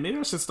like, man, maybe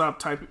I should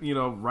stop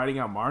writing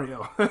out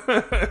Mario.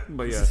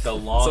 But yeah, the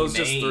long so it's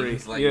just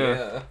names, 3. like, yeah.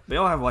 yeah. They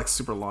all have like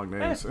super long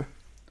names.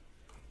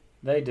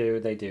 They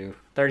do.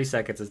 30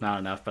 seconds is not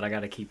enough, but I got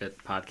to keep it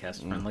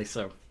podcast friendly.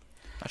 So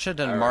I should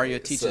have done All Mario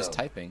right, teaches so-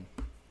 typing.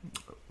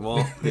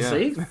 Well, yeah.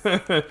 see,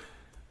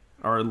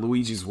 Or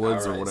Luigi's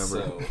Woods or Alright,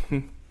 whatever.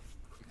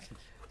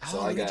 So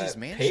Oh, I got Luigi's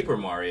Mansion. Paper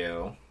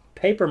Mario.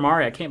 Paper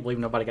Mario. I can't believe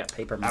nobody got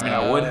Paper I mean,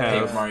 Mario. I would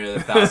have. Paper Mario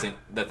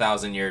the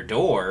Thousand Year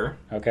Door,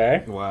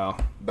 Okay. Wow.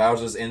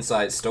 Bowser's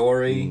Inside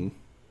Story,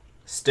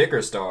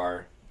 Sticker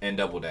Star, and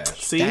Double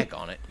Dash. See, Stack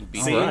on it. You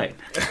beat See? All it.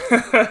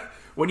 right.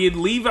 when you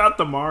leave out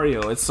the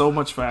Mario, it's so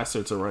much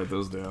faster to write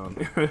those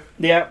down.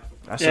 Yeah.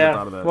 I should have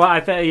thought of that.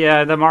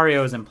 Well, the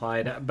Mario is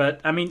implied,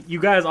 but I mean,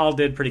 you guys all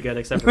did pretty good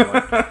except for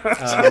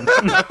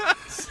Dwight.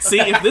 See,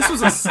 if this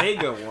was a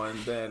Sega one,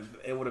 then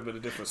it would have been a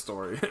different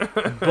story.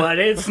 But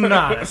it's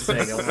not a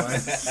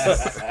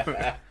Sega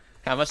one.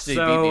 How much did he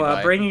beat me So,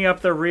 by? bringing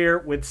up the rear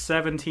with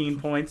 17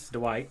 points,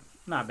 Dwight.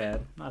 Not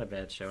bad. Not a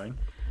bad showing.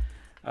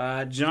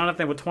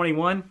 Jonathan with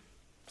 21.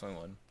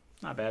 21.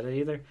 Not bad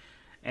either.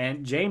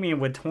 And Jamie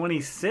with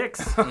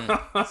 26.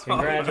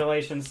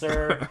 Congratulations,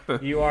 sir.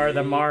 You are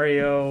the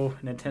Mario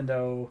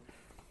Nintendo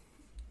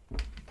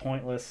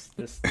pointless.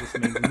 This means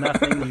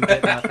nothing. You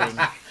get nothing.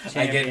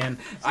 Champion.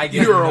 I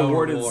get You are no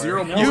awarded reward.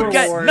 0 No points. You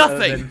get reward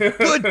nothing. other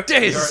Good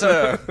day,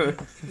 sir.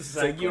 It's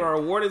like you are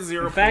awarded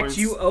 0 In fact, points.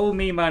 you owe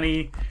me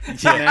money.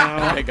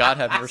 Now. May God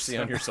have mercy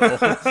on your soul.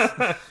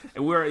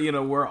 And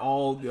we're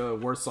all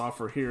worse off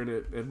for hearing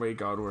it, and may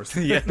God worse.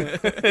 Yeah.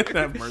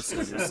 Have mercy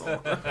on your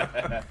soul.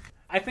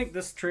 I think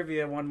this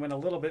trivia one went a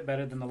little bit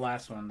better than the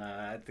last one.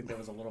 I think there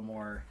was a little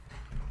more,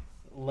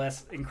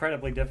 less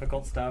incredibly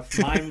difficult stuff.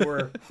 Mine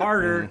were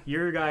harder.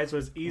 Your guys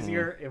was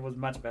easier. It was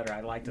much better.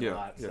 I liked it a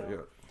lot.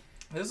 So.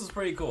 This is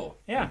pretty cool.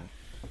 Yeah.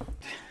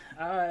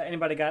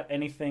 Anybody got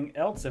anything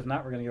else? If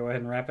not, we're going to go ahead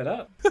and wrap it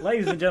up.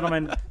 Ladies and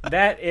gentlemen,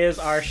 that is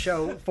our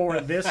show for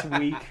this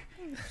week.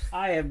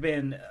 I have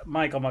been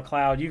Michael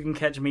McLeod. You can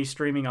catch me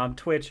streaming on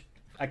Twitch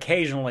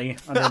occasionally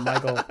under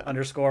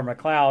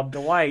Michael_McLeod.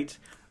 Dwight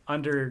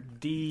under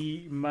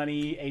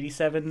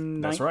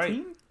DMoney8719. That's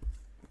right.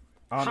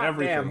 On Hot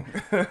everything.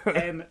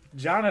 And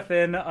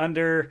Jonathan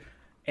under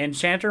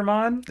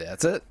Enchantermon.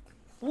 That's it.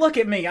 Look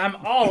at me. I'm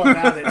all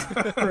about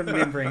it.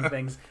 Remembering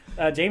things.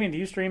 Jamie, do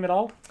you stream at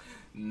all?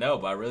 No,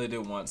 but I really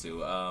do want to.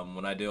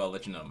 When I do, I'll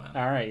let you know, man.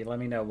 All right, let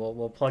me know.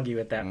 We'll plug you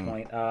at that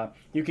point.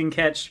 You can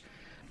catch,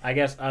 I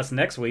guess, us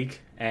next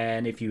week.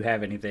 And if you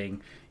have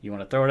anything you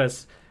want to throw at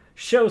us,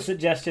 show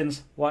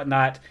suggestions,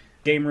 whatnot,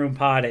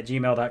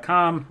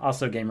 gameroompod@gmail.com.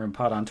 Also,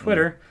 gameroompod on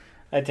Twitter.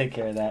 I take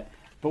care of that.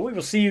 But we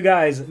will see you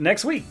guys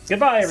next week.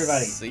 Goodbye,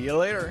 everybody. See you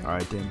later. All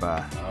right, then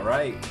bye. All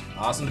right.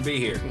 Awesome to be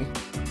here.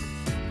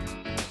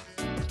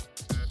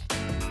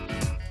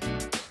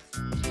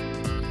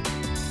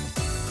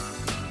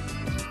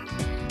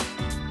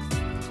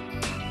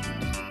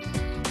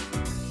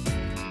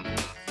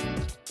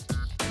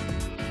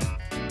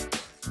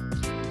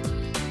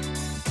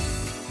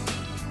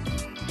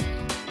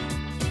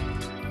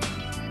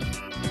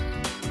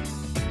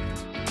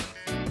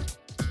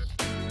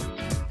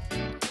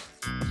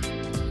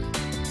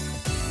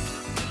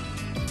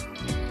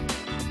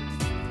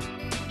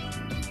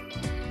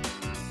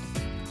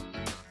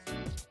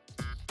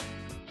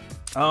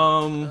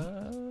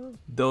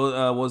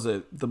 Though was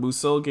it the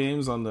Musou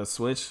games on the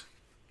Switch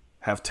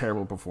have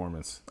terrible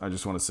performance. I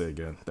just want to say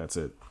again, that's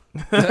it.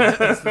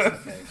 I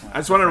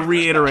just want to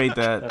reiterate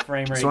that. The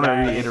frame I just rate want to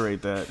guy.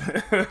 reiterate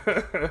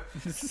that.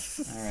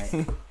 All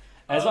right.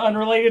 As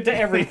unrelated to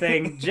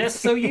everything,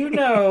 just so you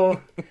know,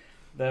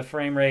 the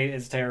frame rate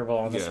is terrible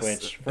on the Yes.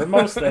 Switch for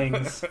most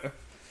things.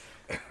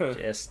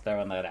 Just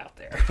throwing that out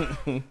there.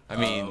 I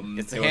mean,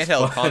 it's a it was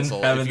handheld fun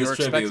console. having If you're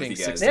this trivia with expecting you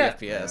guys.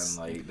 60 Yeah. FPS. And,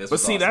 like, this But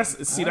was see,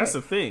 awesome. that's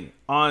the thing.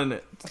 On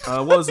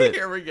what was it?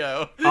 Here we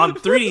go. On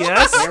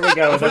 3DS, Here we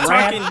go. The we're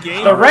rant, talking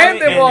Game the Boy rant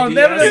that and will DS,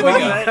 inevitably be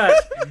go.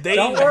 cut. they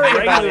Don't worry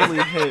about it.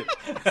 regularly hit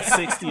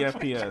 60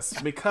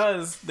 FPS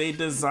because they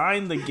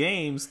designed the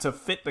games to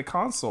fit the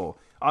console.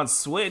 On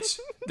Switch,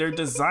 they're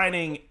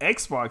designing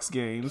Xbox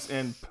games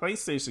and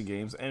PlayStation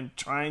games and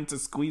trying to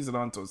squeeze it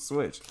onto a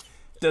Switch.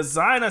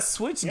 Design a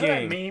Switch You know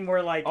that game. meme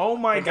where like Oh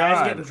my the guy's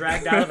God. getting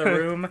dragged out of the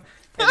room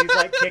and he's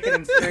like kicking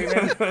and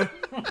screaming?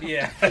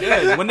 Yeah.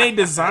 Yeah, when they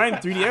designed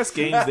 3DS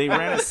games, they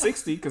ran at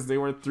 60 because they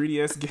were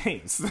 3DS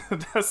games.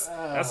 that's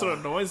what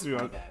annoys me.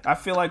 I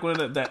feel like one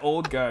of that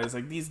old guy is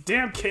like, these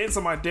damn kids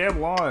on my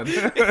damn lawn.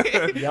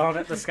 Yelling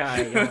at the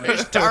sky. Yelling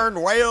These darn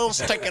whales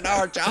taking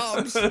our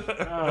jobs. Living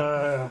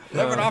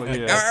off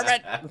the yeah.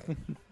 government.